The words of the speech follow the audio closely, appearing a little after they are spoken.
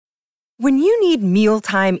When you need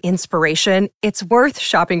mealtime inspiration, it's worth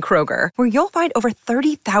shopping Kroger, where you'll find over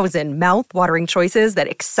 30,000 mouth-watering choices that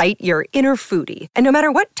excite your inner foodie. And no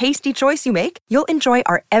matter what tasty choice you make, you'll enjoy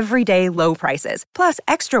our everyday low prices, plus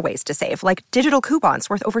extra ways to save, like digital coupons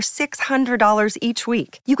worth over $600 each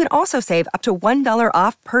week. You can also save up to $1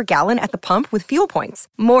 off per gallon at the pump with fuel points.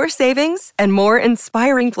 More savings and more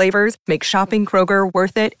inspiring flavors make shopping Kroger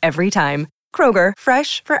worth it every time. Kroger,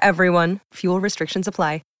 fresh for everyone. Fuel restrictions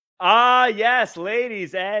apply. Ah, yes,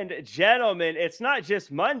 ladies and gentlemen, it's not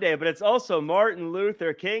just Monday, but it's also Martin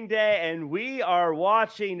Luther King Day, and we are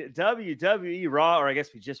watching WWE Raw, or I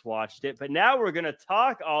guess we just watched it, but now we're going to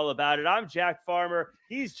talk all about it. I'm Jack Farmer.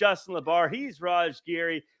 He's Justin LeBar. He's Raj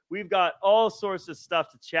Giri. We've got all sorts of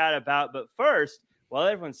stuff to chat about, but first, while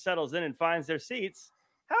everyone settles in and finds their seats,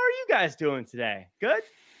 how are you guys doing today? Good?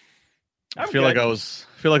 I feel like I was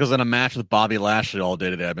in a match with Bobby Lashley all day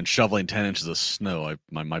today. I've been shoveling 10 inches of snow.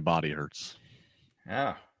 My body hurts.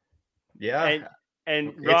 Yeah.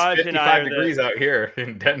 And it's Raj 55 and I are degrees out here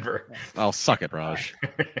in Denver. Oh, suck it, Raj.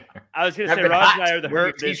 I was going to say Raj and I are the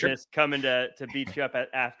hurt business coming to beat you up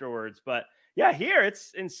afterwards. But yeah, here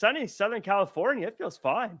it's in sunny Southern California. It feels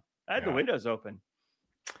fine. I had the windows open.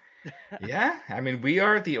 Yeah, I mean, we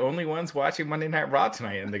are the only ones watching Monday Night Raw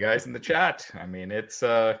tonight, and the guys in the chat. I mean, it's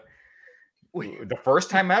the first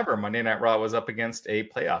time ever Monday Night Raw was up against a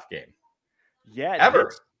playoff game. Yeah,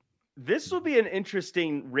 ever. This will be an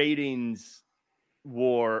interesting ratings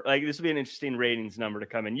war. Like, this will be an interesting ratings number to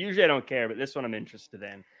come in. Usually I don't care, but this one I'm interested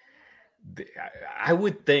in. I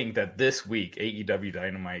would think that this week AEW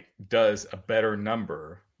Dynamite does a better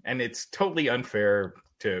number, and it's totally unfair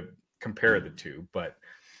to compare the two, but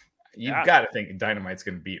you've got to think Dynamite's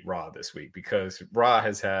going to beat Raw this week, because Raw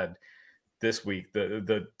has had this week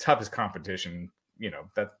the toughest competition,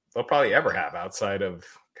 that they'll probably ever have outside of,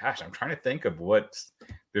 gosh, I'm trying to think of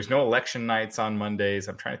there's no election nights on Mondays.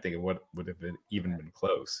 I'm trying to think of what would have even been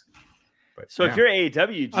close. But so if you're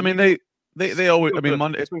AEW, I mean, they always, I mean,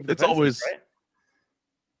 Monday, it's always, right?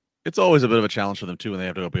 It's always a bit of a challenge for them too when they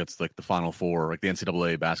have to go up against like the Final Four, like the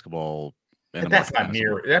NCAA basketball. And that's not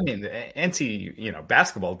near. I mean, the NC,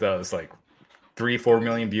 basketball does like 3-4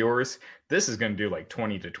 million viewers. This is going to do like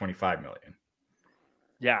 20 to 25 million.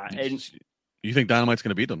 Yeah, and you think Dynamite's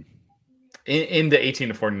going to beat them in the 18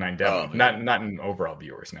 to 49 demo? Not in overall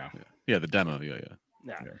viewers now. Yeah, the demo.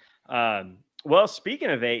 Yeah. Well,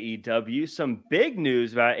 speaking of AEW, some big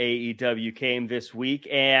news about AEW came this week,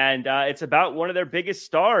 and it's about one of their biggest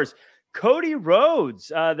stars. Cody Rhodes,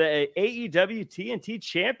 the AEW TNT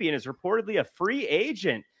champion, is reportedly a free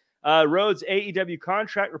agent. Rhodes' AEW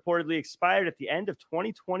contract reportedly expired at the end of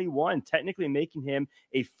 2021, technically making him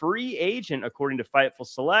a free agent, according to Fightful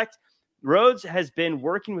Select. Rhodes has been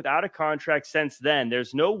working without a contract since then.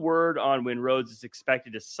 There's no word on when Rhodes is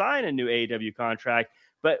expected to sign a new AEW contract,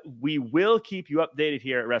 but we will keep you updated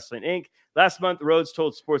here at Wrestling Inc. Last month, Rhodes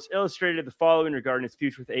told Sports Illustrated the following regarding his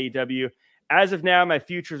future with AEW. As of now, my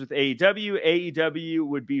future is with AEW. AEW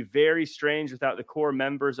would be very strange without the core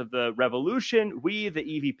members of the Revolution. We, the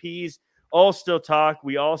EVPs, all still talk.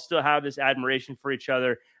 We all still have this admiration for each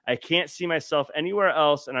other. I can't see myself anywhere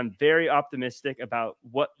else, and I'm very optimistic about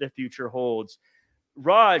what the future holds.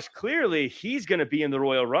 Raj, clearly, he's going to be in the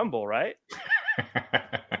Royal Rumble, right?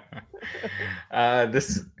 I don't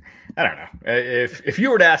know. If you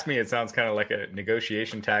were to ask me, it sounds kind of like a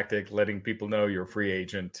negotiation tactic, letting people know you're a free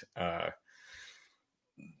agent. I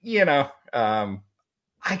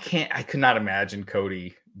could not imagine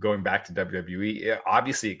Cody going back to WWE.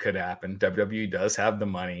 Obviously it could happen. WWE does have the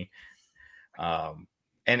money.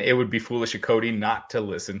 And it would be foolish of Cody not to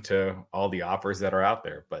listen to all the offers that are out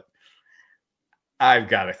there, but I've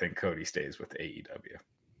got to think Cody stays with AEW.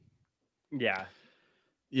 Yeah.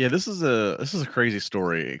 Yeah, this is a crazy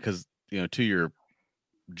story because, to your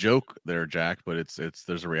joke there, Jack, but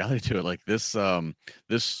there's a reality to it. Like this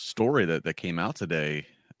story that came out today,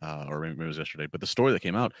 or maybe it was yesterday, but the story that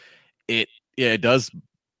came out, it does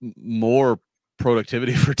more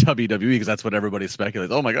productivity for WWE because that's what everybody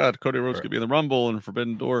speculates. Oh my God, Cody Rhodes could be in the Rumble and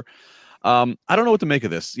Forbidden Door. I don't know what to make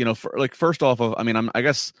of this. First off, I'm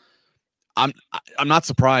not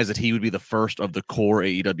surprised that he would be the first of the core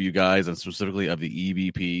AEW guys, and specifically of the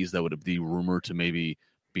EVPs that would be rumored to maybe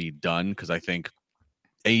be done, because I think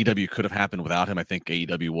AEW could have happened without him. I think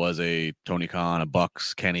AEW was a Tony Khan, a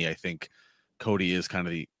Bucks, Kenny. I think Cody is kind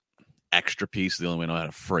of the extra piece, the only way I know how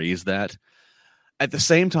to phrase that. At the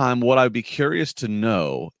same time, what I'd be curious to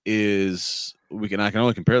know is, I can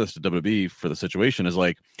only compare this to WWE for the situation, is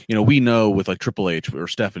we know with like Triple H or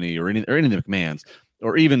Stephanie or any of the McMahons,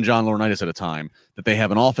 or even John Laurinaitis at a time, that they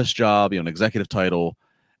have an office job, an executive title,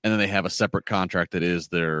 and then they have a separate contract that is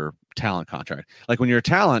their talent contract. Like when you're a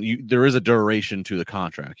talent, there is a duration to the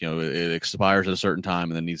contract. It expires at a certain time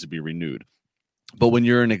and then needs to be renewed. But when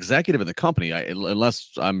you're an executive in the company, unless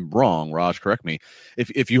I'm wrong, Raj, correct me.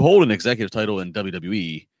 If you hold an executive title in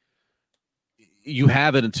WWE, you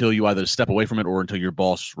have it until you either step away from it or until your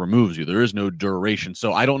boss removes you. There is no duration.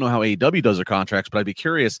 So I don't know how AEW does their contracts, but I'd be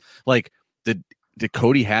curious, like, did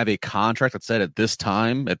Cody have a contract that said at this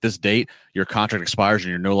time, at this date, your contract expires and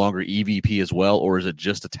you're no longer EVP as well? Or is it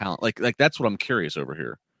just a talent? Like that's what I'm curious over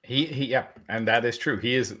here. Yeah, and that is true.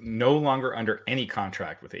 He is no longer under any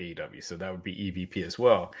contract with AEW, so that would be EVP as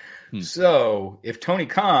well. So if Tony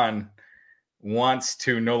Khan wants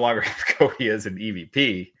to no longer have Cody as an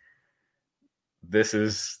EVP, this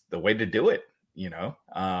is the way to do it.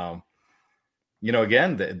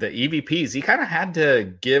 Again, the EVPs, he kind of had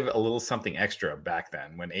to give a little something extra back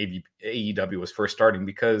then when AEW was first starting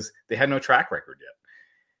because they had no track record yet,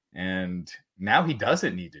 and now he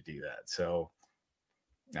doesn't need to do that. So.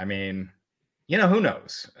 I mean, who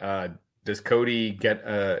knows? Does Cody get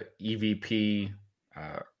a EVP,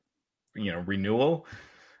 renewal?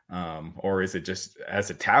 Or is it just as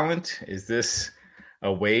a talent? Is this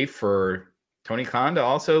a way for Tony Khan to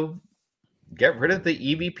also get rid of the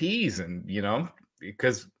EVPs? And,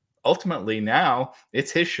 because ultimately now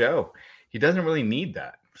it's his show. He doesn't really need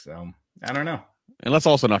that. So I don't know. And let's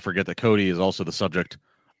also not forget that Cody is also the subject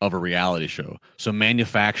of a reality show. So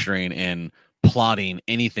manufacturing and plotting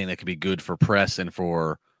anything that could be good for press and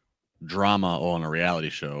for drama on a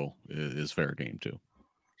reality show is fair game too.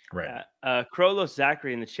 Right. Krolos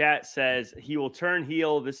Zachary in the chat says he will turn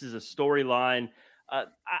heel. This is a storyline.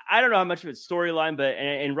 I don't know how much of it's storyline, but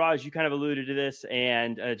and Raj, you kind of alluded to this,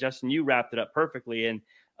 and Justin, you wrapped it up perfectly.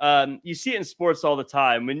 And you see it in sports all the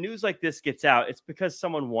time. When news like this gets out, it's because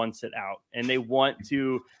someone wants it out, and they want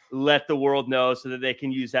to let the world know so that they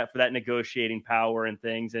can use that for that negotiating power and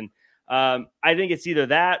things. And I think it's either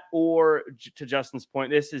that or, to Justin's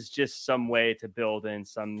point, this is just some way to build in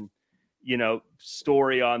some,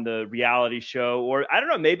 story on the reality show. Or I don't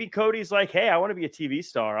know, maybe Cody's like, hey, I want to be a TV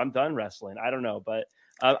star. I'm done wrestling. I don't know. But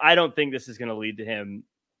I don't think this is going to lead to him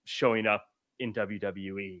showing up in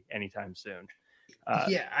WWE anytime soon.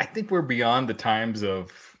 I think we're beyond the times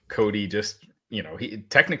of Cody just, he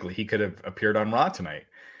could have appeared on Raw tonight.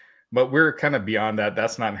 But we're kind of beyond that.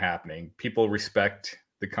 That's not happening. People respect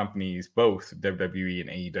the companies, both WWE and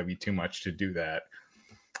AEW, too much to do that.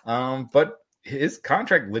 But his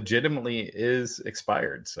contract legitimately is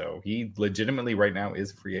expired. So he legitimately right now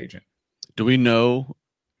is a free agent. Do we know,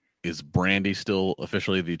 is Brandy still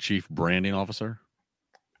officially the chief branding officer?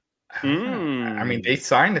 I mean, they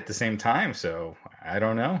signed at the same time, so I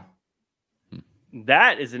don't know.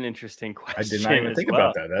 That is an interesting question. I did not even think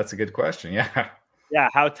about that. That's a good question. Yeah. Yeah.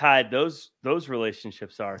 How tied those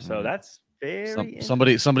relationships are. So that's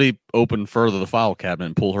Somebody open further the file cabinet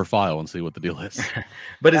and pull her file and see what the deal is.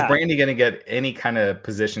 But is Brandy going to get any kind of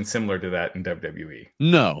position similar to that in WWE?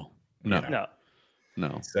 No.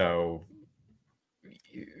 So,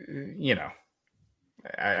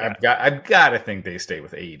 I've got to think they stay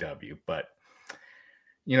with AEW, but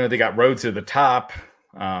they got Road to the Top.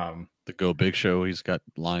 The Go Big Show, he's got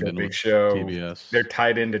lined in with Show. TBS. They're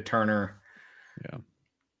tied into Turner. Yeah.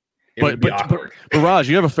 But Raj,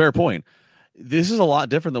 you have a fair point. This is a lot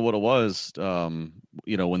different than what it was, when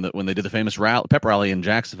they did the famous pep rally in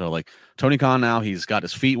Jacksonville. Like Tony Khan now, he's got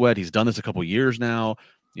his feet wet. He's done this a couple years now.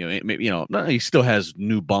 He still has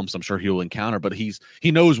new bumps I'm sure he will encounter, but he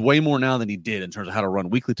knows way more now than he did in terms of how to run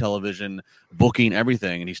weekly television, booking,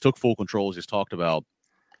 everything, and he's took full control as he's talked about.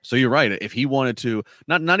 So you're right. If he wanted to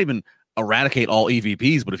not even eradicate all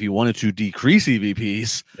EVPs, but if he wanted to decrease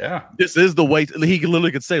EVPs, this is the way. He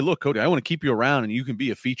literally could say, "Look, Cody, I want to keep you around, and you can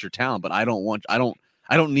be a featured talent, but I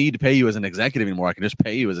don't need to pay you as an executive anymore. I can just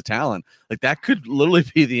pay you as a talent." Like that could literally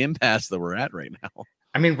be the impasse that we're at right now.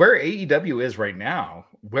 I mean, where AEW is right now,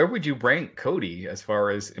 where would you rank Cody as far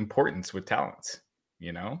as importance with talents?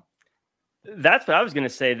 That's what I was going to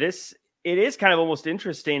say. It is kind of almost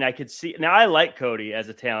interesting. I could see now. I like Cody as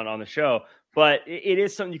a talent on the show, but it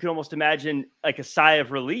is something you can almost imagine like a sigh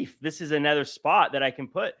of relief. This is another spot that I can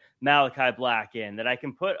put Malachi Black in, that I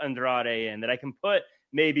can put Andrade in, that I can put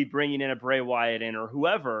maybe bringing in a Bray Wyatt in or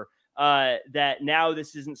whoever. That now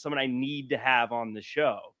this isn't someone I need to have on the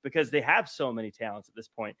show because they have so many talents at this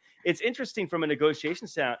point. It's interesting from a negotiation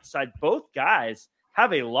side. Both guys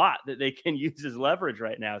have a lot that they can use as leverage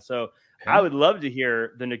right now. So I would love to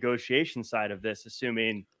hear the negotiation side of this,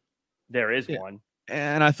 assuming there is one.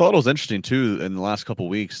 And I thought it was interesting too in the last couple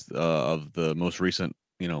of weeks of the most recent,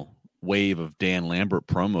 wave of Dan Lambert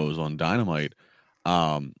promos on Dynamite.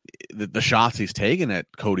 The shots he's taken at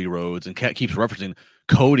Cody Rhodes and keeps referencing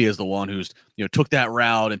Cody is the one who's, took that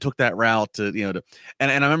route to,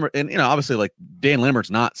 and I remember, and, obviously like Dan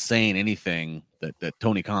Lambert's not saying anything that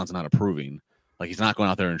Tony Khan's not approving. Like he's not going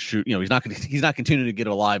out there and shoot, he's not continuing to get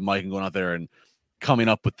a live mic and going out there and coming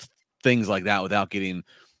up with things like that without getting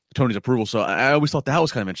Tony's approval. So I always thought that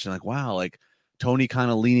was kind of interesting. Like, wow, like Tony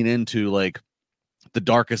kind of leaning into like the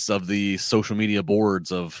darkest of the social media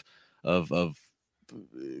boards of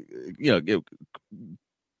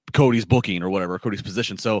Cody's booking or whatever, Cody's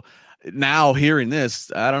position. So now hearing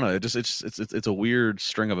this, I don't know, it's a weird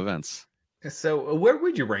string of events. So where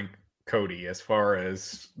would you rank Cody as far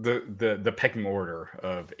as the pecking order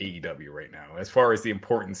of AEW right now, as far as the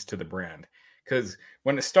importance to the brand? Because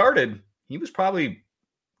when it started, he was probably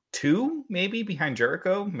 2 maybe behind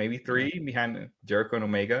Jericho, maybe 3 behind Jericho and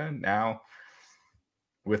Omega. Now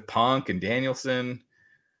with Punk and Danielson,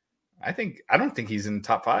 I don't think he's in the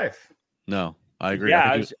top 5. No, I agree.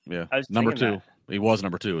 Yeah, I was number 2. That. He was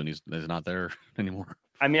number 2, and he's not there anymore.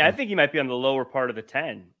 I mean, I think he might be on the lower part of the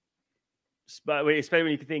 10. But especially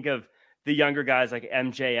when you think of the younger guys like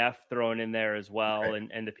MJF thrown in there as well, right.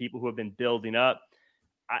 and the people who have been building up.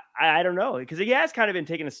 I don't know, because he has kind of been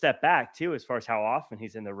taking a step back too, as far as how often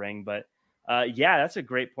he's in the ring. But that's a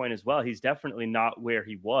great point as well. He's definitely not where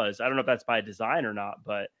he was. I don't know if that's by design or not,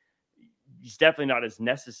 but he's definitely not as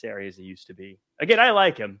necessary as he used to be. Again, I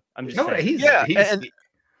like him. I'm just saying. He's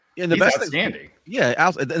the best outstanding.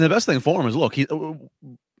 And the best thing for him is, look,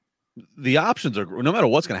 the options are, no matter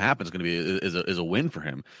what's going to happen, it's going to be is a win for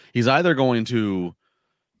him. He's either going to,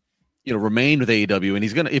 remain with AEW,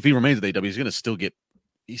 and if he remains with AEW,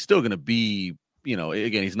 he's still going to be,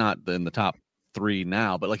 again, he's not in the top 3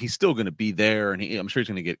 now, but like he's still going to be there, and I'm sure he's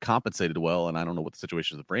going to get compensated well. And I don't know what the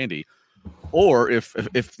situation is with Brandy, or if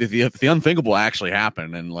the unthinkable actually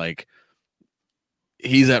happened, and like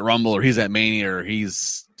he's at Rumble or he's at Mania or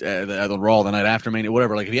he's at the Raw the night after Mania,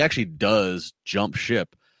 whatever. Like if he actually does jump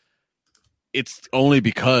ship, it's only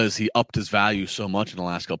because he upped his value so much in the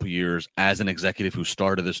last couple of years as an executive who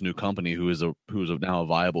started this new company, who is now a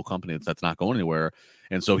viable company that's not going anywhere.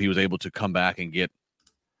 And so he was able to come back and get,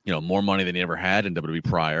 more money than he ever had in WWE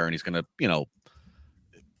prior. And he's going to,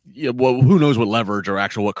 who knows what leverage or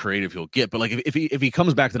what creative he'll get. But like, if he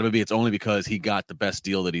comes back to WWE, it's only because he got the best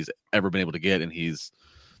deal that he's ever been able to get. And he's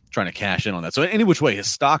trying to cash in on that. So any which way, his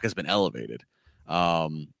stock has been elevated.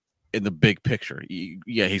 In the big picture,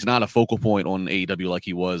 he's not a focal point on AEW like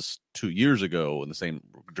he was 2 years ago in the same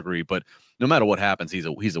degree. But no matter what happens, he's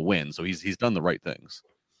a win. So he's done the right things.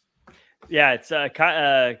 Yeah, it's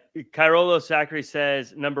Cairolo Zachary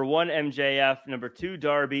says number 1 MJF, number 2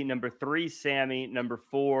 Darby, number 3 Sammy, number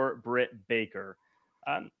 4 Britt Baker.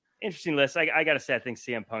 Interesting list. I got to say, I think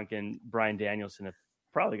CM Punk and Bryan Danielson have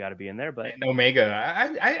probably got to be in there. But and Omega,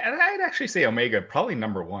 I'd actually say Omega probably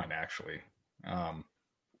number 1 actually.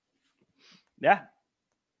 Yeah.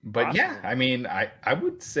 But awesome. Yeah, I mean, I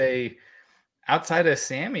would say outside of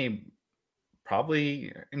Sammy,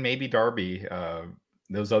 probably maybe Darby,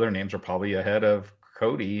 those other names are probably ahead of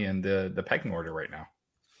Cody in the pecking order right now.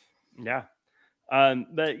 Yeah.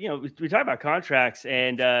 But, we talk about contracts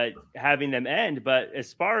and having them end. But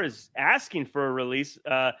as far as asking for a release,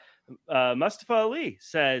 Mustafa Ali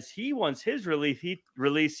says he wants his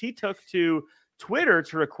release. He took to Twitter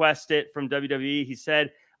to request it from WWE. He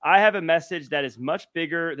said, I have a message that is much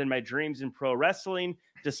bigger than my dreams in pro wrestling.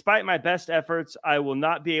 Despite my best efforts, I will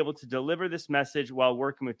not be able to deliver this message while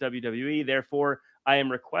working with WWE. Therefore, I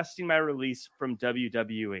am requesting my release from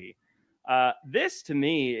WWE. This to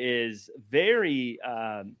me is very,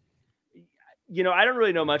 I don't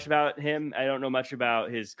really know much about him. I don't know much about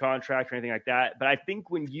his contract or anything like that. But I think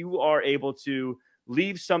when you are able to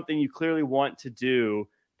leave something you clearly want to do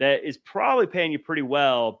that is probably paying you pretty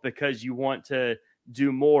well because you want to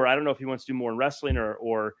do more. I don't know if he wants to do more in wrestling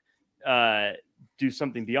or do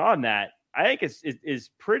something beyond that. I think it's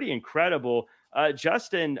pretty incredible.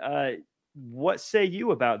 Justin, what say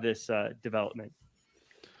you about this development?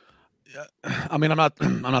 I mean,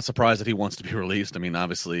 I'm not surprised that he wants to be released. I mean,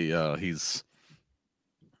 obviously, he's,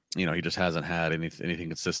 he just hasn't had anything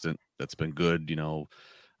consistent that's been good.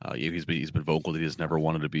 He's been vocal that he has never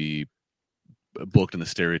wanted to be booked in the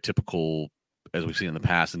stereotypical, as we've seen in the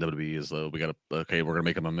past in WWE, is we're going to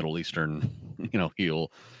make him a Middle Eastern, heel.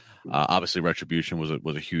 Obviously, Retribution was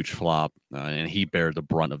a huge flop, and he bared the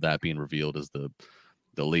brunt of that being revealed as the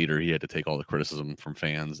leader. He had to take all the criticism from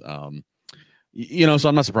fans. So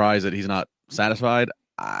I'm not surprised that he's not satisfied.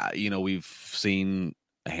 We've seen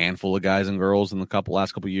a handful of guys and girls in the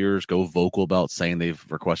last couple of years go vocal about saying they've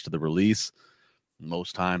requested the release.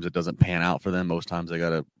 Most times it doesn't pan out for them. Most times they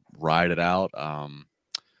got to ride it out.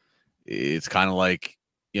 It's kind of like,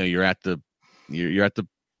 you're at the you're at the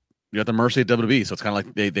mercy of WWE. So it's kind of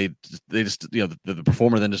like they just the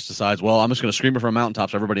performer then just decides, well, I'm just going to scream it from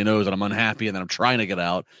mountaintops so everybody knows that I'm unhappy and that I'm trying to get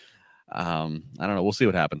out. I don't know. We'll see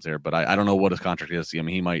what happens here, but I don't know what his contract is. I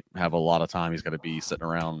mean, he might have a lot of time he's got to be sitting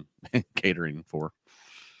around catering for.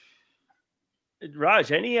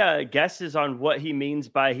 Raj, any guesses on what he means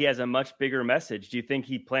by he has a much bigger message? Do you think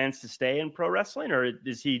he plans to stay in pro wrestling, or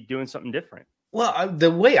is he doing something different? Well, the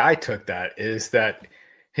way I took that is that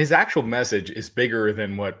his actual message is bigger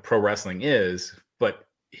than what pro wrestling is, but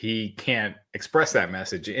he can't express that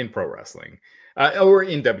message in pro wrestling or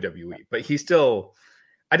in WWE. But he still,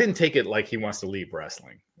 I didn't take it like he wants to leave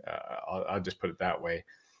wrestling. I'll just put it that way.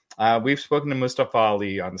 We've spoken to Mustafa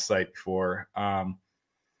Ali on the site before.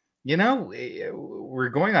 We're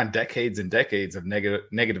going on decades and decades of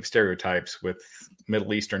negative stereotypes with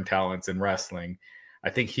Middle Eastern talents in wrestling. I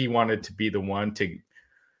think he wanted to be the one to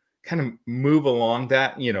kind of move along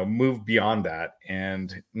that, move beyond that,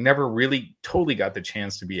 and never really totally got the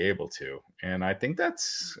chance to be able to. And I think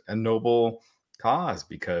that's a noble cause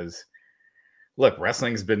because, look,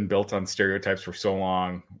 wrestling's been built on stereotypes for so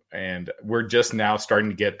long, and we're just now starting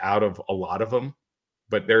to get out of a lot of them,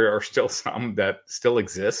 but there are still some that still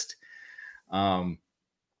exist. And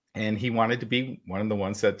he wanted to be one of the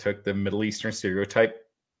ones that took the Middle Eastern stereotype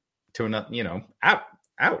to another,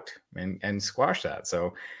 out and squash that.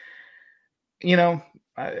 So,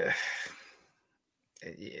 I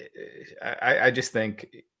just think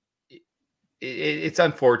it's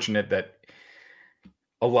unfortunate that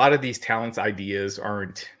a lot of these talents' ideas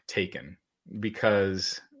aren't taken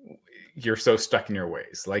because you're so stuck in your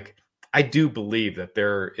ways. Like, I do believe that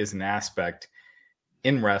there is an aspect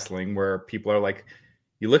in wrestling where people are like,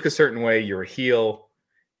 you look a certain way, you're a heel,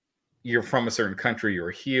 you're from a certain country, you're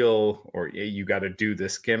a heel, or you got to do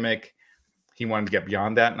this gimmick. He wanted to get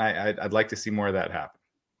beyond that, and I'd like to see more of that happen.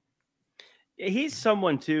 He's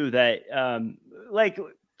someone too that,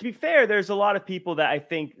 to be fair, there's a lot of people that I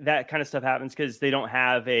think that kind of stuff happens because they don't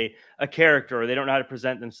have a character or they don't know how to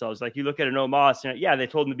present themselves. Like you look at an Omos, they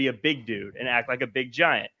told him to be a big dude and act like a big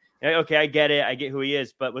giant. Okay, I get it. I get who he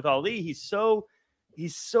is. But with Ali, he's so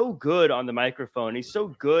good on the microphone. He's so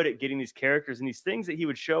good at getting these characters and these things that he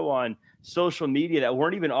would show on social media that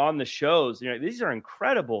weren't even on the shows. These are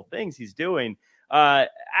incredible things he's doing.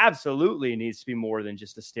 Absolutely needs to be more than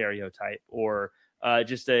just a stereotype or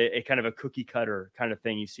just a kind of a cookie cutter kind of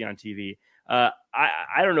thing you see on TV. I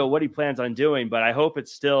don't know what he plans on doing, but I hope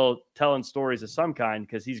it's still telling stories of some kind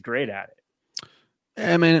because he's great at it.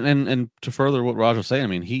 I mean, and to further what Raj was saying, I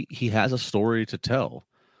mean, he has a story to tell.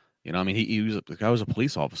 The guy was a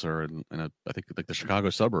police officer in I think the Chicago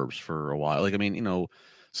suburbs for a while.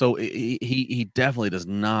 So he definitely does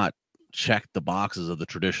not check the boxes of the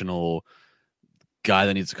traditional guy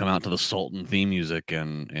that needs to come out to the Sultan theme music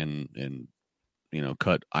and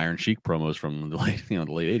cut Iron Sheik promos from the late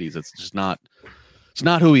 80s. It's just not. It's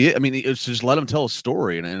not who he is. I mean, it's just let him tell a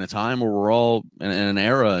story in a time where we're all in an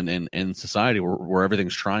era and in society where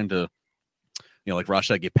everything's trying to, like Raj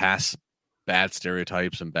said, get past bad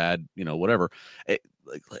stereotypes and bad, whatever.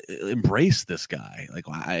 Embrace this guy. I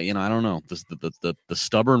don't know. The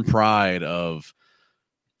stubborn pride of,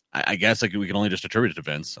 I guess we can only just attribute it to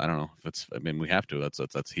Vince. I don't know if it's. I mean, we have to. That's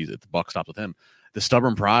the buck stops with him. The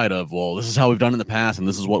stubborn pride of, well, this is how we've done in the past and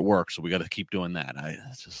this is what works, so we got to keep doing that.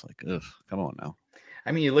 It's just like, ugh, come on now.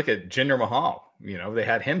 I mean, you look at Jinder Mahal, they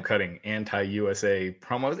had him cutting anti-USA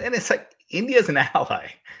promos, and it's like India's an ally,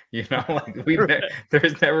 there's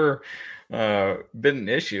never been an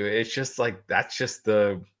issue. It's just like, that's just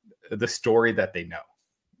the story that they know.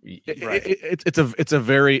 Right. It's a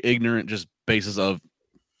very ignorant just basis of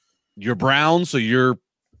you're brown, so you're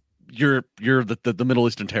the Middle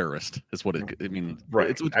Eastern terrorist is what it. I mean,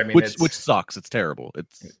 right? Which sucks. It's terrible.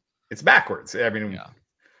 It's backwards. I mean, yeah.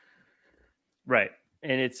 Right.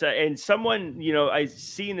 And it's and someone, I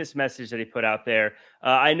seen this message that he put out there.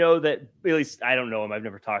 I know that, at least I don't know him. I've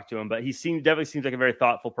never talked to him, but he definitely seems like a very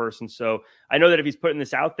thoughtful person. So I know that if he's putting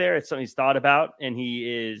this out there, it's something he's thought about, and he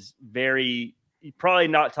is probably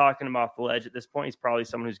not talking him off the ledge at this point. He's probably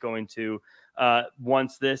someone who's going to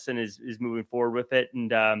wants this and is moving forward with it.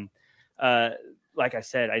 And like I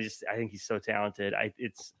said, I think he's so talented.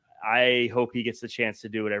 I hope he gets the chance to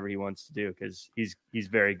do whatever he wants to do because he's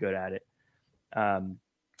very good at it.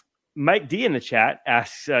 Mike D in the chat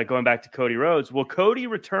asks, going back to Cody Rhodes, will Cody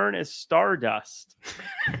return as Stardust?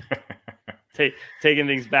 Taking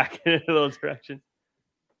things back in a little direction.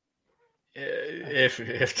 If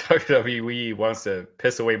WWE wants to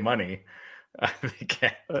piss away money, they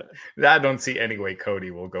can't. I don't see any way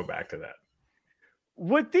Cody will go back to that.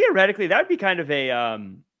 Theoretically, that would be kind of a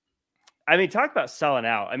I mean, talk about selling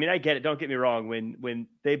out. I mean, I get it. Don't get me wrong. When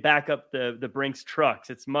they back up the Brinks trucks,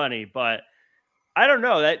 it's money, but I don't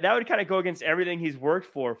know, that would kind of go against everything he's worked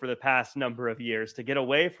for the past number of years, to get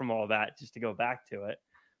away from all that, just to go back to it.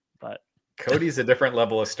 But Cody's a different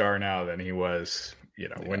level of star now than he was,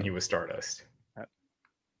 when he was Stardust.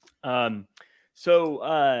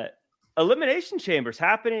 So Elimination Chambers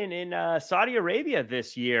happening in Saudi Arabia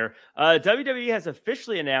this year. WWE has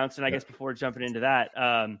officially announced, and I guess before jumping into that,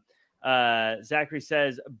 Zachary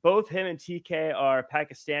says both him and TK are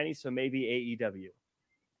Pakistani, so maybe AEW.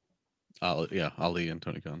 Ali and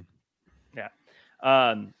Tony Khan. Yeah.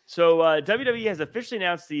 So WWE has officially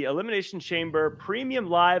announced the Elimination Chamber premium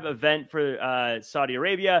live event for Saudi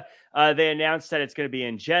Arabia. They announced that it's going to be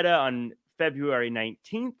in Jeddah on February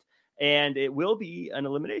 19th, and it will be an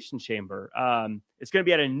Elimination Chamber. It's going to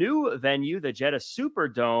be at a new venue, the Jeddah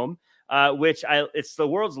Superdome, it's the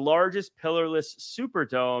world's largest pillarless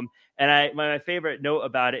Superdome. And my favorite note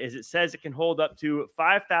about it is it says it can hold up to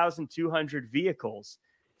 5,200 vehicles.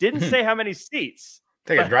 Didn't say how many seats.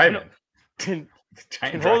 Take a drive-in. Can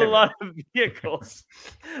hold a lot of vehicles.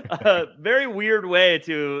 Very weird way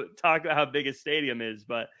to talk about how big a stadium is.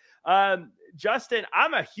 But Justin,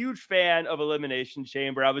 I'm a huge fan of Elimination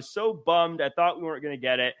Chamber. I was so bummed. I thought we weren't going to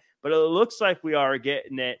get it, but it looks like we are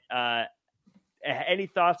getting it. Any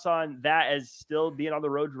thoughts on that as still being on the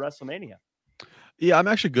road to WrestleMania? Yeah, I'm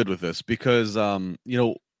actually good with this because,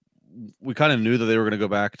 we kind of knew that they were going to go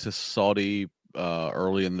back to Saudi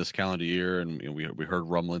early in this calendar year, and we heard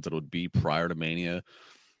rumblings that it would be prior to Mania,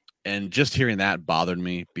 and just hearing that bothered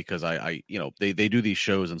me because I they do these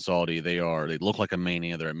shows in Saudi. They look like a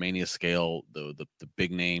Mania. They're at Mania scale. The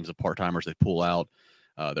big names, the part timers they pull out,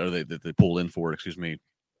 they pull in for it. Excuse me.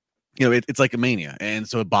 It's like a Mania, and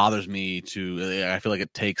so it bothers me I feel like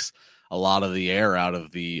it takes a lot of the air out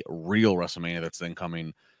of the real WrestleMania that's then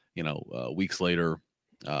coming, weeks later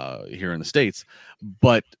here in the States,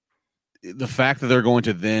 but the fact that they're going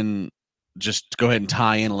to then just go ahead and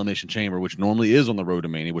tie in Elimination Chamber, which normally is on the road to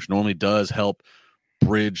Mania, which normally does help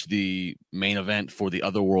bridge the main event for the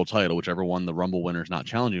other world title, whichever one the Rumble winner is not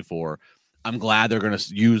challenging for. I'm glad they're going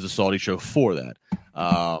to use the Saudi show for that.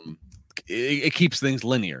 It keeps things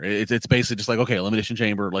linear. It's basically just like, okay, Elimination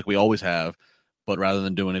Chamber, like we always have, but rather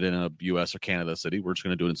than doing it in a U.S. or Canada city, we're just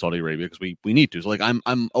going to do it in Saudi Arabia because we need to. So like,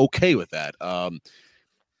 I'm okay with that.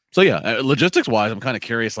 So yeah, logistics wise, I'm kind of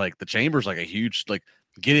curious. Like the Chamber's like a huge, like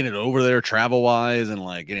getting it over there travel wise and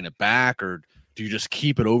like getting it back, or do you just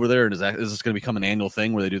keep it over there? And is this going to become an annual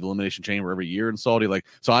thing where they do the Elimination Chamber every year in Saudi? Like,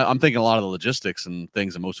 so I'm thinking a lot of the logistics and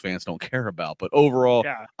things that most fans don't care about. But overall,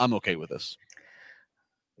 I'm okay with this.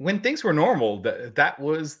 When things were normal, that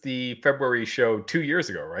was the February show 2 years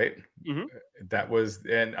ago, right? Mm-hmm. That was,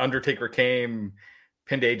 and Undertaker came,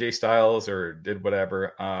 pinned AJ Styles or did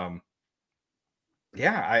whatever. I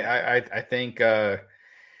think I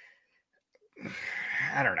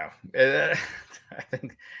don't know. I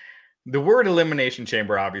think the word Elimination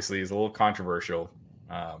Chamber obviously is a little controversial.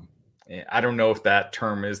 I don't know if that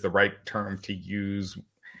term is the right term to use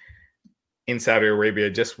in Saudi Arabia,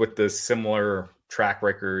 just with the similar track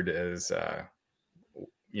record as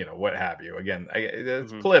what have you. Again,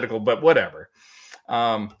 it's political, but whatever.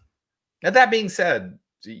 Now that being said,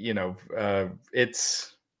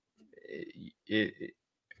 it's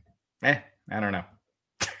I don't know.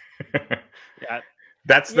 Yeah,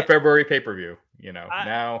 that's the February pay-per-view.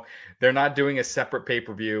 Now they're not doing a separate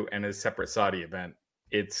pay-per-view and a separate Saudi event.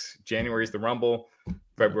 It's January's the Rumble,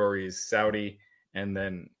 February's Saudi, and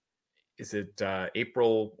then is it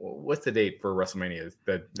April? What's the date for WrestleMania?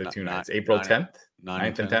 The two nights, April 10th,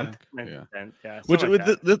 9th and 10th. Yeah. Which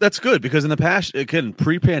that's good because in the past, again,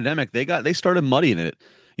 pre-pandemic, they started muddying it.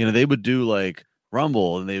 They would do like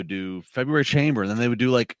Rumble and they would do February Chamber and then they would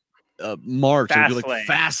do like March. They would do like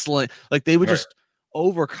Fastlane. Like they would just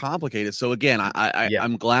overcomplicate it. So again,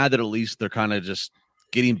 I'm glad that at least they're kind of just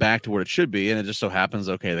getting back to where it should be. And it just so happens,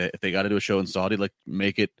 okay, if they got to do a show in Saudi, like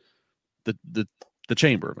make it the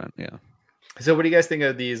Chamber event. Yeah. So what do you guys think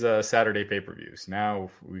of these Saturday pay-per-views?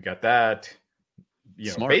 Now we got that.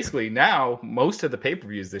 Basically now most of the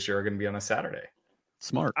pay-per-views this year are going to be on a Saturday.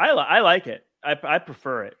 Smart. I like it. I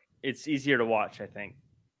prefer it. It's easier to watch, I think.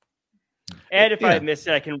 And if I miss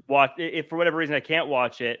it, I can watch. If for whatever reason I can't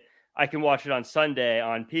watch it, I can watch it on Sunday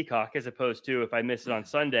on Peacock, as opposed to if I miss it on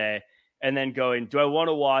Sunday and then going, do I want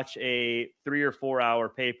to watch a 3 or 4 hour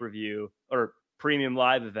pay-per-view or premium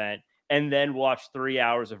live event and then watch 3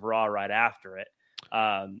 hours of Raw right after it?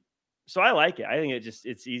 So I like it. I think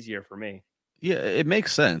it's easier for me. Yeah, it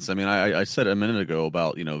makes sense. I mean, I said a minute ago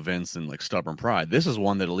about, Vince and like stubborn pride. This is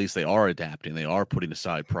one that at least they are adapting. They are putting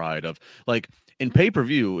aside pride of like, in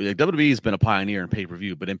pay-per-view, like WWE has been a pioneer in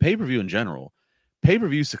pay-per-view, but in pay-per-view in general,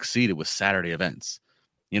 pay-per-view succeeded with Saturday events.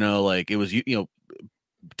 Like it was,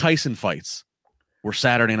 Tyson fights were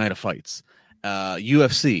Saturday night of fights.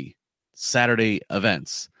 UFC, Saturday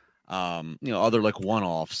events. Other like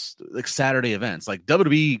one-offs, like Saturday events. Like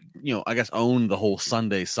WWE, I guess owned the whole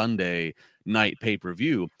Sunday night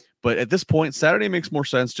pay-per-view. But at this point, Saturday makes more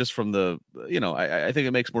sense just from the, I think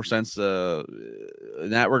it makes more sense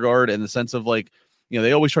in that regard, in the sense of like,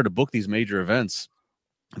 they always try to book these major events.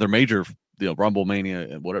 They're major, Rumble, Mania,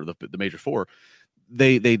 and whatever the major four.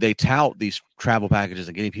 They tout these travel packages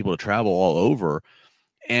and getting people to travel all over.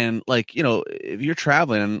 And like, if you're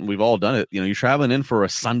traveling, and we've all done it, you're traveling in for a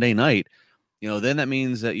Sunday night, then that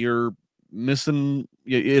means that you're missing,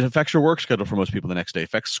 it affects your work schedule for most people the next day,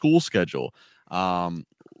 affects school schedule.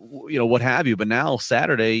 What have you. But now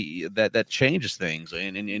Saturday, that changes things,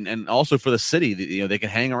 and also for the city, they can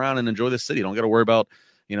hang around and enjoy the city. Don't got to worry about,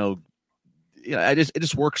 it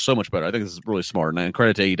just works so much better. I think this is really smart, and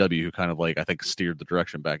credit to AEW, who kind of like, I think, steered the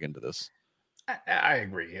direction back into this. I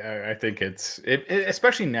agree. I think it's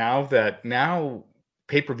especially now that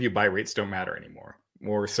pay-per-view buy rates don't matter anymore,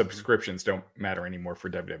 or subscriptions don't matter anymore for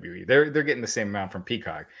WWE. They're getting the same amount from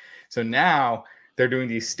Peacock. So now they're doing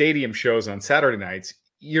these stadium shows on Saturday nights.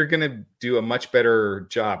 You're going to do a much better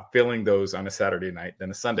job filling those on a Saturday night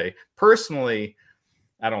than a Sunday. Personally,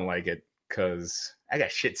 I don't like it because I got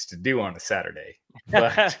shits to do on a Saturday.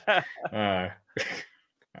 But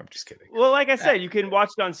I'm just kidding. Well, like I said, you can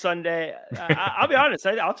watch it on Sunday. I'll be honest.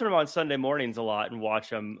 I'll turn them on Sunday mornings a lot and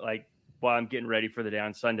watch them like while I'm getting ready for the day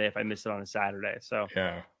on Sunday if I miss it on a Saturday. So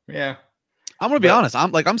yeah. I'm going to be honest.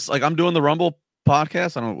 I'm doing the Rumble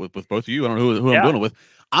podcast. I don't know with both of you. I don't know who I'm doing it with.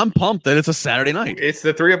 I'm pumped that it's a Saturday night. It's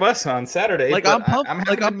the three of us on Saturday. Like I'm pumped. I'm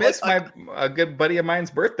having to miss a good buddy of mine's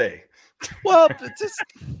birthday. Well, just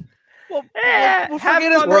we'll forget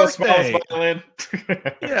his birthday.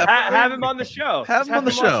 Have him on the show. Have him on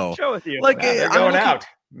the show with you. Like they're going out.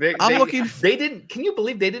 They didn't. Can you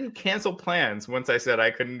believe they didn't cancel plans once I said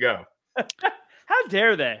I couldn't go? How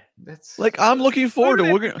dare they? That's like I'm looking forward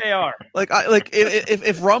to. They are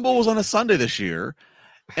if Rumble was on a Sunday this year,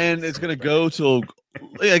 and it's going to go till.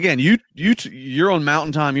 Again, you're on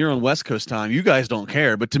Mountain Time, you're on West Coast time. You guys don't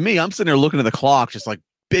care, but to me, I'm sitting there looking at the clock, just like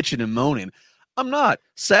bitching and moaning. I'm not.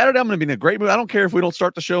 Saturday, I'm going to be in a great mood. I don't care if we don't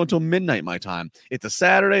start the show until midnight my time. It's a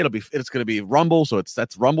Saturday. It's going to be Rumble, so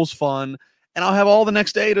that's Rumble's fun, and I'll have all the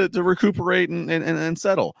next day to recuperate and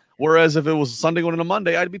settle. Whereas if it was Sunday going into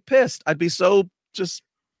Monday, I'd be pissed. I'd be so just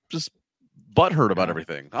butthurt about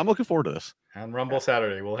everything. I'm looking forward to this. On Rumble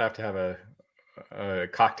Saturday, we'll have to have a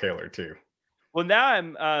cocktail or two. Well, now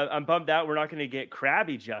I'm bummed out. We're not going to get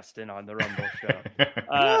Krabby Justin on the Rumble show.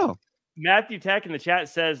 No. Matthew Tech in the chat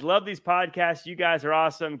says, "Love these podcasts. You guys are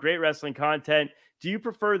awesome. Great wrestling content. Do you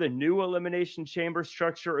prefer the new Elimination Chamber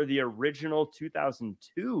structure or the original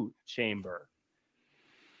 2002 chamber?"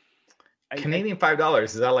 Canadian $5.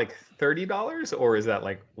 Is that like $30 or is that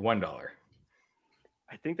like $1?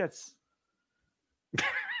 I think that's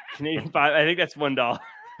Canadian $5. I think that's $1.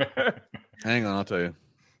 Hang on, I'll tell you.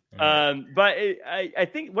 But I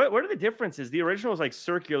think what are the differences? The original was like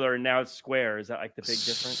circular and now it's square. Is that like the big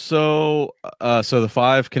difference? So the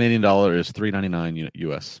 $5 Canadian is $3.99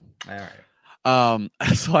 US. All right.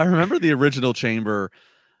 So I remember the original chamber,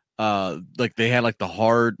 like they had like the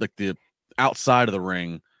hard, like the outside of the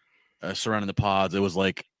ring, surrounding the pods. It was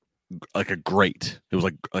like a grate. It was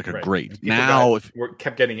like a grate. People now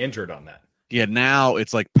kept getting injured on that. Yeah, now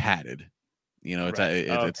it's like padded.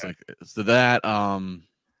 It's like so that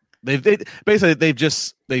they've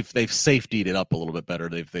safetied it up a little bit better.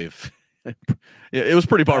 It was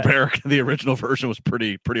pretty barbaric. The original version was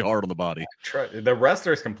pretty hard on the body. The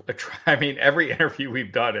wrestlers, I mean, every interview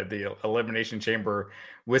we've done at the Elimination Chamber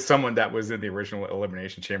with someone that was in the original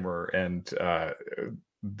Elimination Chamber, and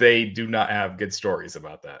they do not have good stories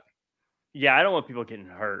about that. Yeah, I don't want people getting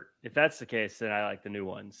hurt. If that's the case, then I like the new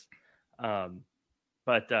ones.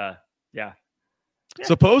 Yeah.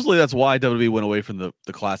 Supposedly that's why WWE went away from the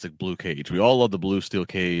classic blue cage. We all love the blue steel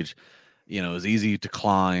cage. It was easy to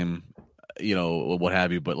climb, what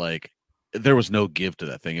have you, but like there was no give to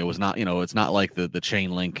that thing. It was not, it's not like the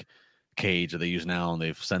chain link cage that they use now and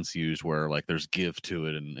they've since used where like there's give to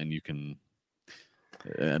it and you can.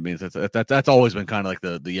 I mean that's always been kind of like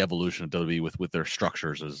the evolution of WWE with their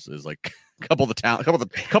structures is like a couple of the talents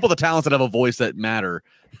that have a voice that matter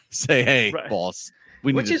say, hey, right, boss.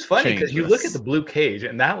 Which is funny because you look at the blue cage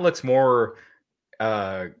and that looks more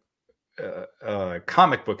comic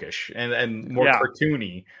bookish and more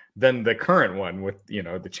cartoony than the current one with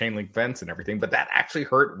the chain link fence and everything. But that actually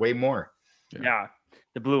hurt way more. Yeah,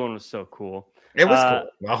 the blue one was so cool. It was cool.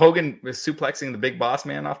 Well, Hogan was suplexing the big boss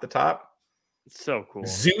man off the top. So cool.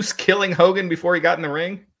 Zeus killing Hogan before he got in the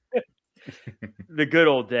ring. The good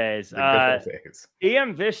old days. The good old days.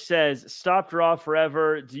 EM Vish says, "Stop Raw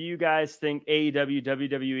forever. Do you guys think AEW,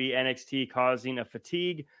 WWE, NXT causing a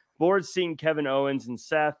fatigue? Bored seeing Kevin Owens and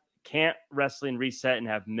Seth. Can't wrestling reset and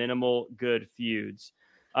have minimal good feuds?"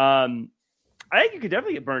 I think you could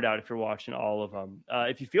definitely get burned out if you're watching all of them.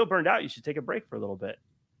 If you feel burned out, you should take a break for a little bit.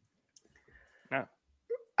 No.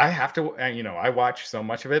 I have to, I watch so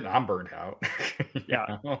much of it and I'm burned out.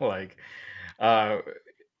 Yeah.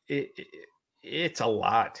 It's a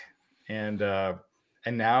lot. And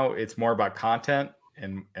now it's more about content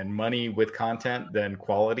and money with content than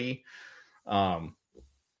quality.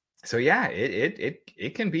 So yeah,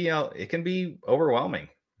 it can be overwhelming.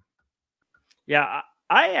 Yeah.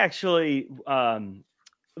 I actually,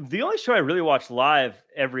 the only show I really watch live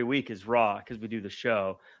every week is Raw because we do the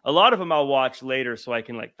show. A lot of them I'll watch later so I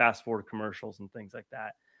can like fast forward commercials and things like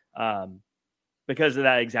that. Because of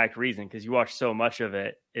that exact reason, because you watch so much of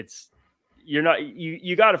it,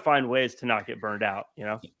 you got to find ways to not get burned out.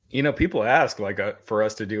 People ask for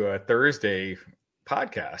us to do a Thursday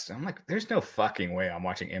podcast. I'm like, there's no fucking way I'm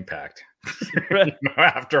watching Impact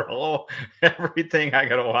after everything I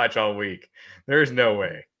gotta watch all week. There's no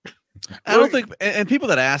way. I don't think, and people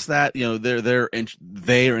that ask that, they are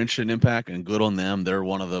interested in Impact, and good on them. They're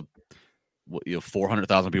one of the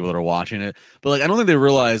 400,000 people that are watching it. But I don't think they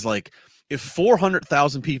realize if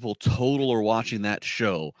 400,000 people total are watching that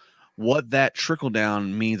show, what that trickle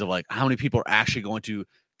down means of how many people are actually going to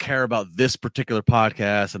care about this particular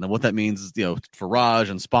podcast, and then what that means, for Raj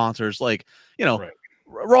and sponsors, right.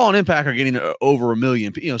 Raw and Impact are getting over 1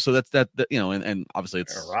 million, so that's that, and obviously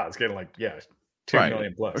it's Raw is getting 2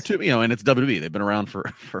 million plus, or 2, and it's WWE. They've been around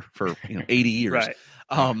for 80 years,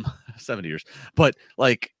 right. 70 years, but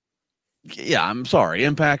yeah, I'm sorry,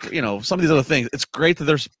 Impact, some of these other things, it's great that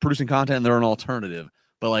they're producing content and they're an alternative,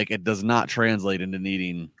 but it does not translate into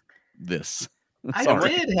needing this. I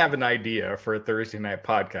did have an idea for a Thursday night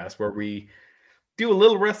podcast where we do a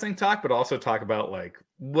little wrestling talk, but also talk about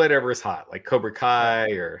whatever's hot, like Cobra Kai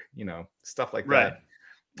or, stuff like that.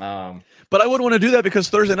 But I wouldn't want to do that because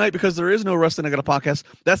Thursday night, because there is no wrestling, I got a podcast.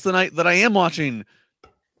 That's the night that I am watching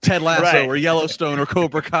Ted Lasso or Yellowstone or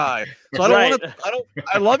Cobra Kai. So I don't want to,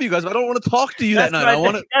 I love you guys, but I don't want to talk to you that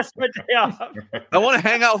night. That's my day off. I want to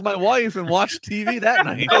hang out with my wife and watch TV that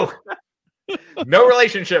night. No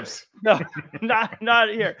relationships. No, not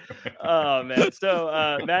here. Oh man.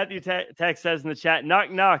 So Matthew Tech says in the chat,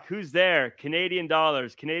 knock knock, who's there? Canadian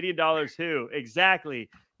dollars. Canadian dollars who? Exactly.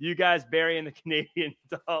 You guys burying the Canadian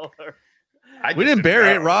dollar. We didn't bury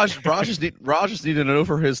it. Raj just needed to know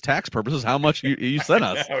for his tax purposes how much you sent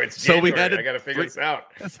us. So we had I gotta figure this out.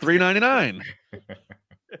 That's $3.99.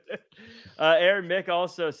 Aaron Mick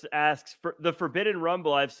also asks, for the Forbidden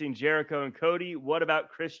Rumble, I've seen Jericho and Cody. What about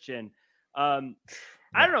Christian? I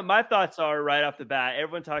don't know. My thoughts are right off the bat.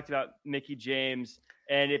 Everyone talked about Mickie James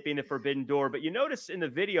and it being the Forbidden Door, but you notice in the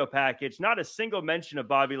video package, not a single mention of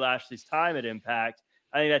Bobby Lashley's time at Impact.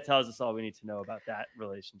 I think that tells us all we need to know about that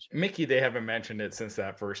relationship. Mickie, they haven't mentioned it since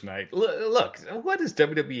that first night. Look, what does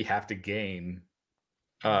WWE have to gain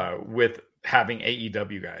with having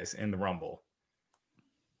AEW guys in the Rumble?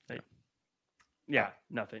 Yeah,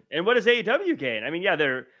 nothing. And what does AEW gain? I mean, yeah,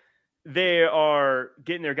 they are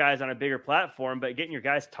getting their guys on a bigger platform, but getting your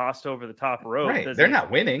guys tossed over the top rope. Right. They're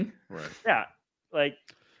not winning. Right. Yeah.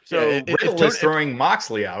 So Riddle is throwing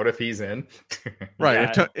Moxley out if he's in.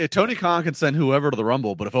 Right. Yeah. If Tony Khan can send whoever to the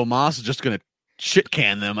Rumble, but if Omos is just going to shit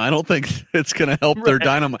can them, I don't think it's going to help their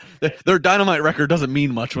Dynamite. Their Dynamite record doesn't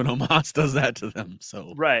mean much when Omos does that to them.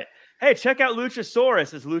 So right. Hey, check out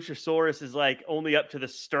Luchasaurus, as Luchasaurus is only up to the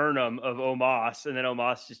sternum of Omos, and then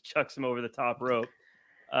Omos just chucks him over the top rope.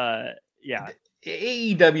 Yeah.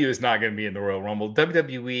 AEW is not going to be in the Royal Rumble.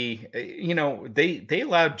 WWE, they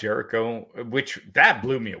allowed Jericho, which that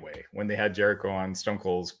blew me away when they had Jericho on Stone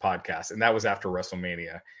Cold's podcast, and that was after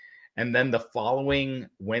WrestleMania. And then the following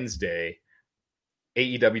Wednesday,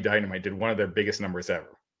 AEW Dynamite did one of their biggest numbers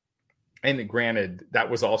ever. And granted, that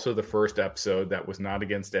was also the first episode that was not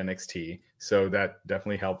against NXT, so that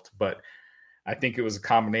definitely helped. But I think it was a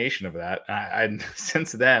combination of that. And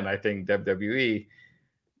since then, I think WWE,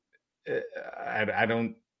 I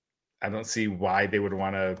don't see why they would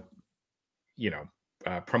want to,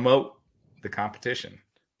 promote the competition.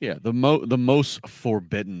 Yeah, the most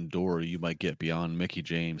forbidden door you might get beyond Mickie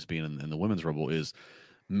James being in the Women's Rumble is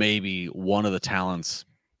maybe one of the talents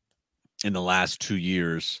in the last 2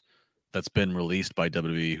 years that's been released by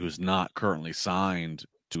WWE who's not currently signed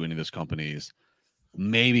to any of those companies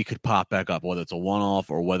maybe could pop back up, whether it's a one-off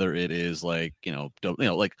or whether it is like,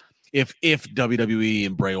 like if WWE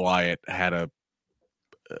and Bray Wyatt had a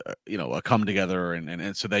come together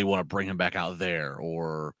and so they want to bring him back out there,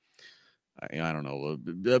 or I don't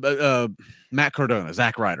know, Matt Cardona,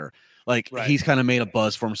 Zack Ryder, like he's kind of made a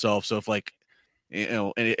buzz for himself. So if like,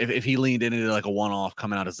 and if he leaned into like a one-off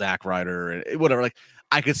coming out of Zack Ryder and whatever, like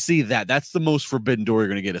I could see that. That's the most forbidden door you're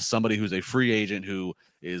going to get, is somebody who's a free agent who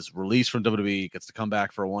is released from WWE, gets to come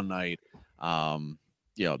back for one night.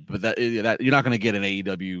 But that you're not going to get an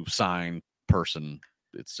AEW sign person.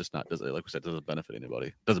 It's just not, like we said, doesn't benefit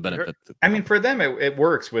anybody. Doesn't benefit. I mean, for them, it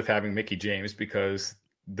works with having Mickie James, because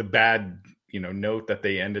the bad, note that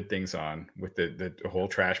they ended things on with the whole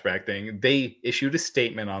trash bag thing, they issued a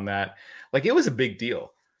statement on that. Like, it was a big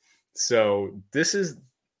deal. So this is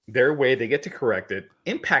their way. They get to correct it.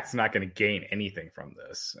 Impact's not going to gain anything from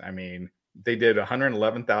this. I mean, they did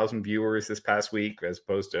 111,000 viewers this past week as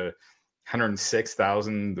opposed to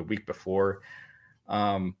 106,000 the week before.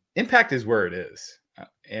 Impact is where it is.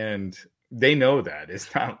 And they know that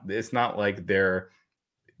it's not like they're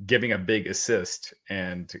giving a big assist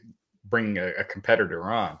and bringing a competitor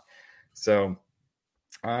on. So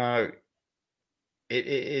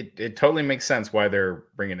it totally makes sense why they're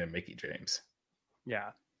bringing in Mickie James.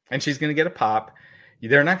 Yeah. And she's going to get a pop.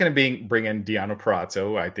 They're not going to bring in Deonna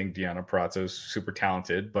Purrazzo. I think Deonna Purrazzo is super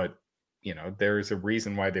talented, but there's a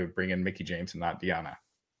reason why they would bring in Mickie James and not Deonna.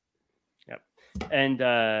 And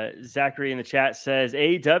Zachary in the chat says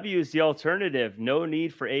AEW is the alternative. No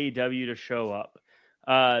need for AEW to show up.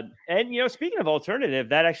 And speaking of alternative,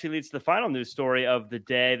 that actually leads to the final news story of the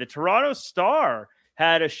day. The Toronto Star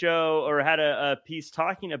had a show, or had a piece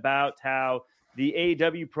talking about how the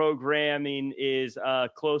AEW programming is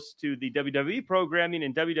close to the WWE programming,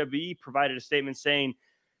 and WWE provided a statement saying,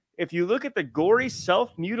 if you look at the gory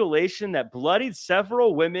self-mutilation that bloodied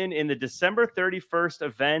several women in the December 31st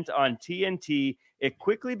event on TNT, it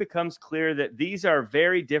quickly becomes clear that these are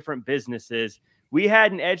very different businesses. We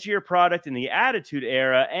had an edgier product in the Attitude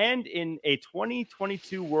Era, and in a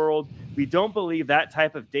 2022 world, we don't believe that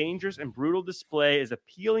type of dangerous and brutal display is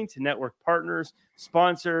appealing to network partners,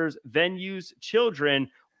 sponsors, venues,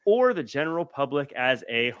 children, or the general public as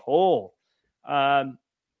a whole.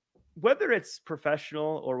 Whether it's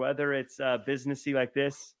professional or whether it's businessy like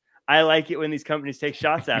this, I like it when these companies take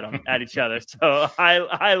shots at each other. So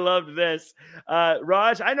I loved this.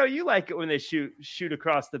 Raj, I know you like it when they shoot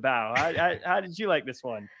across the bow. How did you like this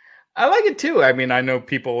one? I like it too. I mean, I know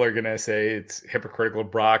people are gonna say it's hypocritical.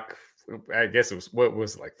 Brock, I guess it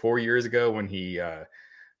was like 4 years ago when he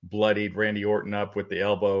bloodied Randy Orton up with the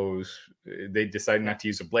elbows. They decided not to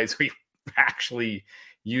use a blade, so he actually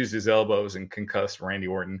used his elbows and concussed Randy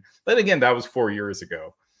Orton. But again, that was 4 years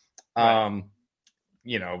ago. Right.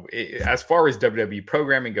 As far as WWE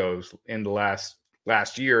programming goes, in the last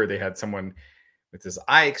year, they had someone with his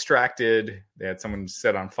eye extracted. They had someone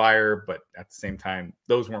set on fire, but at the same time,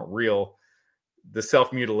 those weren't real. The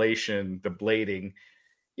self-mutilation, the blading,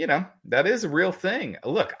 that is a real thing.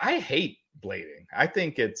 Look, I hate blading. I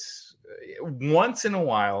think it's once in a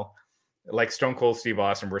while, like Stone Cold Steve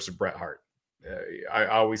Austin versus Bret Hart. I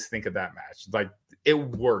always think of that match. Like, it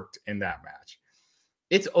worked in that match.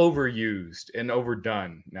 It's overused and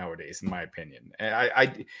overdone nowadays, in my opinion.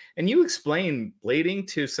 And you explain blading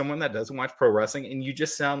to someone that doesn't watch pro wrestling, and you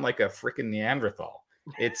just sound like a freaking Neanderthal.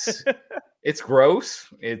 It's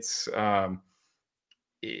gross. It's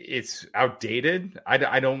outdated.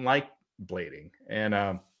 I don't like blading,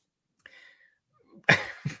 and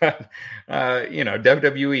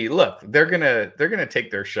WWE, look, they're gonna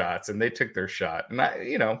take their shots, and they took their shot, and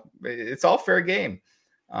it's all fair game.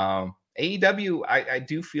 AEW, I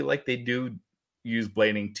do feel like they do use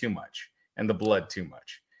blading too much and the blood too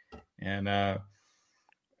much, and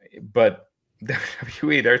but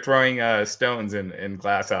WWE, they're throwing stones in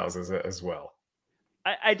glass houses as well.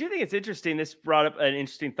 I do think it's interesting. This brought up an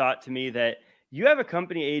interesting thought to me, that you have a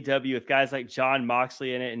company, AEW, with guys like Jon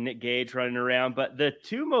Moxley in it and Nick Gage running around, but the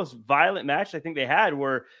two most violent matches I think they had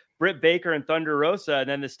were Britt Baker and Thunder Rosa, and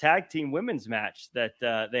then this tag team women's match that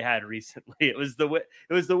they had recently. It was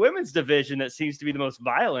the women's division that seems to be the most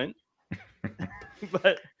violent.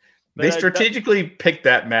 but they strategically picked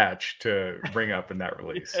that match to bring up in that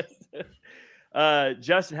release.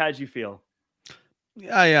 Justin, how'd you feel?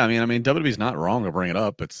 Yeah. I mean, WWE's not wrong to bring it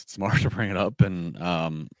up. It's smart to bring it up, and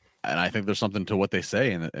I think there's something to what they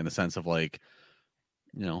say in the sense of, like,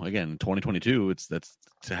 again, 2022, that's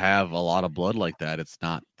to have a lot of blood like that. It's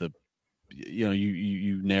not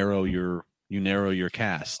you narrow your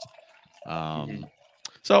cast.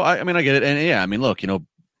 So I mean, I get it. And yeah, I mean, look,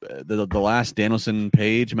 the last Danielson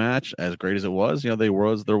Page match, as great as it was, there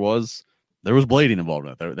was blading involved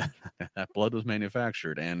in it. That blood was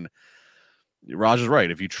manufactured, and Raj is right.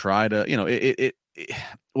 If you try to,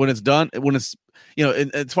 when it's done, and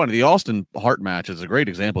it's funny. The Austin Hart match is a great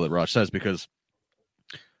example that Raj says, because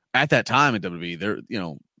at that time in WWE,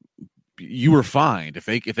 you were fined if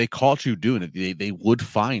they caught you doing it. They would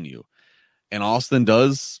fine you, and Austin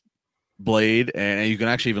does blade, and you can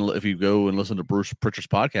actually, even if you go and listen to Bruce Pritchard's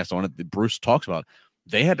podcast on it, Bruce talks about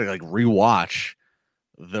they had to rewatch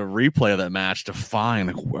the replay of that match to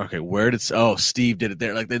find okay, where did Steve did it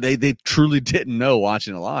there. They truly didn't know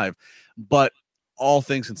watching it live. But all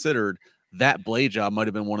things considered, that blade job might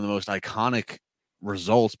have been one of the most iconic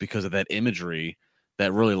results because of that imagery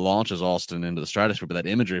that really launches Austin into the stratosphere. But that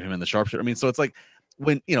imagery of him in the sharpshooter, so it's like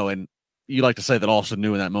when and you like to say that Austin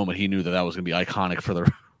knew in that moment, he knew that was going to be iconic for the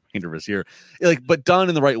remainder of his year, but done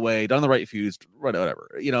in the right way, done in the right fuse, right,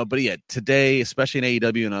 whatever, But yeah, today, especially in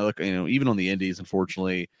AEW, and I look, even on the indies,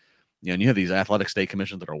 unfortunately, and you have these athletic state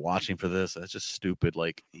commissions that are watching for this. That's just stupid.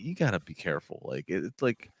 You got to be careful. It's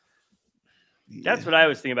like. That's what I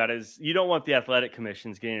was thinking about, is you don't want the athletic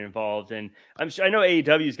commissions getting involved. And I know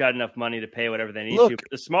AEW's got enough money to pay whatever they need to, but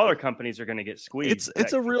the smaller companies are going to get squeezed.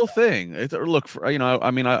 It's a real thing. It's a real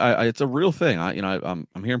thing.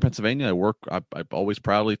 I'm here in Pennsylvania. I work. I always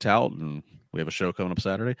proudly tout, and we have a show coming up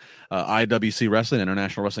Saturday. IWC Wrestling,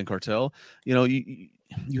 International Wrestling Cartel.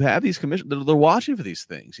 You have these commissions. They're watching for these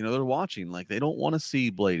things. They're watching. They don't want to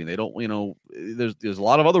see blading. They don't. There's a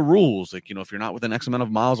lot of other rules. If you're not within X amount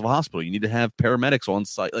of miles of a hospital, you need to have paramedics on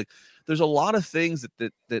site. There's a lot of things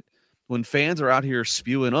that when fans are out here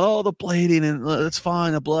spewing, the blading and it's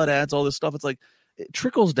fine, the blood adds all this stuff. It's it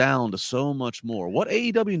trickles down to so much more. What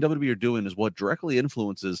AEW and WWE are doing is what directly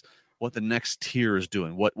influences what the next tier is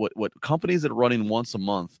doing. What companies that are running once a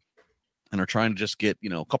month and are trying to just get,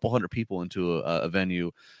 a couple hundred people into a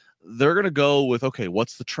venue, they're going to go with, okay,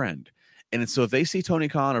 what's the trend? And so if they see Tony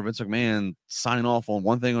Khan or Vince McMahon signing off on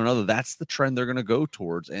one thing or another, that's the trend they're going to go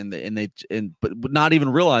towards. But not even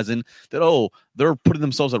realizing that, they're putting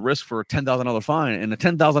themselves at risk for a $10,000 fine, and a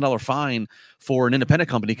 $10,000 fine for an independent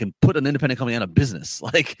company can put an independent company out of business.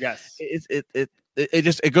 Yes,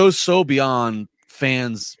 it goes so beyond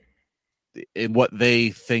fans in what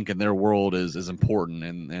they think in their world is important.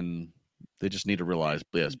 And they just need to realize,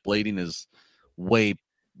 yes, blading is way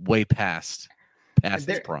past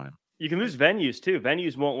its prime. You can lose venues too.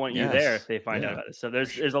 Venues won't want you there if they find out about it. So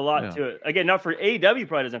there's a lot to it. Again, not for AEW,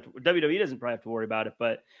 WWE doesn't probably have to worry about it,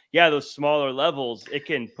 but those smaller levels, it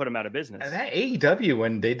can put them out of business. And that AEW,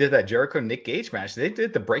 when they did that Jericho Nick Gage match, they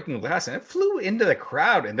did the breaking glass, and it flew into the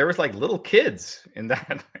crowd, and there was little kids in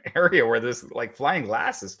that area where there's flying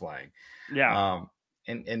glass is flying. Yeah.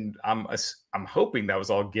 And I'm hoping that was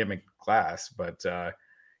all gimmick glass, but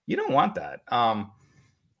you don't want that.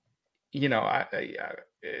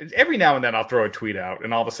 Every now and then I'll throw a tweet out,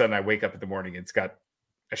 and all of a sudden I wake up in the morning, it's got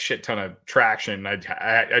a shit ton of traction.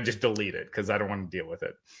 I just delete it because I don't want to deal with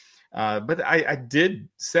it. But I did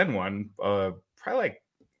send one, probably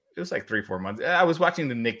it was 3-4 months. I was watching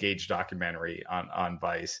the Nick Gage documentary on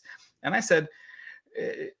Vice, and I said,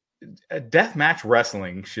 deathmatch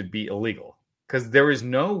wrestling should be illegal, because there is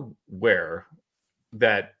nowhere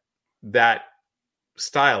that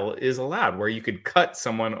style is allowed where you could cut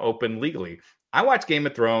someone open legally. I watch Game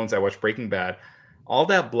of Thrones. I watch Breaking Bad. All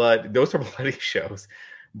that blood, those are bloody shows,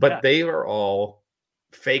 but they are all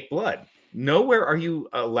fake blood. Nowhere are you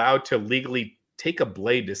allowed to legally take a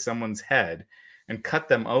blade to someone's head and cut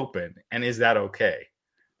them open. And is that okay?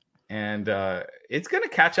 And it's going to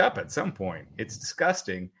catch up at some point. It's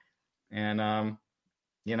disgusting. And,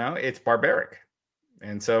 it's barbaric.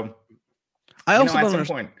 And so I also at some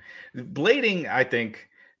point, blading, I think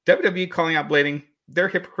WWE calling out blading, they're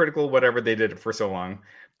hypocritical, whatever, they did it for so long.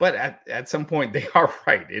 But at some point, they are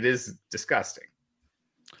right. It is disgusting.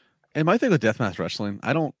 And my thing with deathmatch wrestling,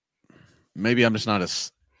 maybe I'm just not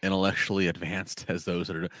as intellectually advanced as those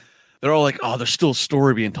that are. They're all like, there's still a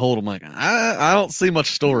story being told. I'm like, I don't see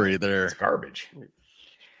much story there. It's garbage.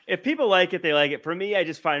 If people like it, they like it. For me, I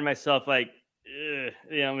just find myself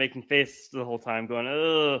making faces the whole time, going,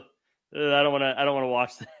 I don't want to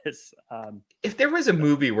watch this. If there was a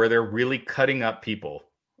movie where they're really cutting up people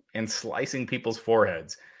and slicing people's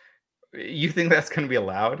foreheads, you think that's going to be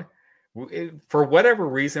allowed? For whatever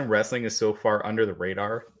reason, wrestling is so far under the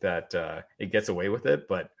radar that it gets away with it,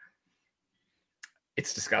 but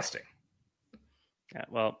it's disgusting. Yeah,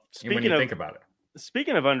 well, think about it.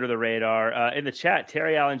 Speaking of under the radar, in the chat,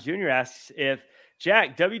 Terry Allen Jr. asks if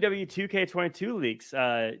Jack, WWE 2K22 leaks,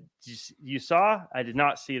 you saw? I did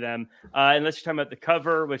not see them. Unless you're talking about the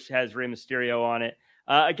cover, which has Rey Mysterio on it.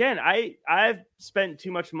 Again, I've spent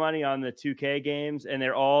too much money on the 2K games, and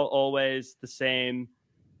they're always the same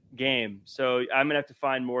game. So I'm gonna have to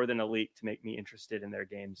find more than a leak to make me interested in their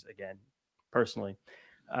games again, personally.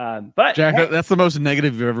 But Jack, that's the most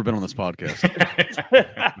negative you've ever been on this podcast.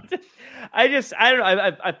 I don't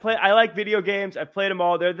know. I like video games. I played them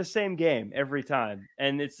all. They're the same game every time,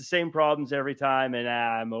 and it's the same problems every time. And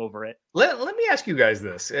I'm over it. Let me ask you guys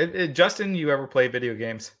this, Justin. You ever play video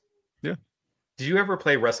games? Yeah. Did you ever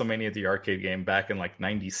play WrestleMania, the arcade game, back in like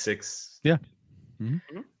 '96? Yeah.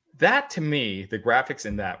 Mm-hmm. That, to me, the graphics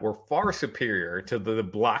in that were far superior to the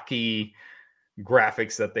blocky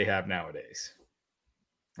graphics that they have nowadays.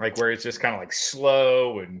 Like where it's just kind of like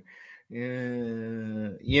slow and,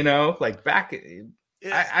 like back.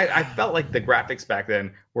 I felt like the graphics back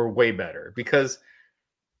then were way better because,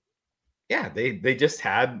 yeah, they just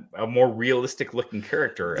had a more realistic looking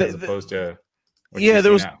character as opposed to.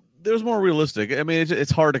 There was more realistic. I mean,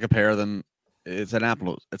 it's hard to compare them. It's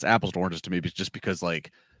apples to oranges to me, just because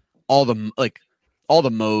like all the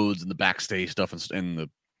modes and the backstage stuff and the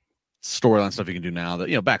storyline stuff you can do now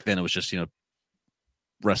that back then it was just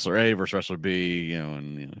wrestler A versus wrestler B,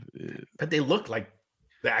 but they look like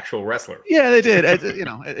the actual wrestler. Yeah, they did. Like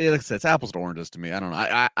I said, it's apples to oranges to me. I don't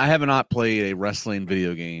know. I have not played a wrestling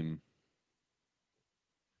video game.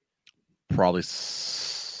 Probably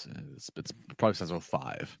it's probably since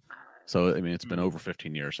 2005. So I mean, it's been over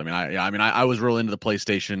 15 years. I mean, I was real into the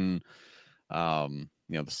PlayStation, the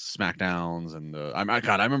SmackDowns and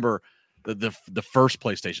I remember the first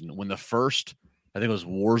PlayStation when the first. I think it was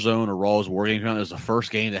Warzone or Raw's War Game. It was the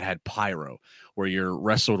first game that had pyro, where your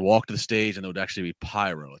wrestler would walk to the stage and there would actually be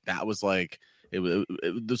pyro. That was like it was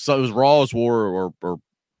Raw's War or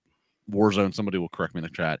Warzone. Somebody will correct me in the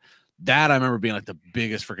chat. That I remember being like the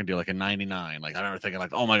biggest freaking deal, like in '99. Like I remember thinking,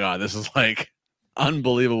 like, oh my god, this is like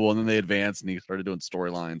unbelievable. And then they advanced and he started doing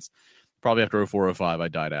storylines. Probably after 04, 05, I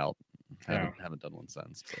died out. Haven't done one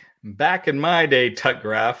since. But. Back in my day, Tut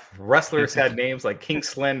Graph, wrestlers had names like King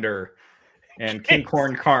Slender. And King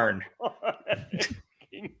Corn Karn.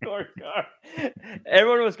 King Corn Karn.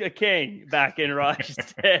 Everyone was a king back in Raj's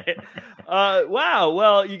day. Wow.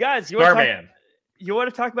 Well, you guys, you want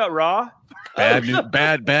to talk about Raw?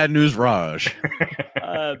 Bad news, Raj.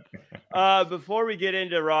 Before we get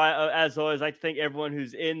into Raw, as always, I'd like to thank everyone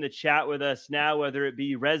who's in the chat with us now, whether it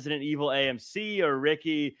be Resident Evil AMC or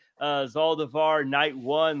Ricky, Zaldivar, Night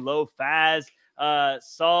One, Low Faz,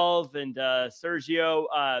 Solve, and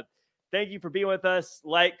Sergio. Thank you for being with us.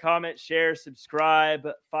 Like, comment, share, subscribe,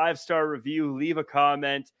 5-star review, leave a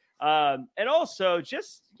comment. And also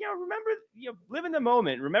just, remember, live in the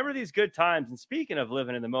moment. Remember these good times. And speaking of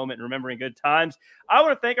living in the moment and remembering good times, I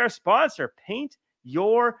want to thank our sponsor, Paint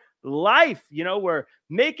Your Life. We're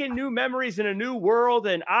making new memories in a new world.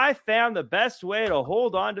 And I found the best way to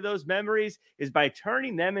hold on to those memories is by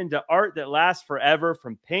turning them into art that lasts forever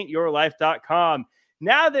from paintyourlife.com.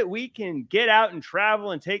 Now that we can get out and travel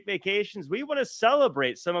and take vacations, we want to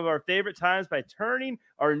celebrate some of our favorite times by turning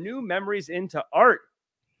our new memories into art.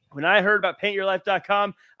 When I heard about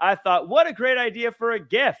paintyourlife.com, I thought, what a great idea for a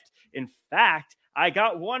gift. In fact, I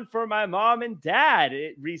got one for my mom and dad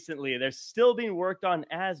recently. They're still being worked on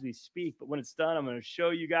as we speak, but when it's done, I'm going to show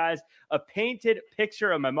you guys a painted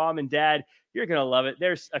picture of my mom and dad. You're going to love it.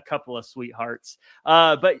 There's a couple of sweethearts.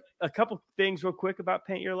 But a couple things real quick about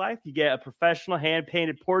Paint Your Life. You get a professional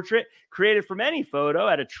hand-painted portrait created from any photo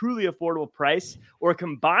at a truly affordable price, or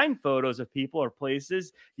combine photos of people or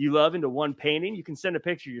places you love into one painting. You can send a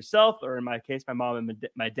picture yourself, or in my case, my mom and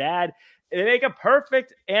my dad. They make a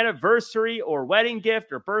perfect anniversary or wedding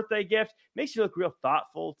gift or birthday gift. Makes you look real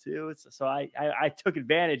thoughtful, too. So I took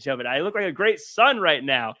advantage of it. I look like a great son right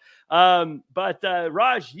now. But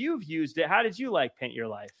Raj, you've used it. How did you like Paint Your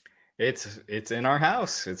Life? It's in our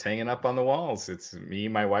house. It's hanging up on the walls. It's me,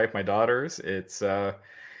 my wife, my daughters. It's a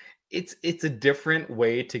different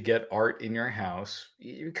way to get art in your house,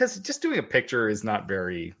 because just doing a picture is not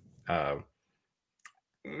very I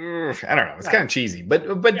don't know. It's kind of cheesy, but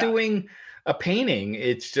yeah. Doing a painting,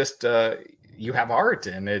 it's just you have art,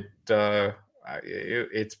 and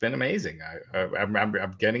it's been amazing.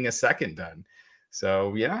 I'm getting a second done,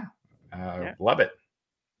 so yeah. Love it.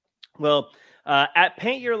 Well, at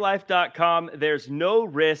paintyourlife.com, there's no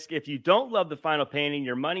risk. If you don't love the final painting,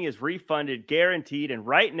 your money is refunded, guaranteed. And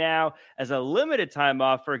right now, as a limited time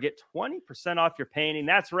offer, get 20% off your painting.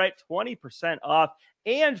 That's right, 20% off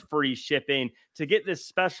and free shipping. To get this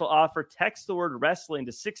special offer, text the word wrestling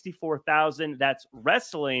to 64,000. That's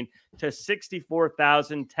wrestling to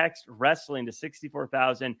 64,000. Text wrestling to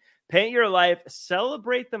 64,000. Paint Your Life.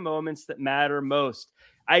 Celebrate the moments that matter most.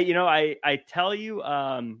 I tell you,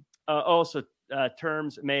 also,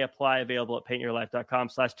 Terms may apply. Available at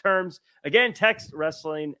paintyourlife.com/terms. Again, text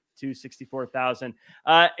wrestling to 64,000.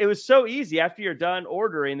 It was so easy. After you're done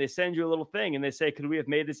ordering, they send you a little thing and they say, could we have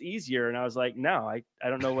made this easier? And I was like, no, I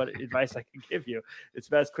don't know what advice I can give you. It's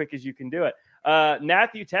about as quick as you can do it.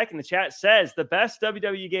 Matthew Tech in the chat says the best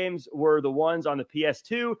WWE games were the ones on the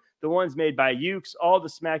PS2, the ones made by Ukes, all the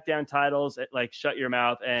SmackDown titles like Shut Your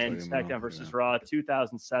Mouth and SmackDown versus Raw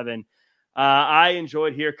 2007. I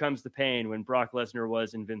enjoyed Here Comes the Pain when Brock Lesnar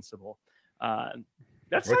was invincible.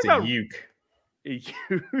 That's what's about a Uke?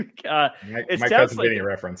 My cousin's like getting a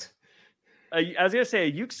reference. I was gonna say a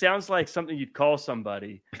uke sounds like something you'd call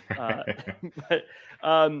somebody. But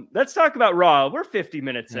let's talk about Raw. We're 50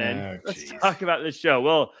 minutes in. Let's talk about this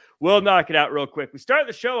show. We'll knock it out real quick. We start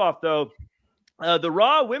the show off though. The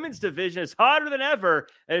Raw women's division is hotter than ever,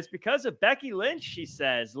 and it's because of Becky Lynch. She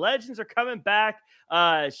says legends are coming back.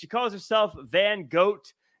 She calls herself Van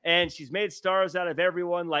Goat, and she's made stars out of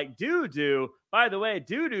everyone like Doo-Doo. By the way,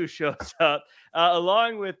 Doo-Doo shows up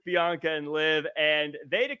along with Bianca and Liv, and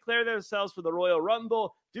they declare themselves for the Royal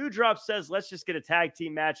Rumble. Doudrop says, let's just get a tag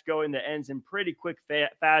team match going that ends in pretty quick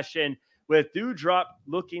fashion with Doudrop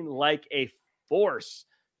looking like a force.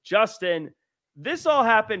 Justin, this all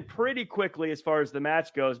happened pretty quickly as far as the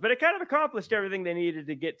match goes, but it kind of accomplished everything they needed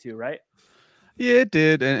to get to, right? Yeah, it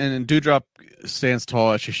did. And Doudrop stands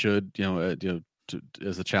tall as she should,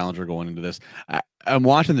 as the challenger going into this. I'm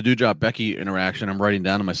watching the Doudrop Becky interaction. I'm writing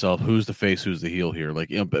down to myself, who's the face, who's the heel here?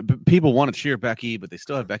 Like, people want to cheer Becky, but they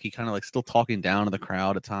still have Becky kind of like still talking down to the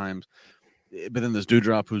crowd at times. But then there's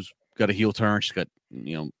Doudrop who's got a heel turn. She's got,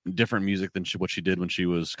 different music than what she did when she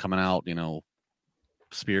was coming out,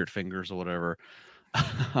 Spirit Fingers or whatever.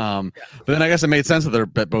 But then I guess it made sense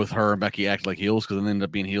that both her and Becky act like heels because they ended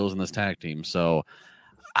up being heels in this tag team. So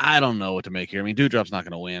I don't know what to make here. I mean, Doudrop's not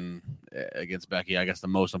going to win against Becky. I guess the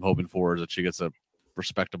most I'm hoping for is that she gets a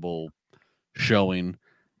respectable showing,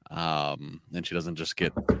 and she doesn't just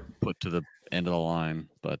get put to the end of the line.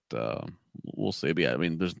 But we'll see. But yeah, I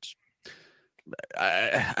mean,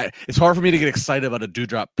 it's hard for me to get excited about a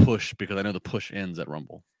Doudrop push because I know the push ends at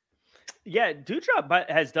Rumble. Yeah, Doudrop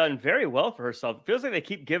has done very well for herself. It feels like they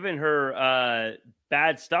keep giving her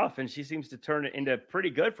bad stuff, and she seems to turn it into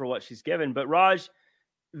pretty good for what she's given. But Raj,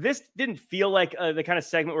 this didn't feel like the kind of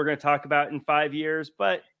segment we're going to talk about in 5 years,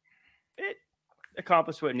 but it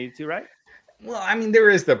accomplished what it needed to, right? Well, I mean, there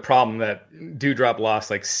is the problem that Doudrop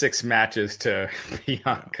lost like 6 matches to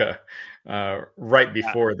Bianca right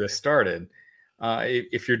before this started.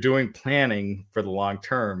 If you're doing planning for the long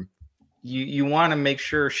term, you want to make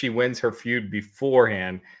sure she wins her feud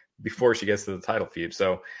beforehand before she gets to the title feud.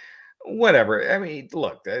 So whatever. I mean,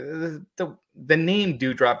 look, the name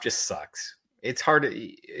Doudrop just sucks. It's hard.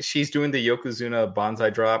 She's doing the Yokozuna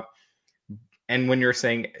Banzai drop. And when you're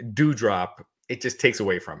saying Doudrop, it just takes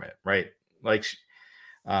away from it, right? Like,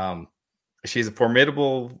 she's a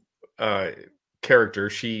formidable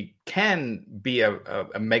character. She can be a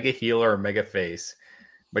mega heel or a mega face,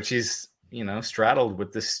 but she's, straddled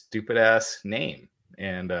with this stupid ass name.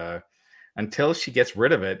 And until she gets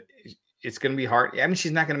rid of it, it's going to be hard. I mean,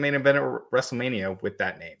 she's not going to main event at WrestleMania with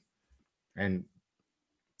that name. And,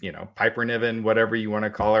 Piper Niven, whatever you want to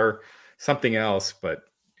call her, something else, but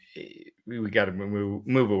we got to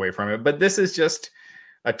move away from it. But this is just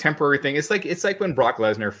a temporary thing. It's like when Brock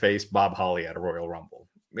Lesnar faced Bob Holly at a Royal Rumble.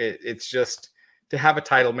 It's just to have a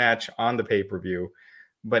title match on the pay-per-view,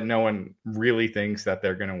 but no one really thinks that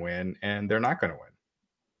they're going to win, and they're not going to win.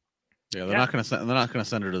 Yeah, they're not going to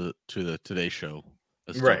send her to the Today Show.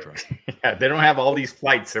 Right. Yeah, they don't have all these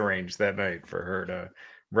flights arranged that night for her to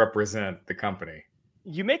represent the company.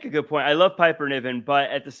 You make a good point. I love Piper Niven, but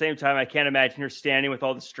at the same time, I can't imagine her standing with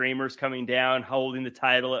all the streamers coming down, holding the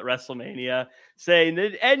title at WrestleMania, saying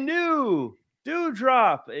that, and new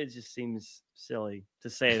Doudrop. It just seems silly to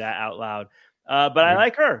say that out loud. But I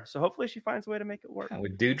like her, so hopefully she finds a way to make it work.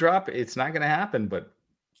 With Doudrop, it's not going to happen, but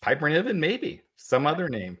Piper Niven, maybe some other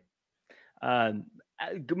name.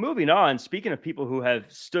 Moving on, speaking of people who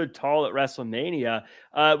have stood tall at WrestleMania,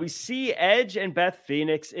 we see Edge and Beth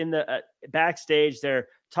Phoenix in the backstage. They're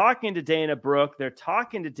talking to Dana Brooke. They're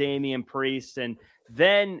talking to Damian Priest. And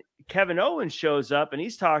then Kevin Owens shows up, and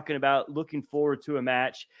he's talking about looking forward to a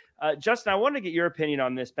match. Justin, I want to get your opinion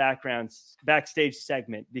on this backstage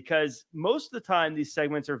segment, because most of the time these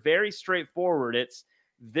segments are very straightforward. It's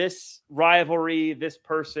this rivalry, this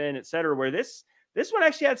person, etc. Where this one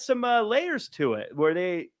actually had some layers to it, where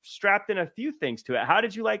they strapped in a few things to it. How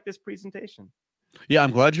did you like this presentation? Yeah,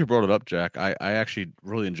 I'm glad you brought it up, Jack. I actually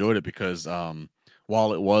really enjoyed it because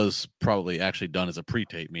while it was probably actually done as a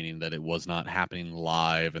pre-tape, meaning that it was not happening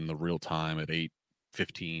live in the real time at 8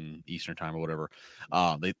 15 Eastern time or whatever.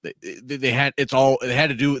 They had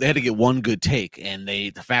to get one good take, and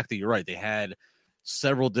the fact that you're right, they had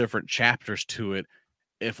several different chapters to it.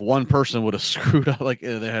 If one person would have screwed up, like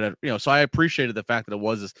they had so I appreciated the fact that it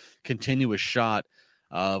was this continuous shot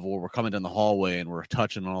of where we're coming down the hallway and we're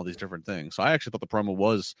touching on all these different things. So I actually thought the promo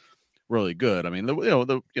was really good. I mean,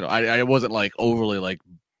 I wasn't like overly like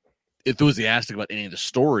enthusiastic about any of the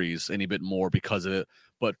stories any bit more because of it,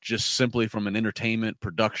 but just simply from an entertainment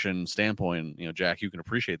production standpoint, Jack, you can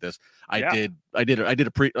appreciate this. I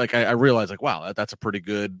realized like, wow, that's a pretty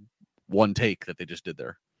good one take that they just did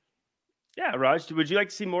there. Yeah, Raj, would you like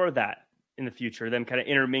to see more of that in the future, them kind of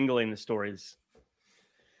intermingling the stories?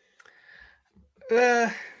 Nah.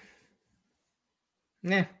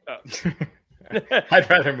 I'd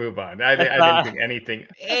rather move on. I didn't think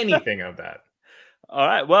anything of that. All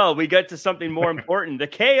right. Well, we get to something more important. The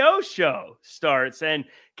KO show starts, and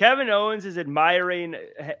Kevin Owens is admiring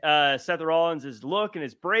Seth Rollins' look and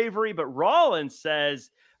his bravery, but Rollins says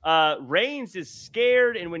Reigns is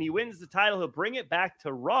scared, and when he wins the title, he'll bring it back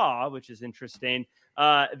to Raw, which is interesting.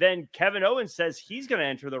 Then Kevin Owens says he's going to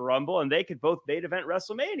enter the Rumble, and they could both main event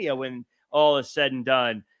WrestleMania when all is said and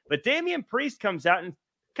done. But Damian Priest comes out and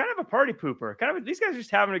kind of a party pooper. These guys are just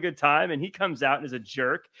having a good time, and he comes out and is a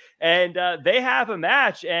jerk. And they have a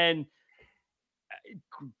match, and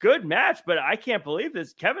good match, but I can't believe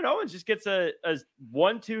this. Kevin Owens just gets a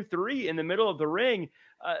 1, 2, 3 in the middle of the ring.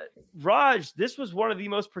 Raj, this was one of the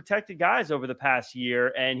most protected guys over the past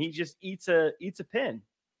year, and he just eats a pin.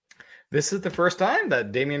 This is the first time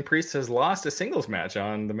that Damian Priest has lost a singles match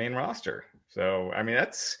on the main roster. So, I mean,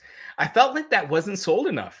 I felt like that wasn't sold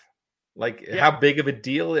enough. How big of a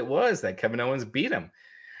deal it was that Kevin Owens beat him.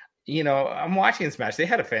 I'm watching this match. They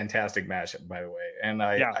had a fantastic match, by the way. And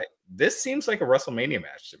this seems like a WrestleMania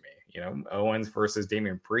match to me. Owens versus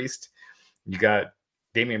Damian Priest. You got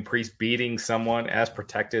Damian Priest beating someone as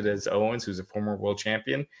protected as Owens, who's a former world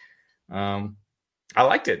champion. I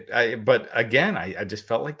liked it. But again, I just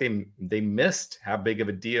felt like they missed how big of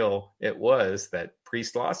a deal it was that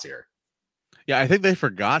Priest lost here. Yeah, I think they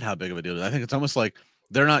forgot how big of a deal it is. I think it's almost like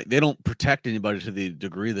they don't protect anybody to the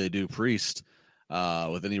degree they do Priest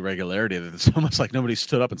with any regularity. It's almost like nobody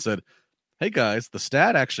stood up and said, hey guys, the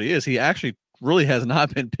stat actually is he actually really has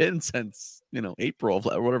not been pinned since April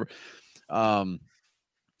or whatever. I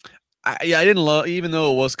didn't love, even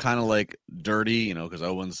though it was kind of like dirty, because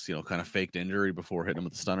Owens kind of faked injury before hitting him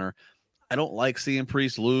with the stunner. I don't like seeing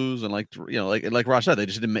Priest lose, and like Raj said, they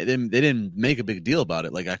just didn't make a big deal about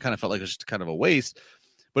it. Like I kind of felt like it was just kind of a waste.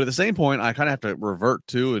 But at the same point, I kind of have to revert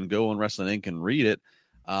to and go on Wrestling Inc. and read it.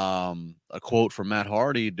 A quote from Matt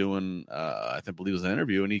Hardy doing, I believe it was an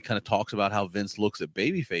interview, and he kind of talks about how Vince looks at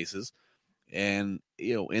baby faces. And,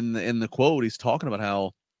 in the quote, he's talking about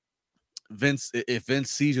how if Vince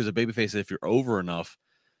sees you as a babyface, if you're over enough,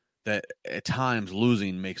 that at times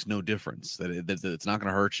losing makes no difference, that it's not going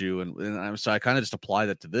to hurt you. And so I kind of just apply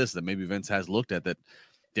that to this, that maybe Vince has looked at that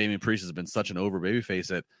Damian Priest has been such an over babyface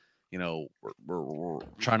that, we're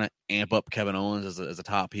trying to amp up Kevin Owens as a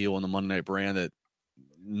top heel on the Monday Night brand, that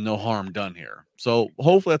no harm done here. So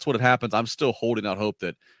hopefully that's what it happens. I'm still holding out hope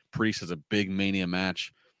that Priest has a big Mania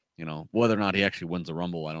match. Whether or not he actually wins the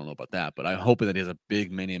Rumble, I don't know about that, but I'm hoping that he has a big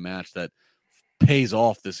Mania match that pays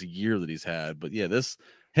off this year that he's had. But yeah,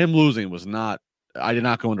 him losing was not, I did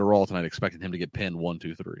not go into Raw tonight expecting him to get pinned 1,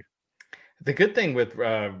 2, 3. The good thing with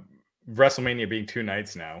WrestleMania being 2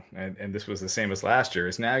 nights now, and this was the same as last year,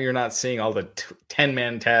 is now you're not seeing all the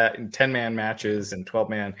 10-man matches and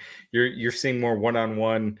 12-man. You're seeing more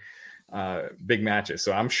one-on-one big matches.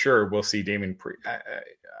 So I'm sure we'll see Damian Priest.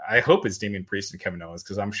 I hope it's Damian Priest and Kevin Owens,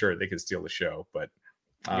 because I'm sure they could steal the show. But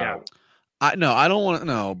I don't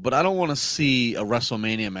want to see a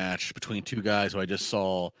WrestleMania match between two guys who I just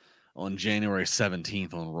saw on January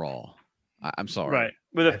 17th on Raw. I'm sorry. Right.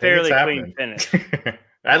 With a fairly clean finish.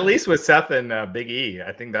 At least with Seth and Big E.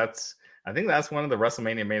 I think that's one of the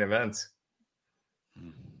WrestleMania main events.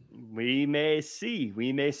 We may see. I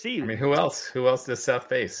mean, who else? Who else does Seth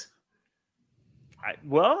face?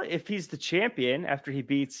 Well, if he's the champion after he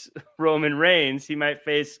beats Roman Reigns, he might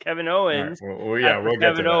face Kevin Owens. Right. We'll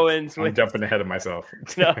get to that. I'm jumping ahead of myself.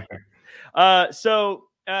 So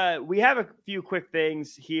we have a few quick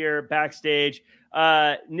things here backstage.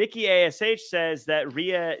 Nikki ASH says that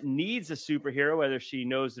Rhea needs a superhero, whether she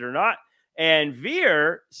knows it or not. And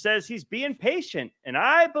Veer says he's being patient, and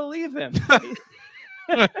I believe him.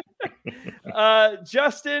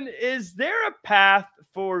 Justin, is there a path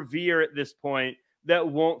for Veer at this point that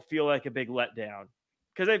won't feel like a big letdown?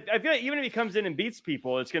 Because I feel like even if he comes in and beats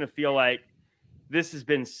people, it's going to feel like this has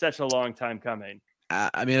been such a long time coming.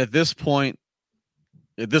 I mean, at this point,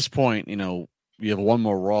 at this point, you have one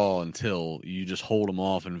more Raw until you just hold him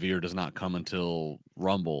off, and Veer does not come until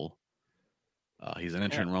Rumble. He's an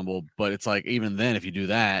entrant in Rumble, but it's like even then, if you do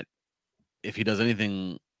that, if he does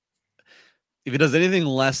anything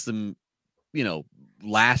less than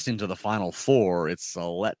lasting to the final four, it's a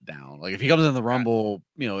letdown. Like if he comes in the Rumble,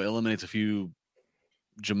 eliminates a few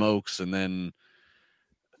jamokes and then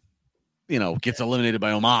gets eliminated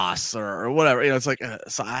by Omos or whatever. It's like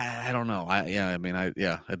so I don't know.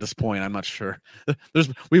 At this point I'm not sure.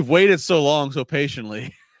 We've waited so long, so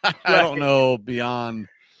patiently. I don't know beyond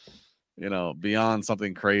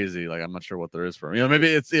something crazy. Like I'm not sure what there is for him. Maybe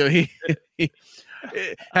it's he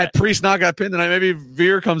had Priest not got pinned tonight. Maybe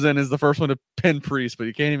Veer comes in as the first one to pin Priest, but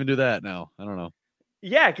you can't even do that now. I don't know.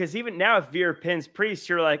 Yeah, because even now, if Veer pins Priest,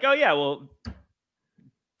 you're like, oh yeah, well,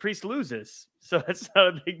 Priest loses, so that's not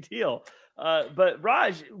a big deal. But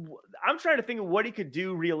Raj, I'm trying to think of what he could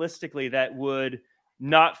do realistically that would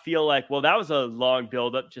not feel like, well, that was a long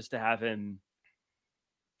buildup just to have him.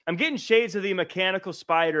 I'm getting shades of the mechanical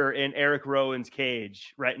spider in Eric Rowan's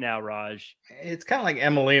cage right now, Raj. It's kind of like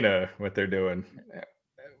Emelina, what they're doing.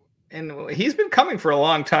 And he's been coming for a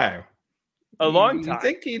long time. You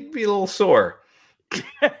think he'd be a little sore?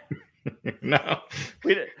 No.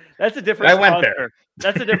 That's a different sponsor. I went there.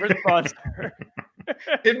 That's a different sponsor.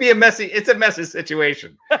 It's a messy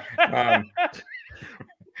situation.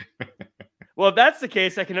 Well, if that's the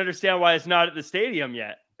case, I can understand why it's not at the stadium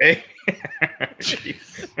yet.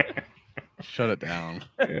 Shut it down.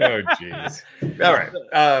 Oh, jeez. All right.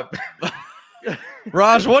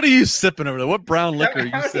 Raj, what are you sipping over there? What brown liquor are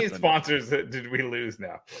you sipping? How many sponsors did we lose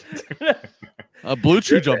now? Blue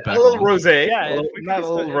Chew jumped back. A little rosé. Yeah, not a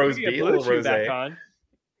little rose beef. A little rosé.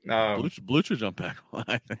 Blue Chew jumped back on,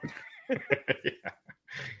 I think.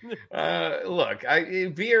 Look,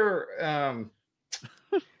 Veer.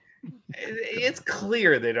 It's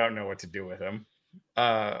clear they don't know what to do with him.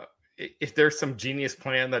 If there's some genius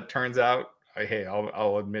plan that turns out, hey,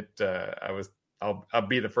 I'll admit I'll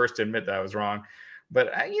be the first to admit that I was wrong.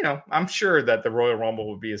 But I'm sure that the Royal Rumble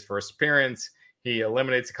would be his first appearance. He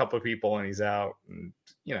eliminates a couple of people and he's out. And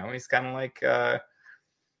he's kind of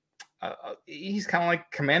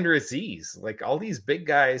like Commander Aziz, like all these big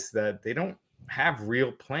guys that they don't have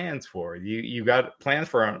real plans for. You got plans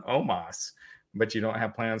for an Omos, but you don't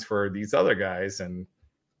have plans for these other guys. And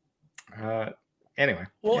anyway.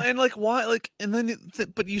 Well, and like why? Like, and then,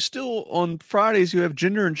 but you still on Fridays you have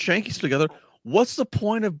Jinder and Shanky together. What's the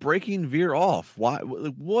point of breaking Veer off? Why?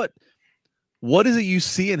 What is it you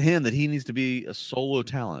see in him that he needs to be a solo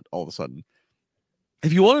talent all of a sudden?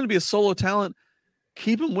 If you want him to be a solo talent,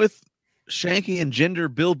 keep him with Shanky and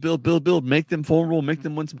Jinder. Build. Make them formidable. Make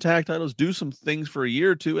them win some tag titles. Do some things for a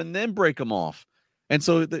year or two, and then break them off. And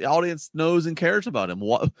so the audience knows and cares about him.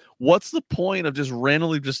 What's the point of just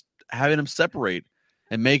randomly just having him separate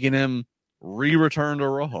and making him return to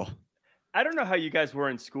Raw? I don't know how you guys were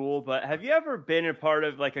in school, but have you ever been a part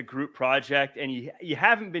of like a group project and you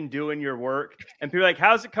haven't been doing your work and people are like,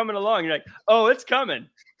 how's it coming along? You're like, oh, it's coming.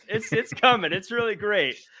 It's coming. It's really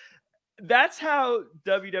great. That's how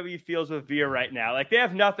WWE feels with Veer right now. Like they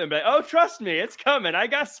have nothing, but oh, trust me, it's coming. I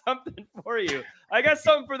got something for you. I got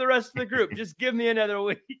something for the rest of the group. Just give me another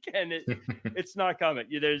week, and it's not coming.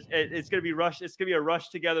 It's going to be rushed. It's going to be a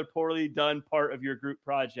rushed together, poorly done part of your group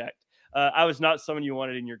project. I was not someone you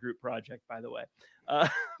wanted in your group project, by the way.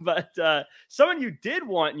 But someone you did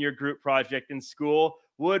want in your group project in school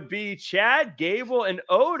would be Chad Gable and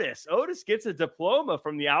Otis. Otis gets a diploma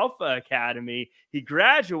from the Alpha Academy. He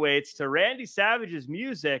graduates to Randy Savage's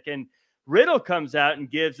music, and Riddle comes out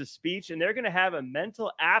and gives a speech, and they're going to have a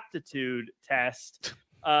mental aptitude test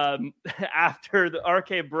after the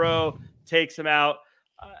RK Bro takes him out.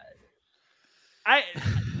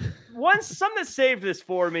 Something that saved this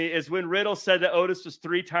for me is when Riddle said that Otis was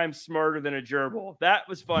 3 times smarter than a gerbil. That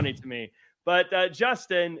was funny to me. But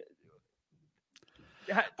Justin,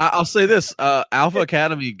 I'll say this: Alpha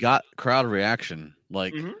Academy got crowd reaction.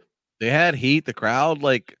 Like they had heat. The crowd,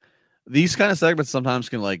 like these kind of segments, sometimes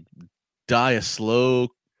can like die a slow,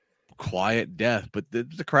 quiet death. But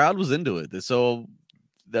the crowd was into it, so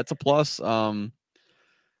that's a plus.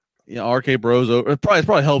 RK Bro's over. It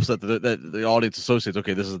probably helps that the audience associates.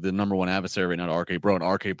 Okay, this is the number one adversary right now to RK Bro,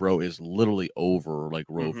 and RK Bro is literally over like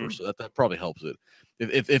Rover. So that probably helps it.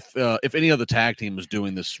 If any other tag team was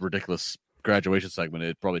doing this ridiculous graduation segment,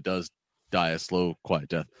 it probably does die a slow, quiet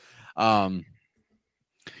death.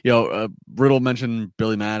 Riddle mentioned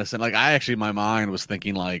Billy Madison. Like my mind was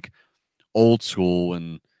thinking like old school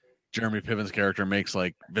when Jeremy Piven's character makes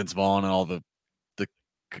like Vince Vaughn and all the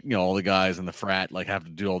all the guys in the frat like have to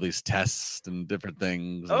do all these tests and different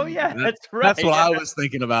things. Oh and yeah, that's right. That's what I was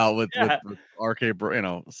thinking about with RK,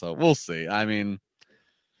 so we'll see. I mean,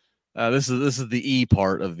 this is the E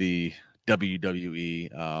part of the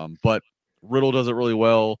WWE, but Riddle does it really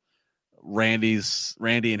well. Randy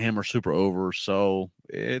and him are super over, so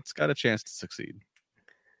it's got a chance to succeed.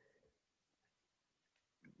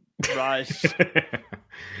 Raj.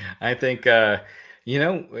 I think a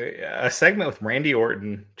segment with Randy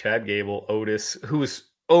Orton, Chad Gable, Otis, who was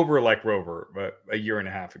over like Rover a year and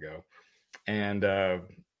a half ago, and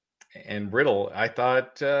Riddle. I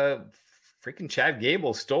thought freaking Chad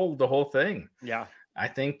Gable stole the whole thing. Yeah, I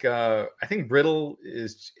think Riddle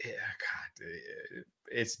is God.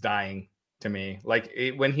 It's dying to me. Like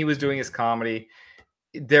when he was doing his comedy,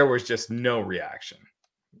 there was just no reaction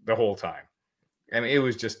the whole time. I mean, it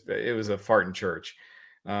was a fart in church.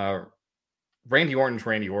 Randy Orton's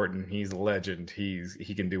Randy Orton. He's a legend.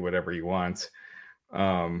 He can do whatever he wants.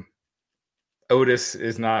 Otis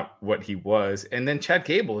is not what he was. And then Chad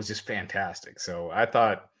Gable is just fantastic. So I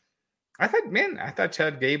thought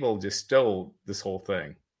Chad Gable just stole this whole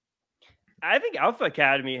thing. I think Alpha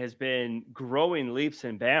Academy has been growing leaps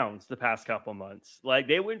and bounds the past couple months. Like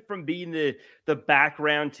they went from being the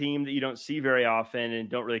background team that you don't see very often and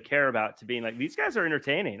don't really care about to being like, these guys are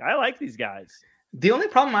entertaining. I like these guys. The only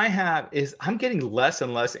problem I have is I'm getting less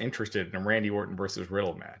and less interested in a Randy Orton versus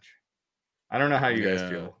Riddle match. I don't know how you guys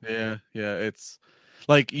feel. Yeah. It's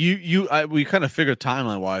like we kind of figured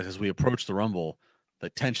timeline wise as we approach the Rumble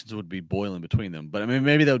that tensions would be boiling between them. But I mean,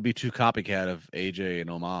 maybe that would be too copycat of AJ and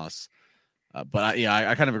Omos. But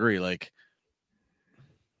I kind of agree. Like,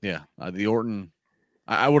 the Orton,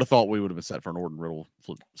 I would have thought we would have been set for an Orton Riddle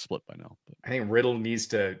split by now. But. I think Riddle needs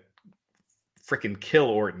to freaking kill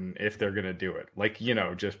Orton if they're going to do it. Like,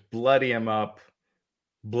 just bloody him up,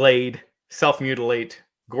 blade, self-mutilate,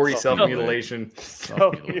 gory self-mutilation.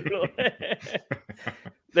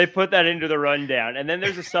 They put that into the rundown. And then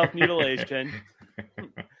there's a self-mutilation.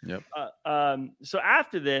 Yep. So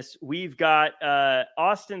after this, we've got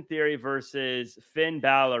Austin Theory versus Finn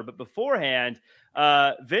Balor. But beforehand,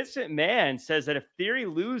 Vince McMahon says that if Theory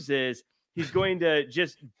loses, he's going to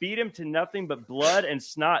just beat him to nothing but blood and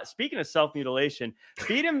snot. Speaking of self-mutilation,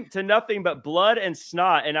 beat him to nothing but blood and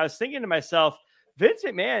snot. And I was thinking to myself, Vince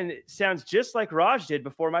McMahon sounds just like Raj did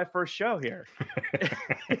before my first show here.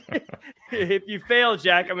 If you fail,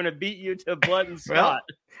 Jack, I'm going to beat you to blood and snot.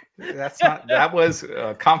 Well, that was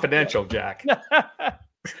confidential, Jack.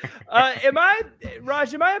 Raj, am I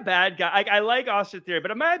a bad guy? I like Austin Theory,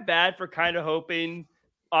 but am I bad for kind of hoping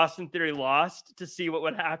Austin Theory lost to see what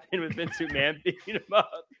would happen with Vince McMahon beating him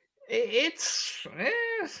up? It's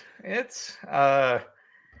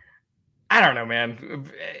I don't know, man.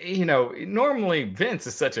 Normally Vince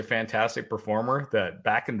is such a fantastic performer that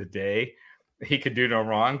back in the day he could do no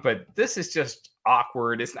wrong, but this is just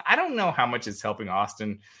awkward. I don't know how much it's helping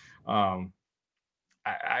Austin. I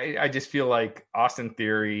just feel like Austin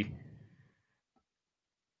Theory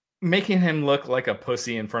making him look like a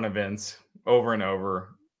pussy in front of Vince over and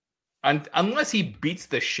over. Unless he beats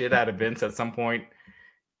the shit out of Vince at some point,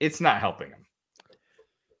 it's not helping him.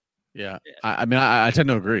 Yeah, I mean, I tend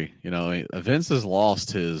to agree. Vince has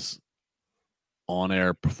lost his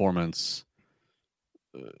on-air performance,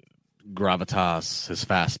 gravitas, his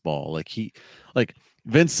fastball. Like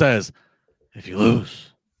Vince says, if you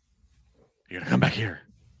lose, you're gonna come back here.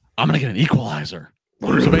 I'm gonna get an equalizer.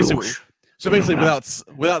 So basically,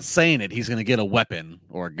 without saying it, he's gonna get a weapon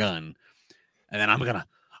or a gun, and then I'm gonna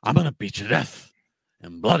beat you to death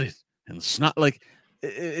and bloody and snot. Like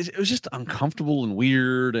it was just uncomfortable and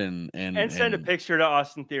weird and send a picture to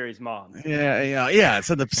Austin Theory's mom. Yeah.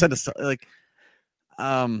 Send a like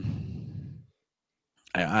I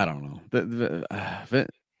don't know.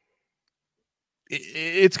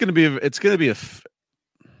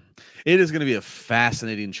 It is going to be a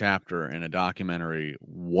fascinating chapter in a documentary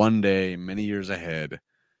one day, many years ahead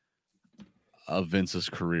of Vince's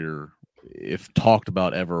career, if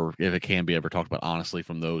it can be ever talked about honestly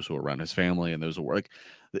from those who are around his family and those who work.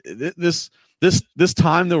 This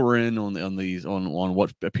time that we're in on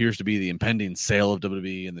what appears to be the impending sale of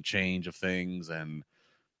WWE and the change of things and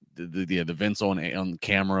the Vince on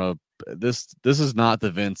camera. This is not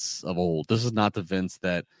the Vince of old. This is not the Vince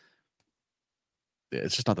that.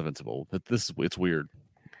 It's just not the Vince of old. It's weird.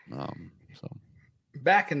 So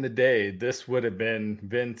back in the day, this would have been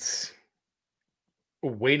Vince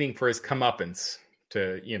waiting for his comeuppance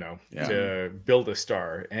to build a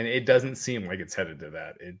star, and it doesn't seem like it's headed to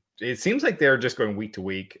that. It seems like they're just going week to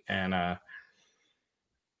week, and I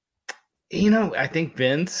think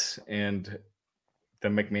Vince and the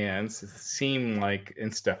McMahons seem like,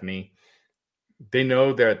 and Stephanie, they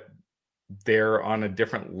know that they're on a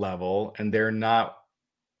different level and they're not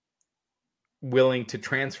willing to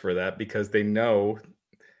transfer that because they know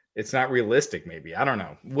it's not realistic. Maybe, I don't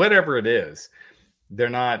know, whatever it is, they're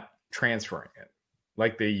not transferring it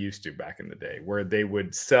like they used to back in the day, where they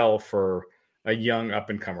would sell for a young up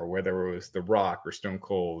and comer, whether it was The Rock or Stone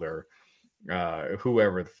Cold or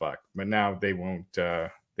whoever the fuck. But now they won't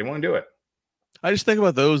do it. I just think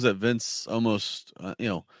about those that Vince almost,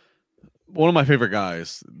 one of my favorite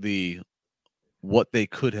guys, what they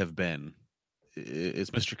could have been is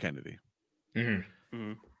Mr. Kennedy. Mm-hmm.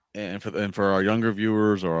 Mm-hmm. And for our younger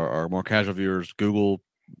viewers or our more casual viewers, Google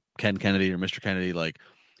Ken Kennedy or Mr. Kennedy, like,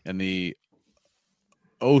 and the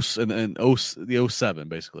 07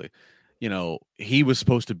 basically. He was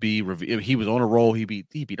supposed to be he was on a roll. He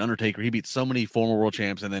beat Undertaker. He beat so many former world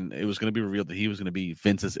champs, and then it was going to be revealed that he was going to be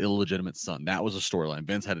Vince's illegitimate son. That was a storyline.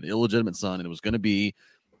 Vince had an illegitimate son, and it was going to be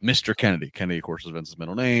Mr. Kennedy. Kennedy, of course, is Vince's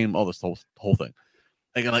middle name. All this whole thing.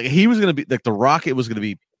 Like he was going to be like the Rocket was going to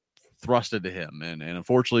be thrusted to him, and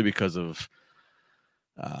unfortunately, because of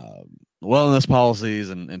wellness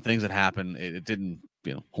policies and things that happened, it didn't.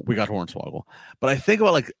 We got Hornswoggle. But I think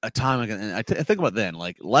about like a time, and I think about then,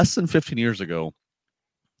 like less than 15 years ago,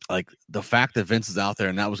 like the fact that Vince is out there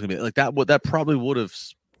and that was going to be like that probably would have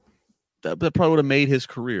made his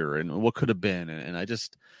career and what could have been.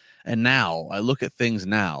 And now I look at things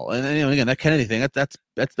now, and again, that Kennedy thing,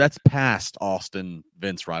 that's past Austin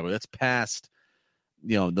Vince rivalry. That's past,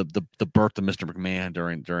 the birth of Mr. McMahon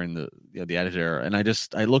during the the Attitude Era. And I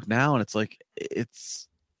look now and it's like,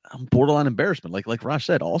 I'm borderline embarrassment. Like Raj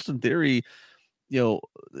said, Austin Theory,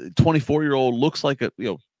 24-year-old looks like a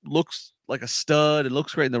stud. It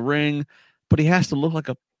looks great in the ring, but he has to look like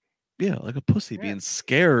a pussy, being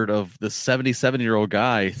scared of the 77-year-old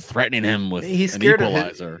guy threatening him with he's an scared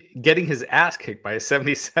equalizer, of getting his ass kicked by a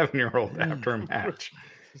 77-year-old after a match.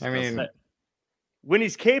 I mean, when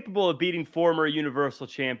he's capable of beating former Universal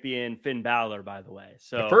Champion Finn Balor, by the way.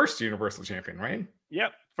 So the first Universal Champion, right?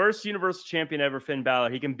 Yep. First Universal Champion ever, Finn Balor.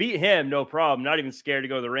 He can beat him, no problem. Not even scared to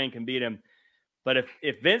go to the ring, can beat him. But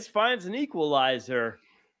if Vince finds an equalizer,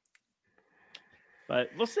 but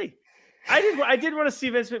we'll see. I did want to see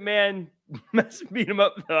Vince McMahon beat him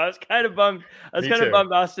up, though. I was kind of bummed.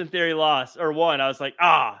 Bummed Austin Theory lost or won. I was like,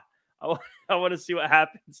 I want to see what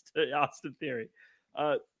happens to Austin Theory.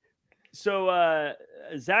 So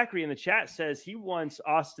Zachary in the chat says he wants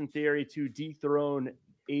Austin Theory to dethrone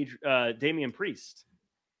Damian Priest.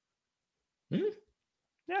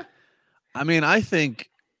 Yeah. I mean, I think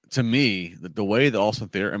to me, the way that Austin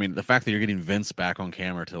Theory, I mean, the fact that you're getting Vince back on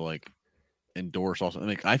camera to like endorse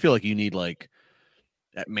Austin, I feel like you need like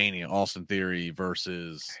at Mania, Austin Theory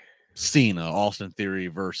versus Cena, Austin Theory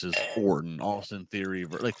versus Orton, Austin Theory,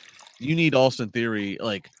 like you need Austin Theory,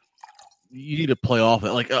 like you need to play off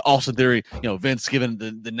it, like Austin Theory, Vince giving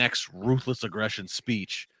the next ruthless aggression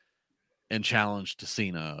speech and challenge to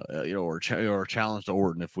Cena, or challenge to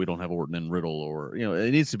Orton if we don't have Orton and Riddle, or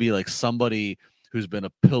it needs to be like somebody who's been a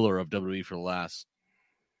pillar of WWE for the last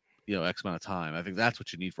X amount of time. I think that's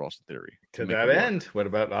what you need for Austin Theory. To that end, what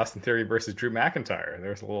about Austin Theory versus Drew McIntyre?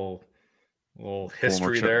 There's a little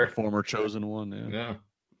history there. Former chosen one,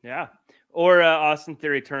 yeah. Or Austin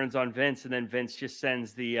Theory turns on Vince, and then Vince just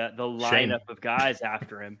sends the lineup of guys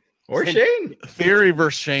after him. Or Shane. Theory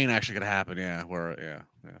versus Shane actually could happen. Yeah.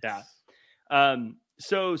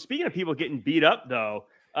 So speaking of people getting beat up, though,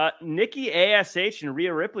 Nikki ASH and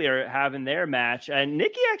Rhea Ripley are having their match, and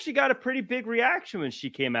Nikki actually got a pretty big reaction when she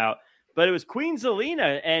came out. But it was Queen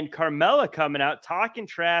Zelina and Carmella coming out, talking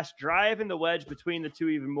trash, driving the wedge between the two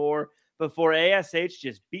even more before ASH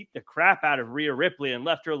just beat the crap out of Rhea Ripley and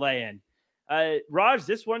left her laying. Raj,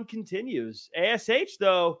 this one continues. ASH,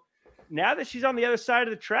 though, now that she's on the other side of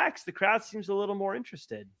the tracks, the crowd seems a little more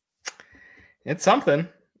interested. It's something.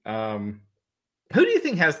 Who do you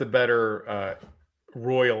think has the better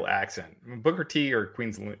royal accent, Booker T or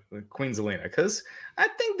Queen Zelina? Because I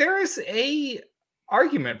think there is a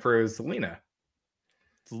argument for Zelina.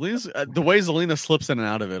 Zelina's, the way Zelina slips in and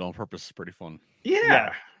out of it on purpose is pretty fun.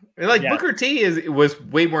 Yeah. Like Booker T was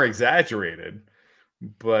way more exaggerated,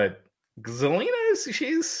 but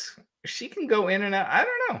Zelina she can go in and out. I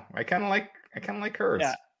don't know. I kind of like hers.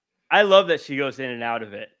 Yeah. I love that she goes in and out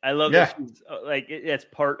of it. I love that she's like that's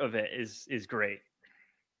part of it is great.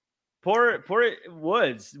 Poor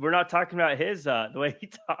Woods. We're not talking about his the way he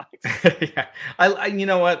talks. Yeah. I you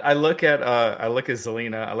know what? I look at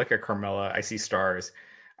Zelina, I look at Carmella, I see stars.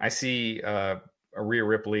 I see Rhea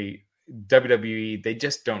Ripley, WWE, they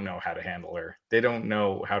just don't know how to handle her. They don't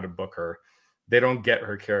know how to book her. they don't get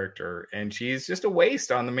her character, and she's just a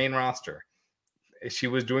waste on the main roster. She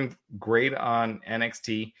was doing great on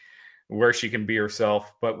NXT where she can be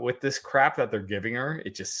herself, but with this crap that they're giving her,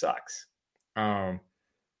 it just sucks.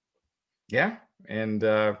 Yeah. And,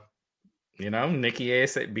 Nikki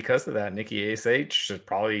ASH, because of that, Nikki ASH should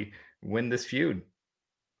probably win this feud.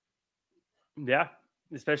 Yeah.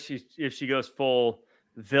 Especially if she goes full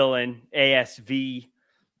villain ASV.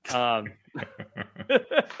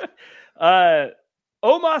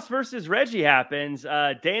 Omos versus Reggie happens.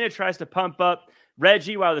 Dana tries to pump up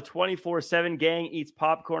Reggie while the 24/7 gang eats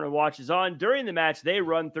popcorn and watches on. During the match, they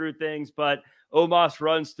run through things, but Omos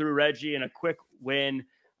runs through Reggie in a quick win.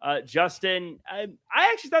 Justin, I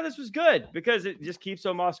actually thought this was good because it just keeps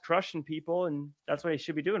Omos crushing people, and that's what he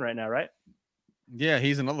should be doing right now, right? Yeah,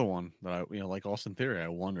 he's another one that like Austin Theory. I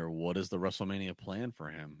wonder what is the WrestleMania plan for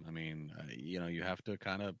him. I mean, you have to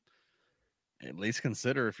kind of at least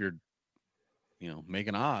consider if you're,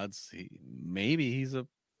 making odds. Maybe he's a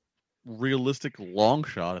realistic long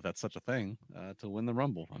shot, if that's such a thing, to win the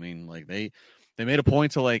Rumble. I mean, like they made a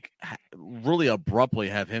point to like really abruptly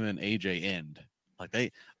have him and AJ end.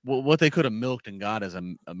 Like what they could have milked and got as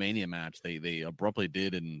a Mania match, they abruptly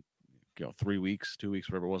did in 3 weeks, 2 weeks,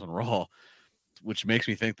 whatever it was on Raw, which makes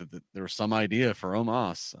me think that there was some idea for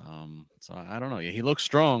Omos. So I don't know. Yeah, he looks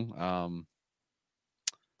strong.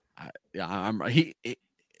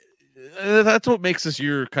 That's what makes this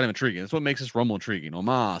year kind of intriguing. That's what makes this Rumble intriguing.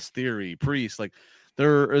 Omos, Theory, Priest, like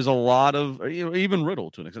there is a lot of, even Riddle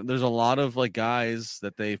to an extent. There's a lot of like guys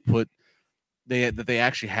that they've put, that they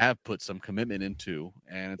actually have put some commitment into,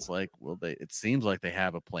 and it's like, well, it seems like they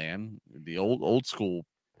have a plan. The old school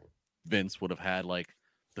Vince would have had like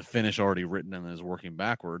the finish already written and is working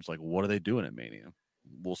backwards. Like, what are they doing at Mania?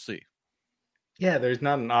 We'll see. Yeah, there's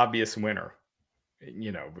not an obvious winner.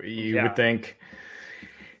 You would think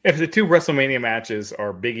if the two WrestleMania matches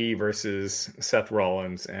are Big E versus Seth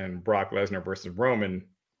Rollins and Brock Lesnar versus Roman,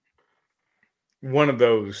 one of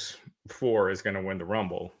those four is going to win the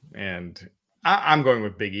Rumble. And I'm going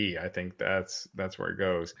with Big E. I think that's where it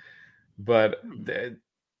goes. But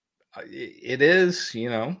it is, you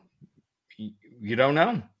don't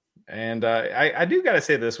know. And I do got to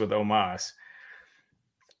say this with Omos.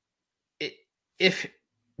 If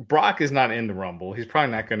Brock is not in the Rumble, he's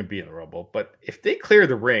probably not going to be in the Rumble. But if they clear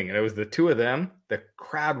the ring and it was the two of them, the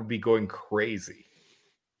crowd would be going crazy.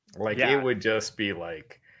 It would just be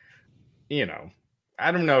like, I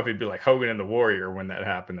don't know if it'd be like Hogan and the Warrior when that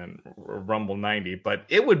happened in Rumble 90, but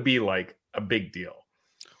it would be like a big deal.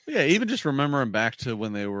 Yeah, even just remembering back to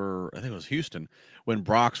when they were, I think it was Houston, when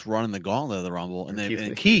Brock's running the gauntlet of the Rumble,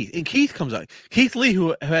 and Keith comes out. Keith Lee,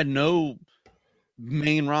 who had no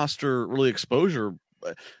main roster really exposure,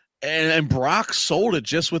 and Brock sold it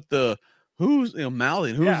just with the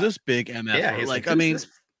Mally, who's this big MF?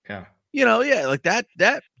 Yeah, like that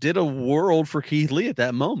did a world for Keith Lee at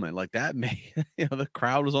that moment. Like that made the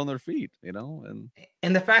crowd was on their feet, and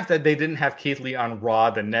the fact that they didn't have Keith Lee on Raw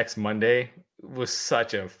the next Monday was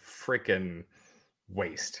such a freaking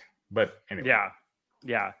waste. But anyway.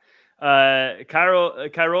 Yeah.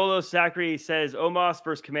 Cairolo Sacri says Omos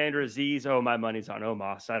versus Commander Aziz. Oh, my money's on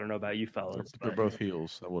Omos. I don't know about you fellas. They're both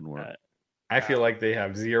heels. That wouldn't work. I feel like they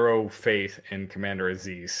have zero faith in Commander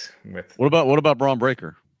Aziz. What about Braun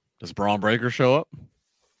Breaker? Does Braun Breaker show up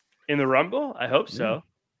in the Rumble? I hope so.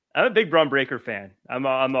 Yeah. I'm a big Braun Breaker fan. I'm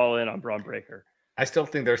all in on Braun Breaker. I still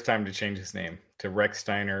think there's time to change his name to Rex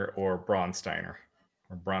Steiner or Braun Steiner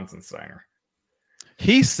or Bronson Steiner.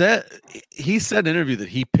 He said in an interview that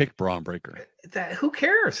he picked Braun Breaker. Who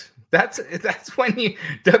cares? That's when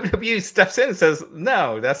WWE steps in and says,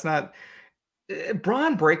 no, that's not.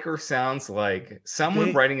 Braun Breaker sounds like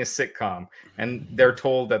someone writing a sitcom, and they're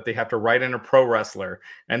told that they have to write in a pro wrestler,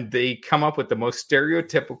 and they come up with the most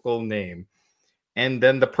stereotypical name, and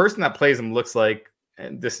then the person that plays him looks like,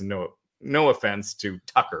 and this is no offense to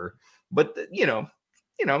Tucker, but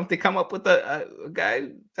they come up with a guy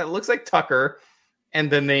that looks like Tucker, and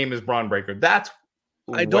the name is Braun Breaker.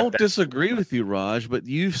 I don't disagree with you, Raj, but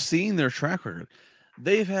you've seen their track record.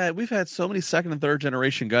 We've had so many second and third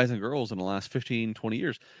generation guys and girls in the last 15, 20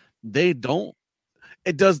 years. They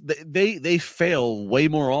fail way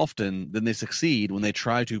more often than they succeed when they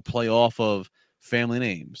try to play off of family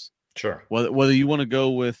names. Sure. Whether you want to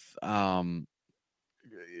go with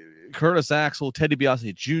Curtis Axel, Teddy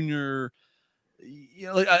DiBiase Jr.,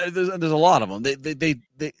 there's a lot of them.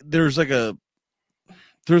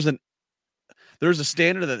 There's a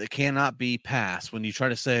standard that it cannot be passed when you try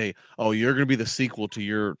to say, "Oh, you're going to be the sequel to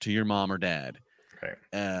your mom or dad." Okay.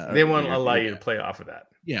 They won't allow you to play off of that.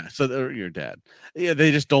 Yeah. So they're your dad. Yeah.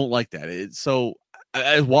 They just don't like that. So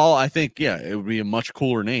While I think, it would be a much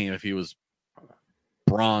cooler name if he was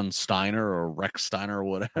Braun Steiner or Rex Steiner or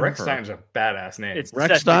whatever. Rex Steiner's a badass name.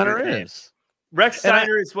 Rex Steiner is. Rex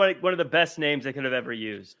Steiner is one of the best names I could have ever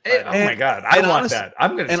used. Oh my God. I want that.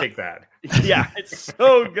 I'm going to take that. Yeah, it's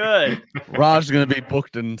so good. Raj is going to be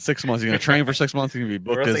booked in 6 months. He's going to train for 6 months. He's going to be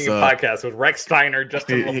booked as podcast with Rex Steiner,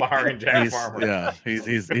 Justin LaBar, and Jack Farmer. Yeah,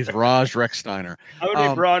 he's Raj Rex Steiner. I would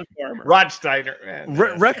be Braun Farmer. Raj Steiner.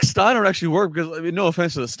 Rex Steiner would actually work because, I mean, no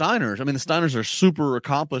offense to the Steiners. I mean, the Steiners are super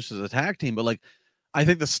accomplished as a tag team, but like, I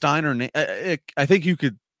think the Steiner name, I think you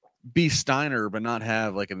could be Steiner but not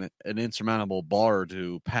have like an insurmountable bar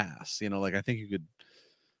to pass. You know, like I think you could,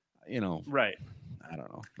 right. I don't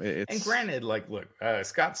know. And granted, like, look,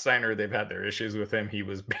 Scott Steiner, they've had their issues with him. He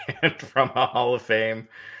was banned from a Hall of Fame.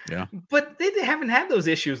 Yeah. But they haven't had those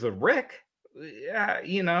issues with Rick.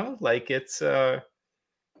 Like it's, I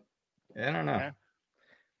don't know. Yeah.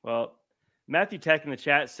 Well, Matthew Tech in the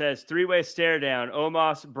chat says 3-way stare down,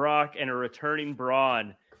 Omos, Brock, and a returning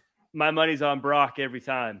Braun. My money's on Brock every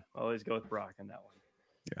time. I always go with Brock on that one.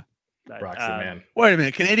 Yeah. Brock's the man. Wait a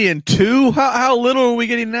minute. Canadian 2? How little are we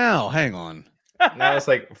getting now? Hang on. Now it's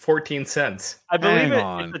like 14 cents. I believe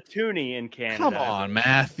it's a toonie in Canada. Come on,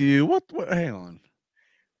 Matthew. What hang on.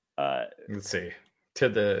 Let's see. To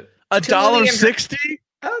the $1.60?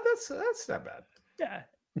 Oh, that's not bad.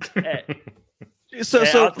 Yeah. So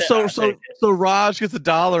Raj gets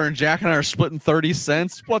 $1 and Jack and I are splitting 30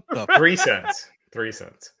 cents. What the 3 cents. 3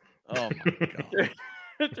 cents. Oh my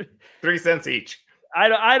God. 3 cents each.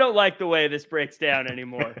 I don't like the way this breaks down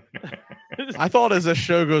anymore. I thought as this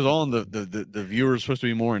show goes on, the viewer is supposed to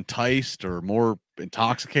be more enticed or more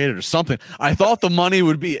intoxicated or something. I thought the money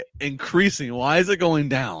would be increasing. Why is it going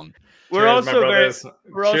down? We're also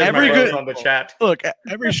every good on the chat. Look,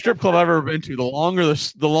 every strip club I've ever been to, the longer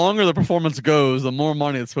the performance goes, the more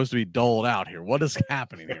money that's supposed to be doled out here. What is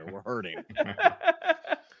happening here? We're hurting.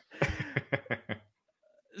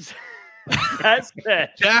 That's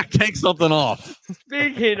it. Jack, take something off.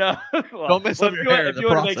 Speaking of, don't mess up your hair. If you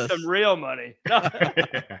want to make some real money,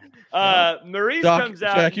 Maurice comes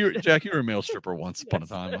out. Jack, you were a male stripper once upon a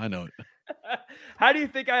time. I know it. How do you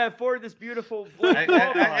think I afford this beautiful?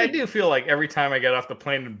 I do feel like every time I get off the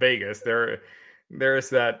plane in Vegas, there's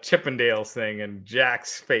that Chippendales thing, and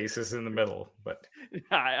Jack's face is in the middle. But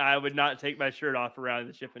I would not take my shirt off around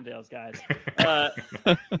the Chippendales guys.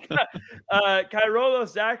 Kyrolo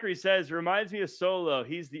Zachary says, reminds me of Solo.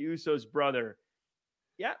 He's the Usos' brother.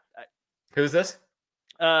 Yeah. Who's this?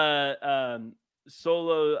 Solo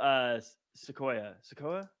Sikoa.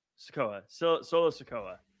 Solo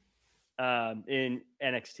Sikoa. In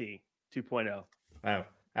NXT 2.0. Oh,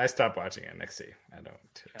 I stopped watching NXT. I don't.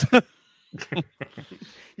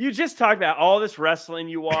 You just talked about all this wrestling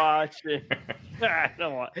you watch. I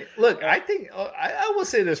don't want. Look, I think I will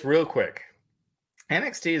say this real quick.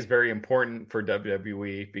 NXT is very important for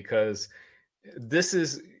WWE because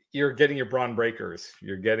you're getting your Braun Breakers,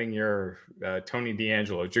 you're getting your Tony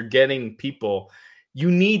D'Angelo's, you're getting people.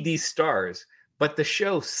 You need these stars, but the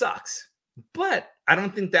show sucks. But I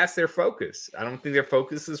don't think that's their focus. I don't think their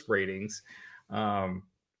focus is ratings.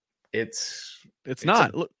 It's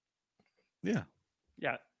not. Look, yeah.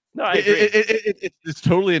 No, I agree. It's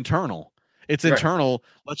totally internal. It's internal. Right.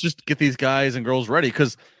 Let's just get these guys and girls ready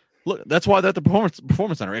because look, that's why they're at the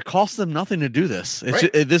performance center. It costs them nothing to do this.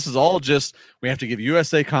 This is all just we have to give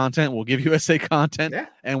USA content. We'll give USA content,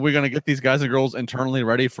 and we're going to get these guys and girls internally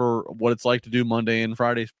ready for what it's like to do Monday and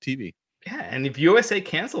Friday TV. Yeah, and if USA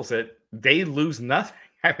cancels it, they lose nothing.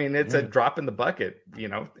 I mean, it's a drop in the bucket. You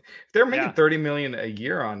know, if they're making $30 million a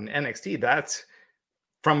year on NXT, that's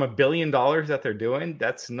from $1 billion that they're doing.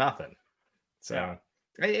 That's nothing. So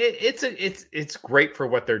it's great for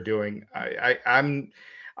what they're doing.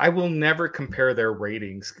 I will never compare their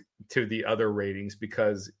ratings to the other ratings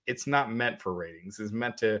because it's not meant for ratings. It's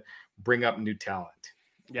meant to bring up new talent.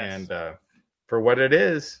 Yes. And for what it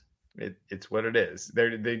is, it's what it is.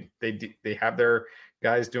 They have their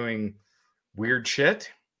guys doing weird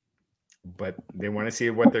shit, but they want to see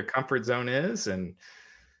what their comfort zone is, and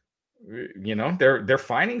you know they're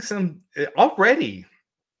finding some already.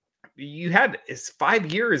 You had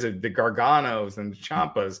 5 years of the Garganos and the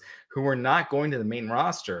Ciampas who were not going to the main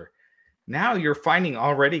roster. Now you're finding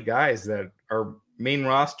already guys that are main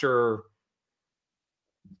roster.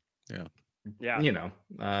 You know,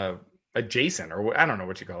 adjacent, or I don't know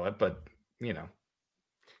what you call it, but you know.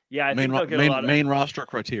 Yeah, I think main roster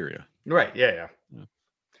criteria. Right. Yeah.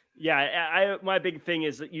 My big thing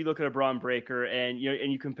is that you look at a Braun Breaker and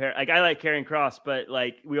you compare. Like I like Karrion Kross, but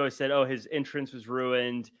like we always said, oh, his entrance was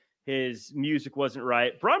ruined, his music wasn't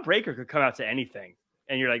right. Braun Breaker could come out to anything,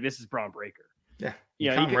 and you're like, this is Braun Breaker. Yeah. You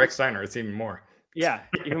Become Rex Steiner. It's even more. Yeah,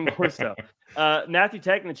 even more so. Matthew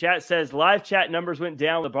Tech in the chat says live chat numbers went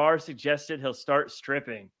down. LeBar suggested he'll start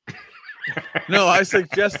stripping. No, I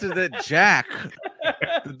suggested that Jack,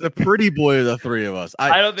 the pretty boy of the three of us.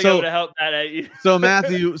 I don't think I'm going to help that at you. So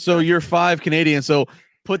Matthew, so you're 5 Canadian. So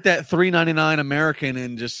put that $3.99 American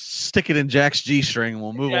and just stick it in Jack's G-string and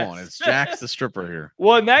we'll move on. It's Jack's the stripper here.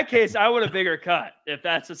 Well, in that case, I want a bigger cut if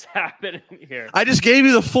that's what's happening here. I just gave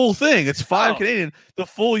you the full thing. It's 5 Canadian. The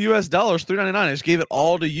full US dollars, $3.99. I just gave it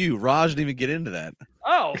all to you. Raj didn't even get into that.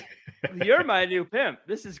 Oh, you're my new pimp.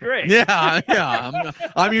 This is great. Yeah.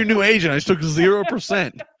 I'm your new agent. I just took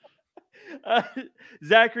 0%.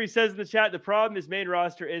 Zachary says in the chat, the problem is main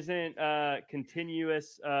roster isn't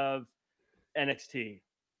continuous of NXT.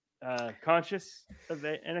 Conscious of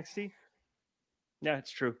the NXT? Yeah,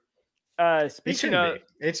 it's true. Speaking of,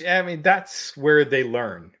 I mean, that's where they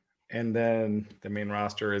learn, and then the main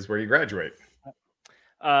roster is where you graduate.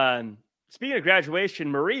 Speaking of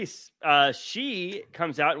graduation, Maurice, she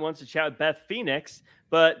comes out and wants to chat with Beth Phoenix,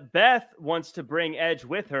 but Beth wants to bring Edge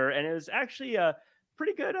with her, and it was actually a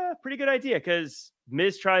pretty good idea because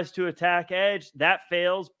Miz tries to attack Edge, that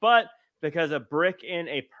fails, but because a brick in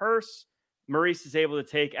a purse, Maurice is able to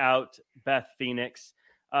take out Beth Phoenix.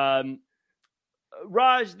 Raj,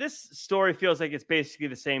 this story feels like it's basically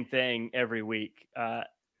the same thing every week. Does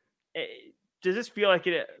this feel like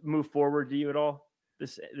it moved forward to you at all?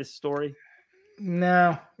 This story?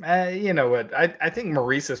 No, you know what? I think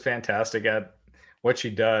Maurice is fantastic at what she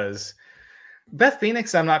does. Beth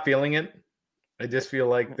Phoenix, I'm not feeling it. I just feel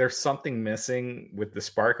like there's something missing with the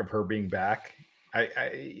spark of her being back.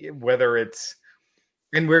 Whether it's,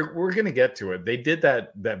 and we're gonna get to it. They did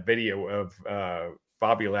that video of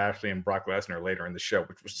Bobby Lashley and Brock Lesnar later in the show,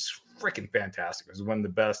 which was freaking fantastic. It was one of the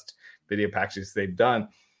best video packages they've done.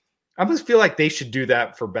 I just feel like they should do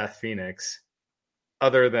that for Beth Phoenix,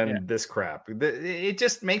 other than this crap. It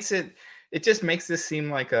just makes this seem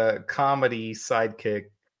like a comedy sidekick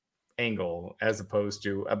angle as opposed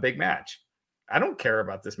to a big match. I don't care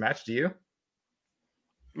about this match. Do you?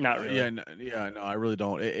 Not really. No, I really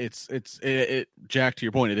don't. It's Jack, to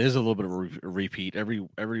your point, it is a little bit of a repeat every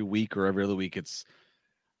week or every other week. It's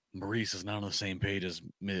Maurice is not on the same page as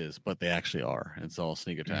Miz, but they actually are. It's all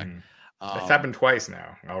sneak attack. It's happened twice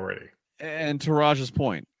now already. And to Raj's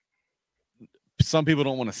point, some people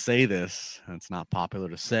don't want to say this, and it's not popular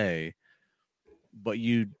to say, but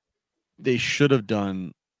they should have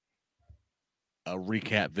done a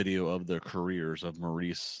recap video of their careers of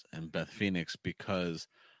Maurice and Beth Phoenix, because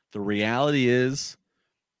the reality is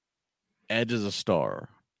Edge is a star,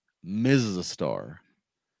 Miz is a star.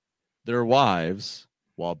 Their wives,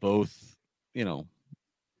 while both, did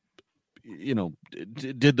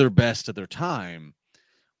their best at their time,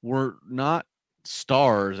 were not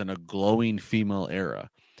stars in a glowing female era.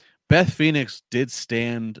 Beth Phoenix did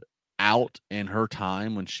stand out in her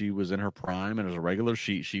time when she was in her prime, and as a regular,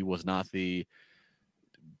 she was not the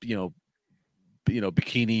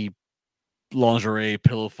bikini lingerie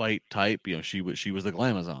pillow fight type. She was the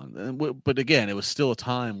Glamazon. But again, it was still a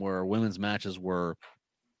time where women's matches were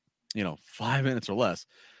 5 minutes or less.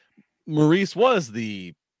 Maurice was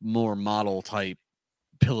the more model type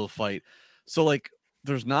pillow fight. So like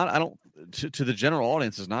there's not, to the general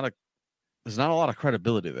audience, there's not a lot of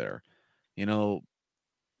credibility there.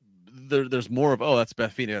 There's more of, that's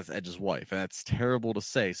Beth Phoenix, that's Edge's wife, and that's terrible to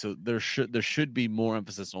say. So there should be more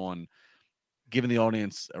emphasis on giving the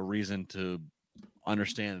audience a reason to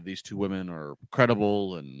understand that these two women are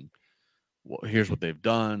credible, and here's what they've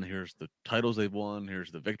done, here's the titles they've won,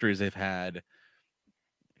 here's the victories they've had.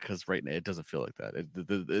 Because right now it doesn't feel like that.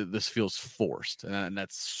 This feels forced, and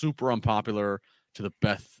that's super unpopular to the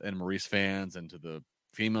Beth and Maurice fans, and to the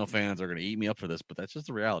female fans are going to eat me up for this, but that's just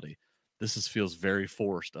the reality. This feels very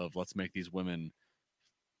forced of let's make these women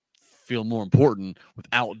feel more important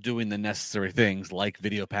without doing the necessary things like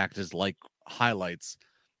video packages, like highlights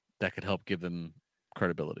that could help give them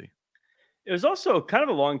credibility. It was also kind of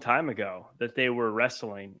a long time ago that they were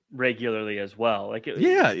wrestling regularly as well.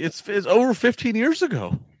 It's over 15 years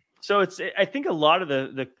ago. So I think a lot of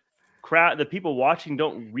the crowd, the people watching,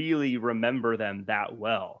 don't really remember them that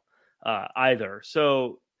well either.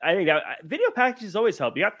 So I think that video packages always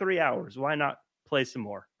help. You got 3 hours. Why not play some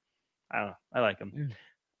more? I don't know. I like them.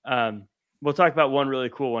 Yeah. We'll talk about one really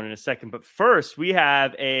cool one in a second. But first, we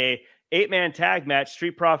have a 8-man tag match.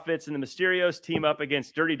 Street Profits and the Mysterios team up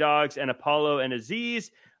against Dirty Dogs and Apollo and Aziz.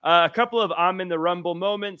 A couple of I'm in the Rumble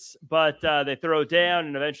moments, but they throw down,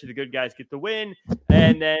 and eventually the good guys get the win.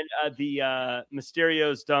 And then the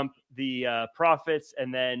Mysterios dump the Profits,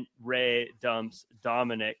 and then Ray dumps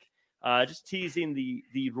Dominic. just teasing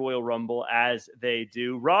the Royal Rumble as they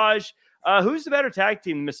do. Raj, who's the better tag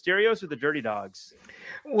team, the Mysterios or the Dirty Dogs?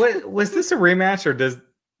 Was this a rematch, or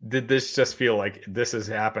did this just feel like this has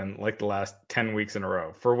happened like the last 10 weeks in a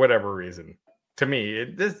row for whatever reason? To me,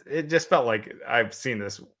 it just felt like I've seen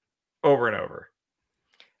this over and over.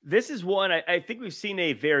 This is one, I think we've seen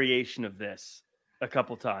a variation of this a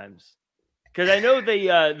couple times. Because I know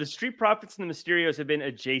the Street Profits and the Mysterios have been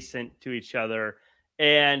adjacent to each other,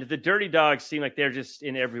 and the Dirty Dogs seem like they're just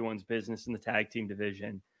in everyone's business in the tag team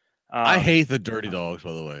division. I hate the Dirty Dogs,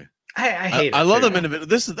 by the way. I hate. I love them individually.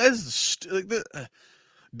 This is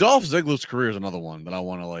Dolph Ziggler's career is another one that I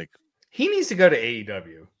want to like. He needs to go to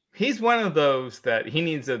AEW. He's one of those that he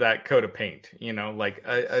needs that coat of paint. Like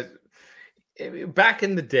back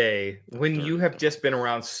in the day when you have just been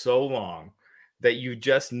around so long that you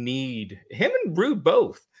just need him and Rude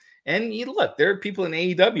both. And you look, there are people in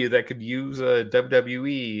AEW that could use a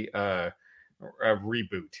WWE a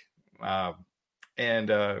reboot.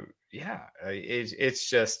 It's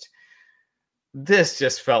just, this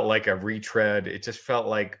just felt like a retread. It just felt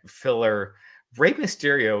like filler. Rey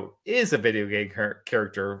Mysterio is a video game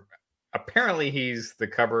character. Apparently he's the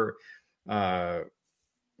cover a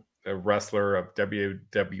wrestler of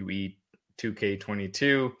WWE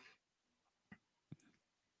 2K22.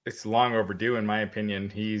 It's long overdue, in my opinion.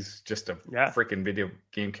 He's just a freaking video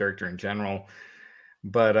game character in general.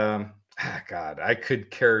 But God, I could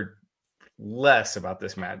care less about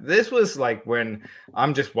this match. This was like when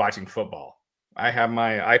I'm just watching football. I have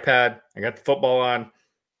my iPad. I got the football on.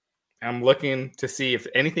 I'm looking to see if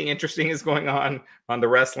anything interesting is going on the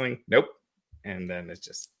wrestling. Nope. And then it's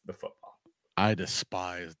just the football. I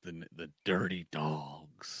despise the Dirty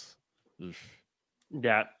Dogs. Oof.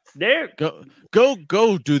 Yeah, there.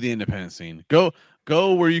 Go do the independent scene. Go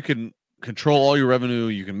where you can control all your revenue.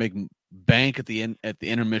 You can make bank at the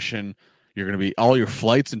intermission. You're gonna be all your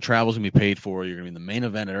flights and travels gonna be paid for. You're gonna be in the main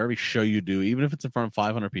event at every show you do, even if it's in front of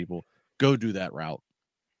 500 people. Go do that route.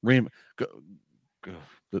 Go.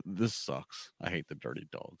 This sucks. I hate the Dirty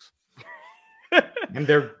Dogs. And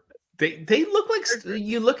they look like,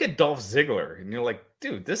 you look at Dolph Ziggler and you're like,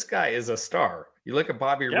 dude, this guy is a star. You look at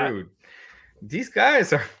Bobby Roode. These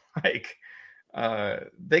guys are like,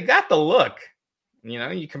 they got the look.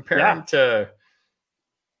 You compare them to,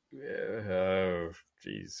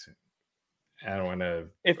 geez, I don't want to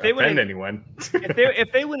offend anyone.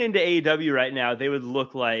 if they went into AEW right now, they would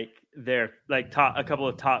look like they're like a couple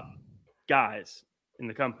of top guys in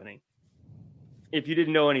the company. If you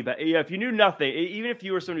didn't know anybody, if you knew nothing, even if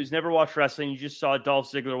you were someone who's never watched wrestling, you just saw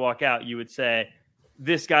Dolph Ziggler walk out, you would say,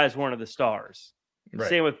 this guy's one of the stars. Right.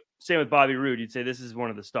 Same with Bobby Roode. You'd say this is one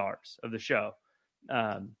of the stars of the show.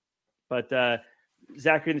 But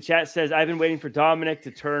Zachary in the chat says, I've been waiting for Dominic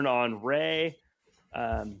to turn on Ray.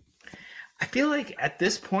 I feel like at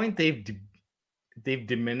this point they've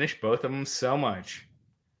diminished both of them so much.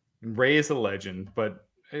 Ray is a legend, but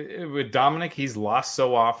with Dominic, he's lost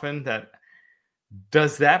so often that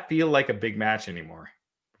does that feel like a big match anymore?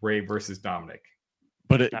 Ray versus Dominic.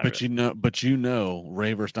 But Ray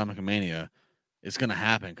versus Dominic Mania is going to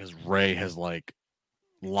happen because Ray has like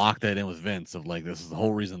locked that in with Vince of like, this is the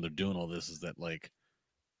whole reason they're doing all this is that like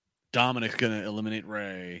Dominic's going to eliminate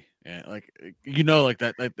Ray. And like, like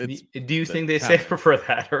that. Do you think they save it for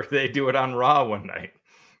that, or they do it on Raw one night?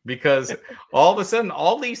 Because all of a sudden,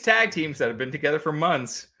 all these tag teams that have been together for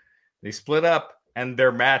months, they split up and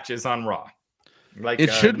their match is on Raw. Like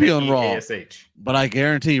it should be on Raw, ASH. But I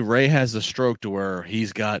guarantee Ray has a stroke to where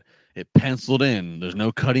he's got it penciled in. There's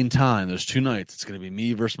no cutting time. There's 2 nights. It's going to be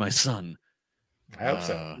me versus my son. I hope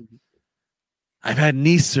so. I've had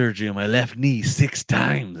knee surgery on my left knee 6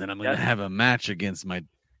 times, and I'm going to have a match against my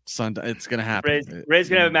son. It's going to happen. Ray's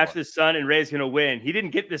going to have a match with his son, and Ray's going to win. He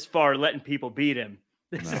didn't get this far letting people beat him.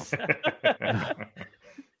 No.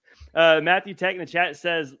 Matthew Tech in the chat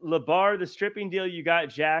says, LeBar, the stripping deal you got,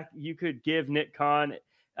 Jack, you could give Nick Khan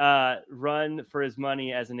run for his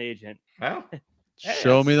money as an agent. Well,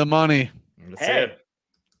 show me the money.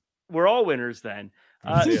 We're all winners then.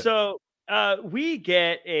 So we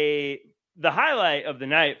get the highlight of the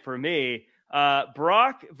night for me,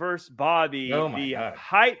 Brock versus Bobby, the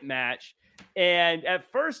hype match. And at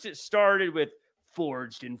first it started with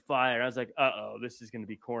Forged in Fire. I was like, this is going to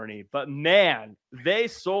be corny. But man, they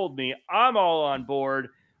sold me. I'm all on board.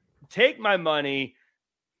 Take my money.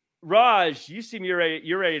 Raj, you seem you're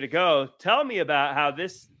ready to go. Tell me about how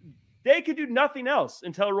they could do nothing else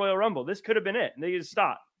until Royal Rumble. This could have been it. And they just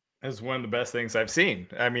stopped. It's one of the best things I've seen.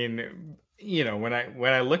 I mean, when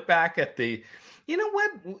I look back at WWE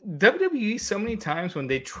so many times when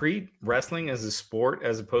they treat wrestling as a sport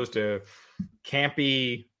as opposed to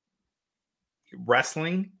campy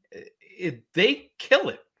wrestling, they kill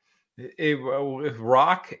it.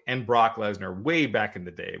 Rock and Brock Lesnar way back in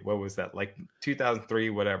the day. What was that? Like 2003,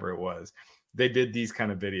 whatever it was. They did these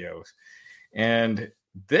kind of videos. And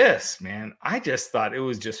this, man, I just thought it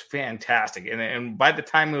was just fantastic. And by the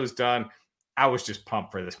time it was done, I was just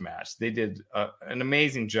pumped for this match. They did an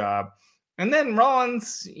amazing job. And then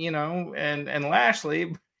Rollins, and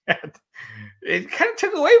Lashley, it kind of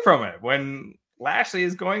took away from it when Lashley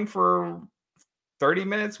is going for 30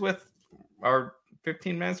 minutes or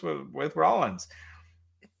 15 minutes with Rollins.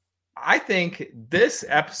 I think this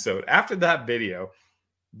episode, after that video,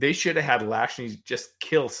 they should have had Lashley just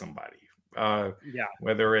kill somebody.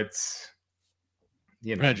 Whether it's,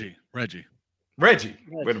 Reggie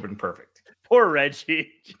would have been perfect. Poor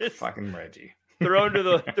Reggie. Just fucking Reggie. Thrown to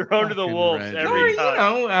the wolves Reggie. every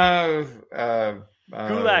time.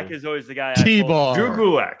 Gulak is always the guy. T-Bar. Drew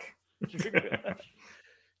Gulak.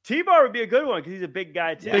 T-Bar would be a good one because he's a big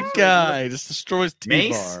guy too. Big guy just destroys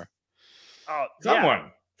T-Bar. Oh,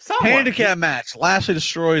 Someone. Handicap match. Lashley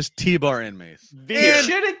destroys T-Bar and Mace. He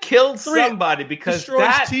should have killed somebody because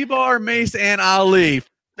destroys T-Bar, Mace, and Ali.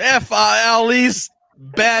 Ali's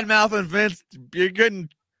bad mouthing Vince. You're getting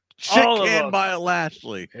shit canned by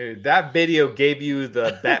Lashley. Dude, that video gave you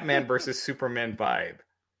the Batman versus Superman vibe.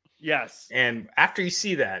 Yes. And after you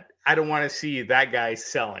see that, I don't want to see that guy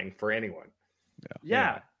selling for anyone.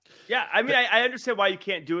 Yeah. I mean, I understand why you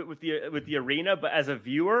can't do it with the arena, but as a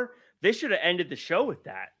viewer, they should have ended the show with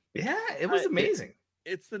that. Yeah, it was amazing.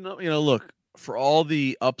 It's look, for all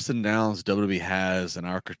the ups and downs WWE has in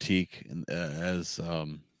our critique as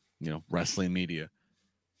wrestling media,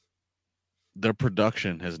 their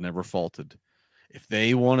production has never faulted. If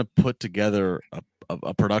they want to put together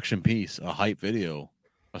a production piece, a hype video,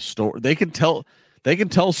 a story, they can tell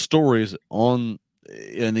stories in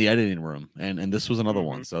the editing room, and this was another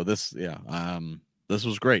one. So this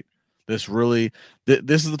was great. This really,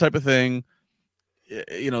 this is the type of thing,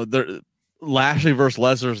 Lashley versus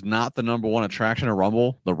Lesnar is not the number one attraction of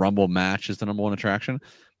Rumble. The Rumble match is the number one attraction.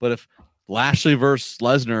 But if Lashley versus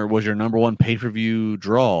Lesnar was your number one pay-per-view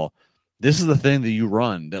draw, this is the thing that you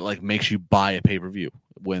run that makes you buy a pay-per-view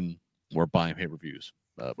when we're buying pay-per-views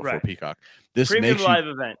before Peacock. This premium makes live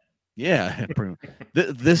event. Yeah,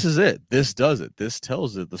 this is it. This does it. This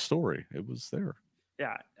tells it the story. It was there.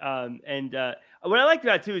 Yeah, and what I like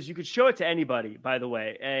about it too is you could show it to anybody, by the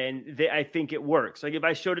way, and I think it works. Like if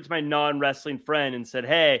I showed it to my non-wrestling friend and said,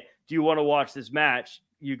 "Hey, do you want to watch this match?"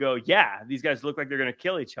 You go, "Yeah, these guys look like they're going to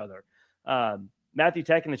kill each other." Matthew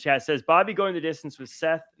Tech in the chat says Bobby going the distance with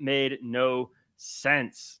Seth made no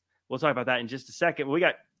sense. We'll talk about that in just a second. We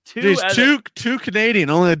got two Canadian,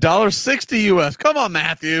 only $1.60 US. Come on,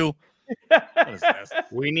 Matthew. What is this?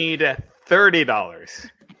 We need $30.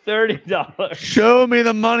 $30. Show me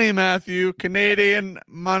the money, Matthew. Canadian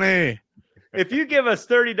money. If you give us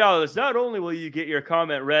 $30, not only will you get your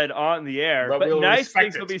comment read on the air, but nice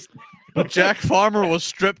things will be. But Jack Farmer will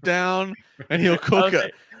strip down and he'll cook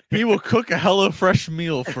he will cook a HelloFresh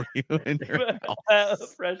meal for you in your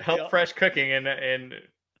house. HelloFresh cooking in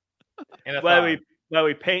a while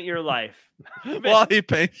we paint your life. While he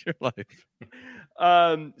paints your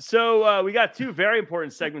life. So we got two very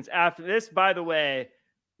important segments after this. By the way,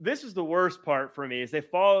 this is the worst part for me is they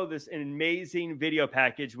follow this amazing video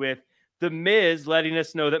package with The Miz letting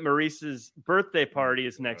us know that Maurice's birthday party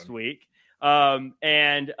is next week.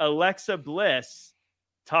 And Alexa Bliss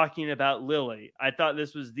talking about Lily. I thought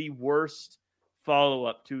this was the worst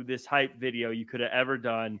follow-up to this hype video you could have ever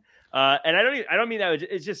done. And I don't mean that.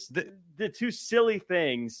 It's just the two silly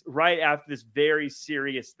things right after this very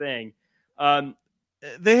serious thing.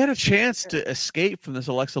 They had a chance to escape from this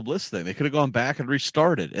Alexa Bliss thing. They could have gone back and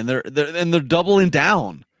restarted, and they're doubling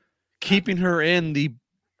down, keeping her in the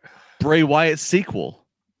Bray Wyatt sequel.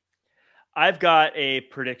 I've got a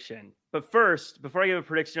prediction, but first, before I give a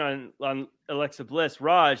prediction on Alexa Bliss,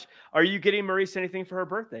 Raj, are you getting Maurice anything for her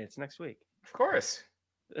birthday? It's next week. Of course.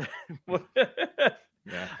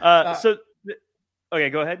 Yeah. Okay,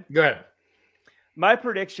 go ahead. Go ahead. My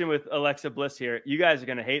prediction with Alexa Bliss here, you guys are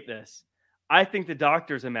going to hate this. I think the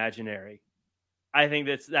doctor's imaginary. I think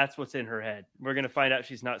that's what's in her head. We're going to find out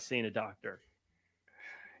she's not seeing a doctor.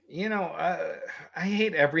 I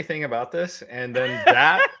hate everything about this. And then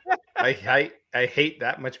that, I hate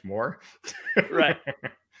that much more. Right.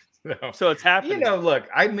 So it's happening. Look,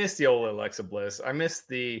 I miss the old Alexa Bliss.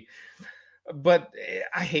 But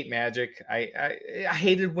I hate magic. I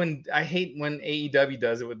hate when AEW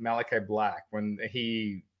does it with Malachi Black, when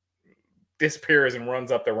he disappears and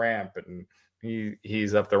runs up the ramp and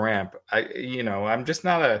he's up the ramp. I'm just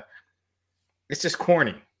not it's just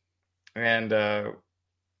corny. And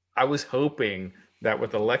I was hoping that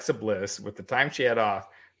with Alexa Bliss, with the time she had off,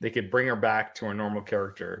 they could bring her back to her normal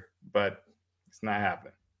character, but it's not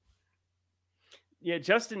happening. Yeah,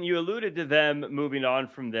 Justin, you alluded to them moving on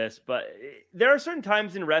from this, but there are certain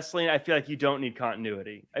times in wrestling I feel like you don't need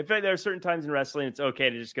continuity. I feel like there are certain times in wrestling it's okay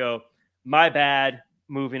to just go, my bad,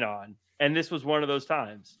 moving on. And this was one of those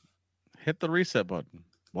times. Hit the reset button.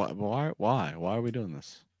 Why are we doing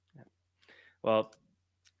this? Well,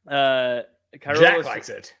 Jack likes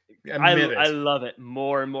it. I love it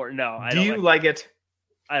more and more. No, I do don't you like it?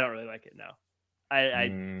 I don't really like it. No,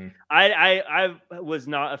 I was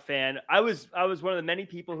not a fan. I was one of the many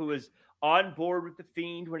people who was on board with the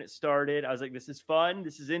Fiend when it started. I was like, this is fun,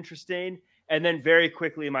 this is interesting, and then very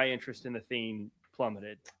quickly my interest in the Fiend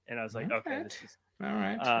plummeted, and I was like, okay, this is all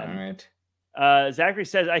right. All right. Zachary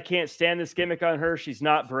says, I can't stand this gimmick on her. She's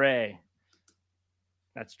not Bray.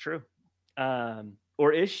 That's true.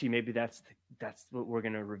 Or is she? Maybe that's what we're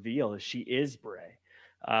going to reveal, is she is Bray.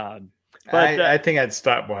 But I think I'd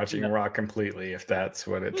stop watching Raw completely if that's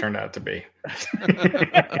what it turned out to be.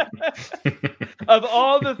 Of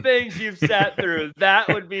all the things you've sat through, that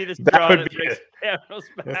would be the straw that breaks Cameron's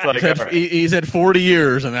back. He's had 40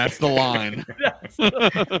 years, and that's the line.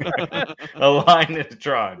 A line is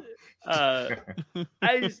drawn. I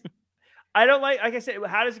don't like I said,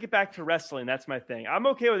 how does it get back to wrestling? That's my thing. I'm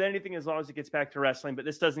okay with anything as long as it gets back to wrestling, but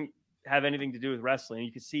this doesn't have anything to do with wrestling.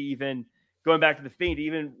 You can see, even going back to the Fiend,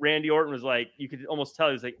 even Randy Orton was like, you could almost tell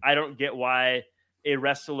he was like, I don't get why a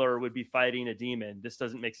wrestler would be fighting a demon. This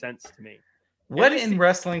doesn't make sense to me. What in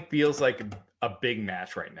wrestling feels like a big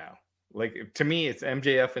match right now? Like, to me, it's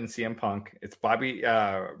MJF and CM Punk. It's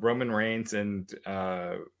Roman Reigns and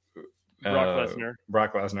Brock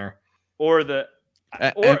Lesnar. Or the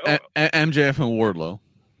MJF and Wardlow.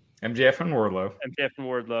 MJF and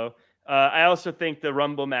Wardlow. I also think the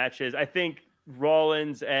Rumble matches, I think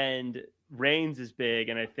Rollins and Reigns is big,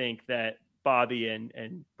 and I think that Bobby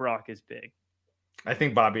and Brock is big. I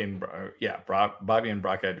think Bobby and Brock,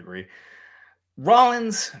 I'd agree.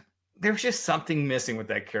 Rollins, there's just something missing with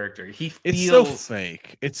that character. It's so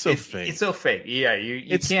fake. It's so fake. Yeah,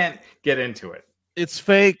 you can't get into it. It's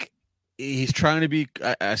fake. He's trying to be.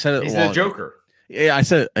 I said it. He's the Joker. Yeah, I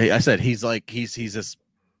said he's this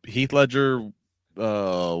Heath Ledger,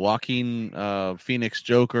 Joaquin Phoenix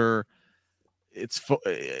Joker.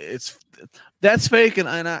 That's fake, and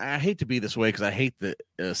I hate to be this way because I hate the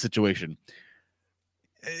situation.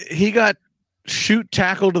 He got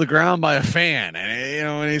tackled to the ground by a fan,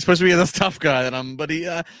 and he's supposed to be this tough guy but he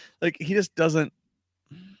just doesn't.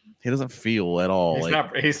 He doesn't feel at all.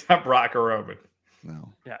 He's not Brock or Roman.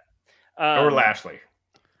 No. Yeah. Or Lashley.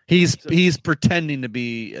 He's pretending to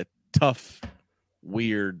be a tough,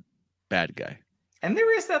 weird, bad guy. And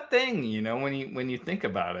there is that thing, when you think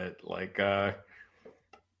about it, like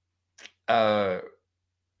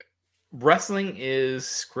wrestling is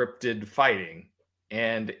scripted fighting.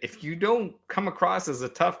 And if you don't come across as a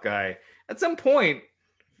tough guy, at some point,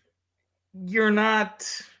 you're not,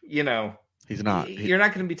 he's not. You're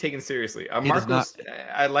not going to be taken seriously.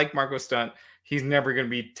 I like Marco Stunt. He's never going to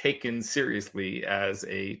be taken seriously as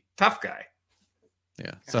a tough guy.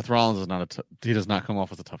 Yeah, Seth Rollins is not he does not come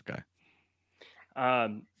off as a tough guy.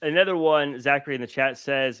 Another one, Zachary in the chat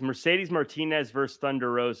says Mercedes Martinez versus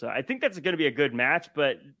Thunder Rosa. I think that's going to be a good match,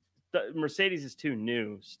 but Mercedes is too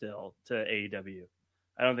new still to AEW.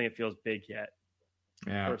 I don't think it feels big yet.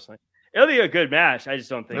 Yeah, personally, it'll be a good match. I just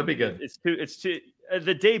don't think it'll be good. It's too.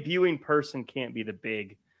 The debuting person can't be the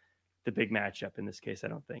big matchup in this case. I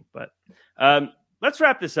don't think. But let's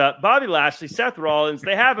wrap this up. Bobby Lashley, Seth Rollins.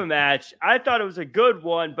 They have a match. I thought it was a good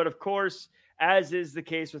one, but of course, as is the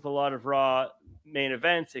case with a lot of Raw main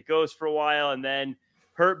events, it goes for a while, and then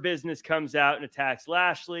Hurt Business comes out and attacks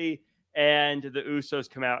Lashley, and the Usos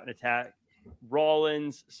come out and attack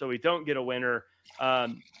Rollins, so we don't get a winner.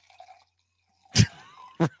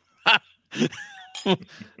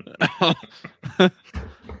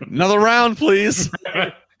 Another round, please.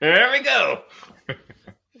 There we go.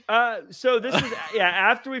 So this is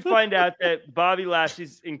after we find out that Bobby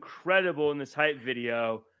Lashley's incredible in this hype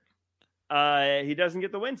video, he doesn't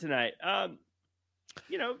get the win tonight.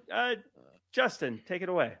 Justin, take it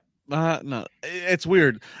away. No, it's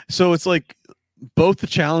weird. So it's like both the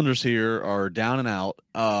challengers here are down and out.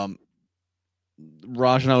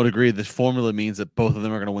 Raj and I would agree this formula means that both of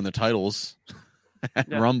them are going to win the titles at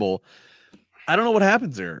Rumble. I don't know what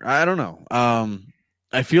happens there. I don't know.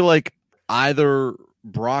 I feel like either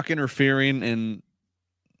Brock interfering in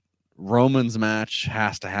Roman's match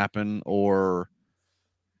has to happen, or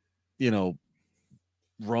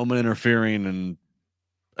Roman interfering and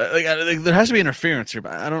there has to be interference here,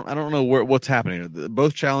 but I don't know what's happening.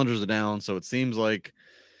 Both challengers are down, so it seems like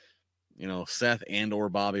Seth and or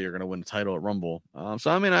Bobby are going to win the title at Rumble.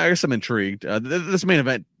 So I mean, I guess I'm intrigued. This main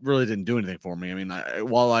event really didn't do anything for me. I mean,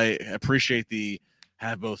 while I appreciate the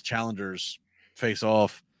have both challengers face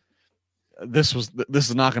off, this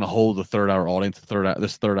is not going to hold the third hour audience.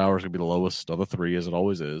 This third hour is going to be the lowest of the three, as it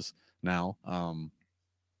always is now.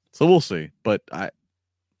 So we'll see. But I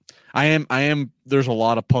am. There's a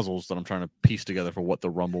lot of puzzles that I'm trying to piece together for what the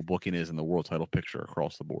Rumble booking is in the world title picture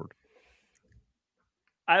across the board.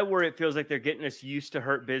 I worry it feels like they're getting us used to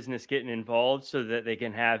Hurt Business getting involved so that they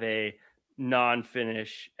can have a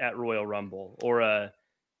non-finish at Royal Rumble or a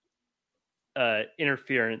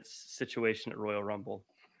interference situation at Royal Rumble.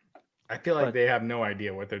 I feel like they have no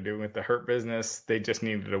idea what they're doing with the Hurt Business. They just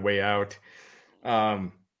needed a way out. I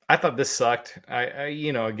thought this sucked.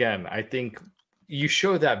 I think you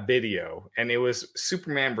show that video and it was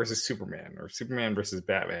Superman versus Superman or Superman versus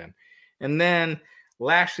Batman. And then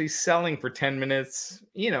Lashley selling for 10 minutes.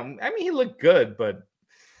 He looked good, but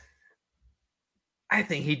I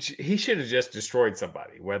think he should have just destroyed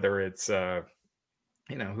somebody, whether it's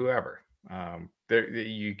whoever.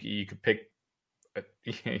 You could pick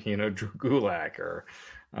Drew Gulak or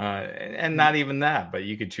and not even that, but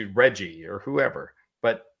you could choose Reggie or whoever.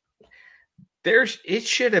 But it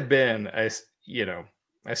should have been a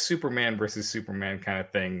Superman versus Superman kind of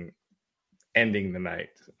thing ending the night.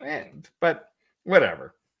 But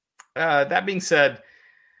whatever. That being said,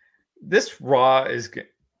 this Raw is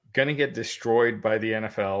going to get destroyed by the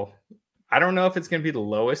NFL. I don't know if it's going to be the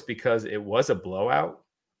lowest because it was a blowout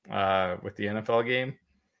with the NFL game.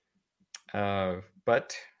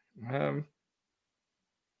 But I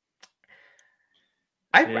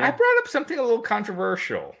brought up something a little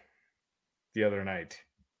controversial the other night.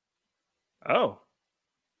 Oh.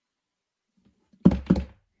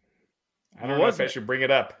 I don't know if I should bring it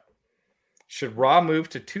up. Should Raw move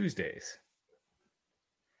to Tuesdays?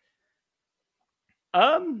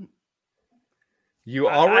 You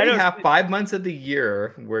already have 5 months of the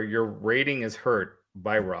year where your rating is hurt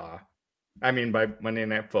by Raw. I mean, by Monday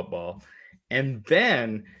Night Football. And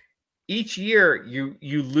then each year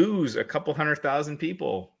you lose a couple 100,000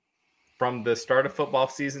 people from the start of football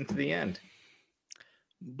season to the end.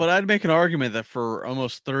 But I'd make an argument that for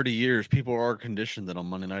almost 30 years, people are conditioned that on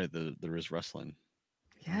Monday night there is wrestling.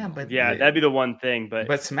 Yeah, but that'd be the one thing. But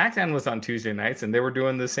SmackDown was on Tuesday nights, and they were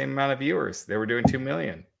doing the same amount of viewers. They were doing 2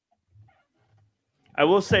 million. I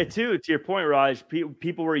will say too, to your point, Raj,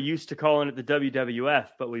 people were used to calling it the WWF,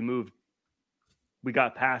 but we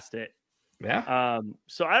got past it. Yeah.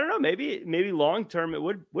 So I don't know. Maybe long term it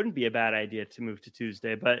wouldn't be a bad idea to move to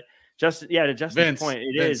Tuesday, but to Justin's point,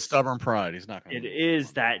 it is stubborn pride. He's not. It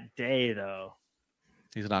is that day though.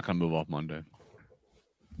 He's not going to move off Monday.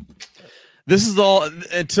 This is all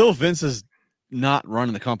until Vince is not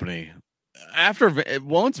running the company.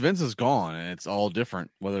 Once Vince is gone and it's all different,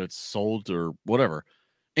 whether it's sold or whatever,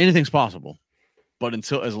 anything's possible. But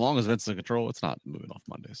as long as Vince is in control, it's not moving off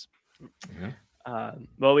Mondays. Yeah.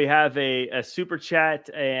 Well, we have a super chat,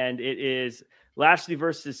 and it is Lashley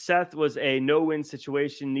versus Seth was a no-win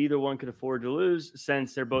situation. Neither one could afford to lose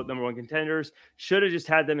since they're both number one contenders. Should have just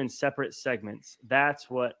had them in separate segments. That's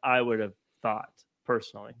what I would have thought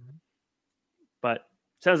personally. But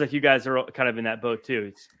sounds like you guys are kind of in that boat too.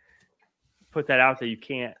 It's put that out there. You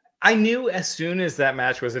can't. I knew as soon as that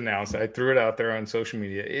match was announced, I threw it out there on social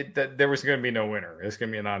media, that there was going to be no winner. It's going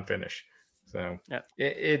to be a non-finish. So yeah.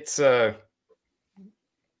 It's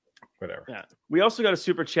whatever. Yeah. We also got a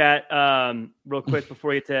super chat real quick before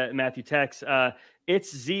we get to Matthew Tex.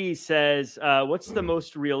 It's Z says, what's the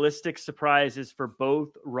most realistic surprises for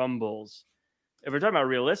both Rumbles? If we're talking about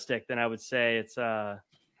realistic, then I would say it's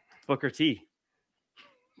Booker T.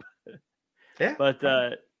 Yeah. But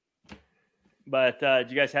do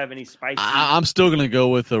you guys have any spicy? I'm still going to go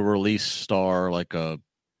with a release star like a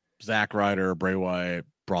Zack Ryder, Bray Wyatt,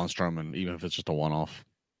 Braun Strowman, even if it's just a one-off.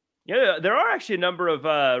 Yeah, there are actually a number of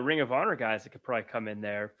Ring of Honor guys that could probably come in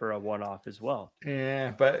there for a one-off as well.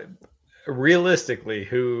 Yeah, but realistically,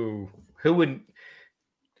 who would?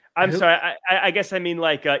 Sorry, I guess I mean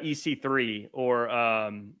like EC3 or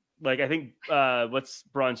like I think what's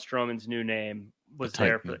Braun Strowman's new name was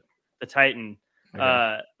there for the Titan.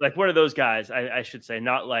 Okay. Like one of those guys, I should say,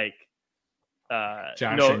 not like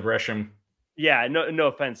Jonathan Gresham. Yeah, no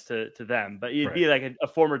offense to them, but you'd be like a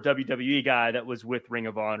former WWE guy that was with Ring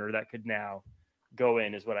of Honor that could now go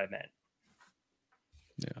in, is what I meant.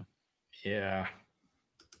 Yeah.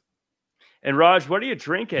 And Raj, what are you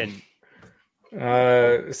drinking?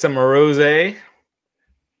 Some rosé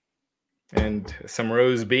and some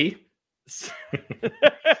rose B.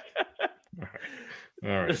 All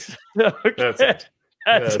right. Okay. That's it.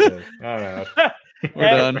 That's it. All right. We're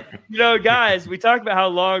done. You know, guys, we talked about how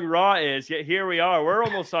long Raw is, yet here we are. We're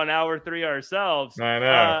almost on hour 3 ourselves. I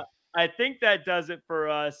know. I think that does it for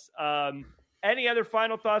us. Any other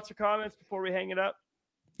final thoughts or comments before we hang it up?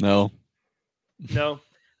 No. No.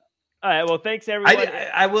 All right. Well, thanks, everyone.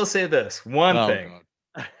 I will say this one thing.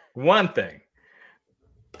 God. One thing.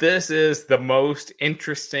 This is the most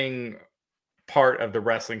interesting part of the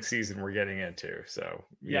wrestling season we're getting into. So,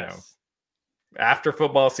 you know, after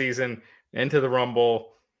football season, into the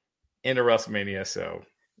Rumble, into WrestleMania. So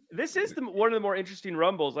this is one of the more interesting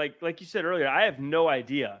Rumbles. Like you said earlier, I have no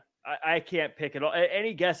idea. I can't pick it all.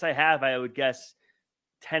 Any guess I have, I would guess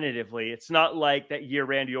tentatively. It's not like that year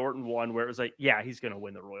Randy Orton won where it was like, yeah, he's going to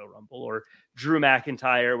win the Royal Rumble, or Drew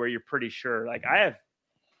McIntyre where you're pretty sure. Like I have,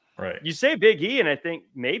 right. You say Big E, and I think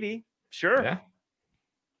maybe, sure. Yeah.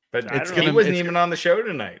 But he wasn't even on the show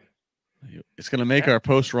tonight. It's going to make our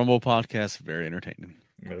post-Rumble podcast very entertaining.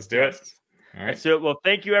 Let's do it. All right. So, well,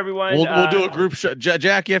 thank you, everyone. We'll do a group show.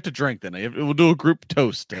 Jack, you have to drink then. We'll do a group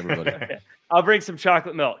toast to everybody. I'll bring some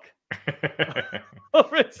chocolate milk. All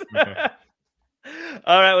right.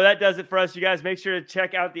 Well, that does it for us. You guys make sure to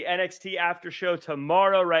check out the NXT After Show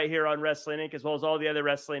tomorrow right here on Wrestling Inc., as well as all the other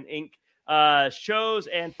Wrestling Inc. Shows,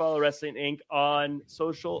 and follow Wrestling Inc. on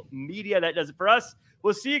social media. That does it for us.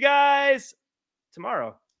 We'll see you guys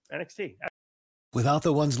tomorrow. NXT. Without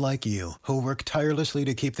the ones like you, who work tirelessly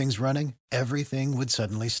to keep things running, everything would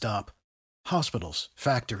suddenly stop. Hospitals,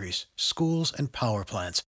 factories, schools, and power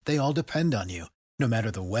plants, they all depend on you. No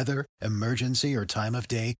matter the weather, emergency, or time of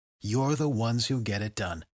day, you're the ones who get it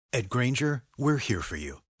done. At Grainger, we're here for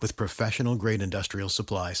you with professional-grade industrial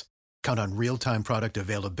supplies. Count on real-time product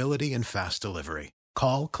availability and fast delivery.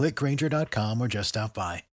 Call, click Grainger.com, or just stop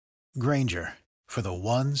by. Grainger, for the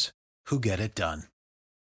ones who get it done.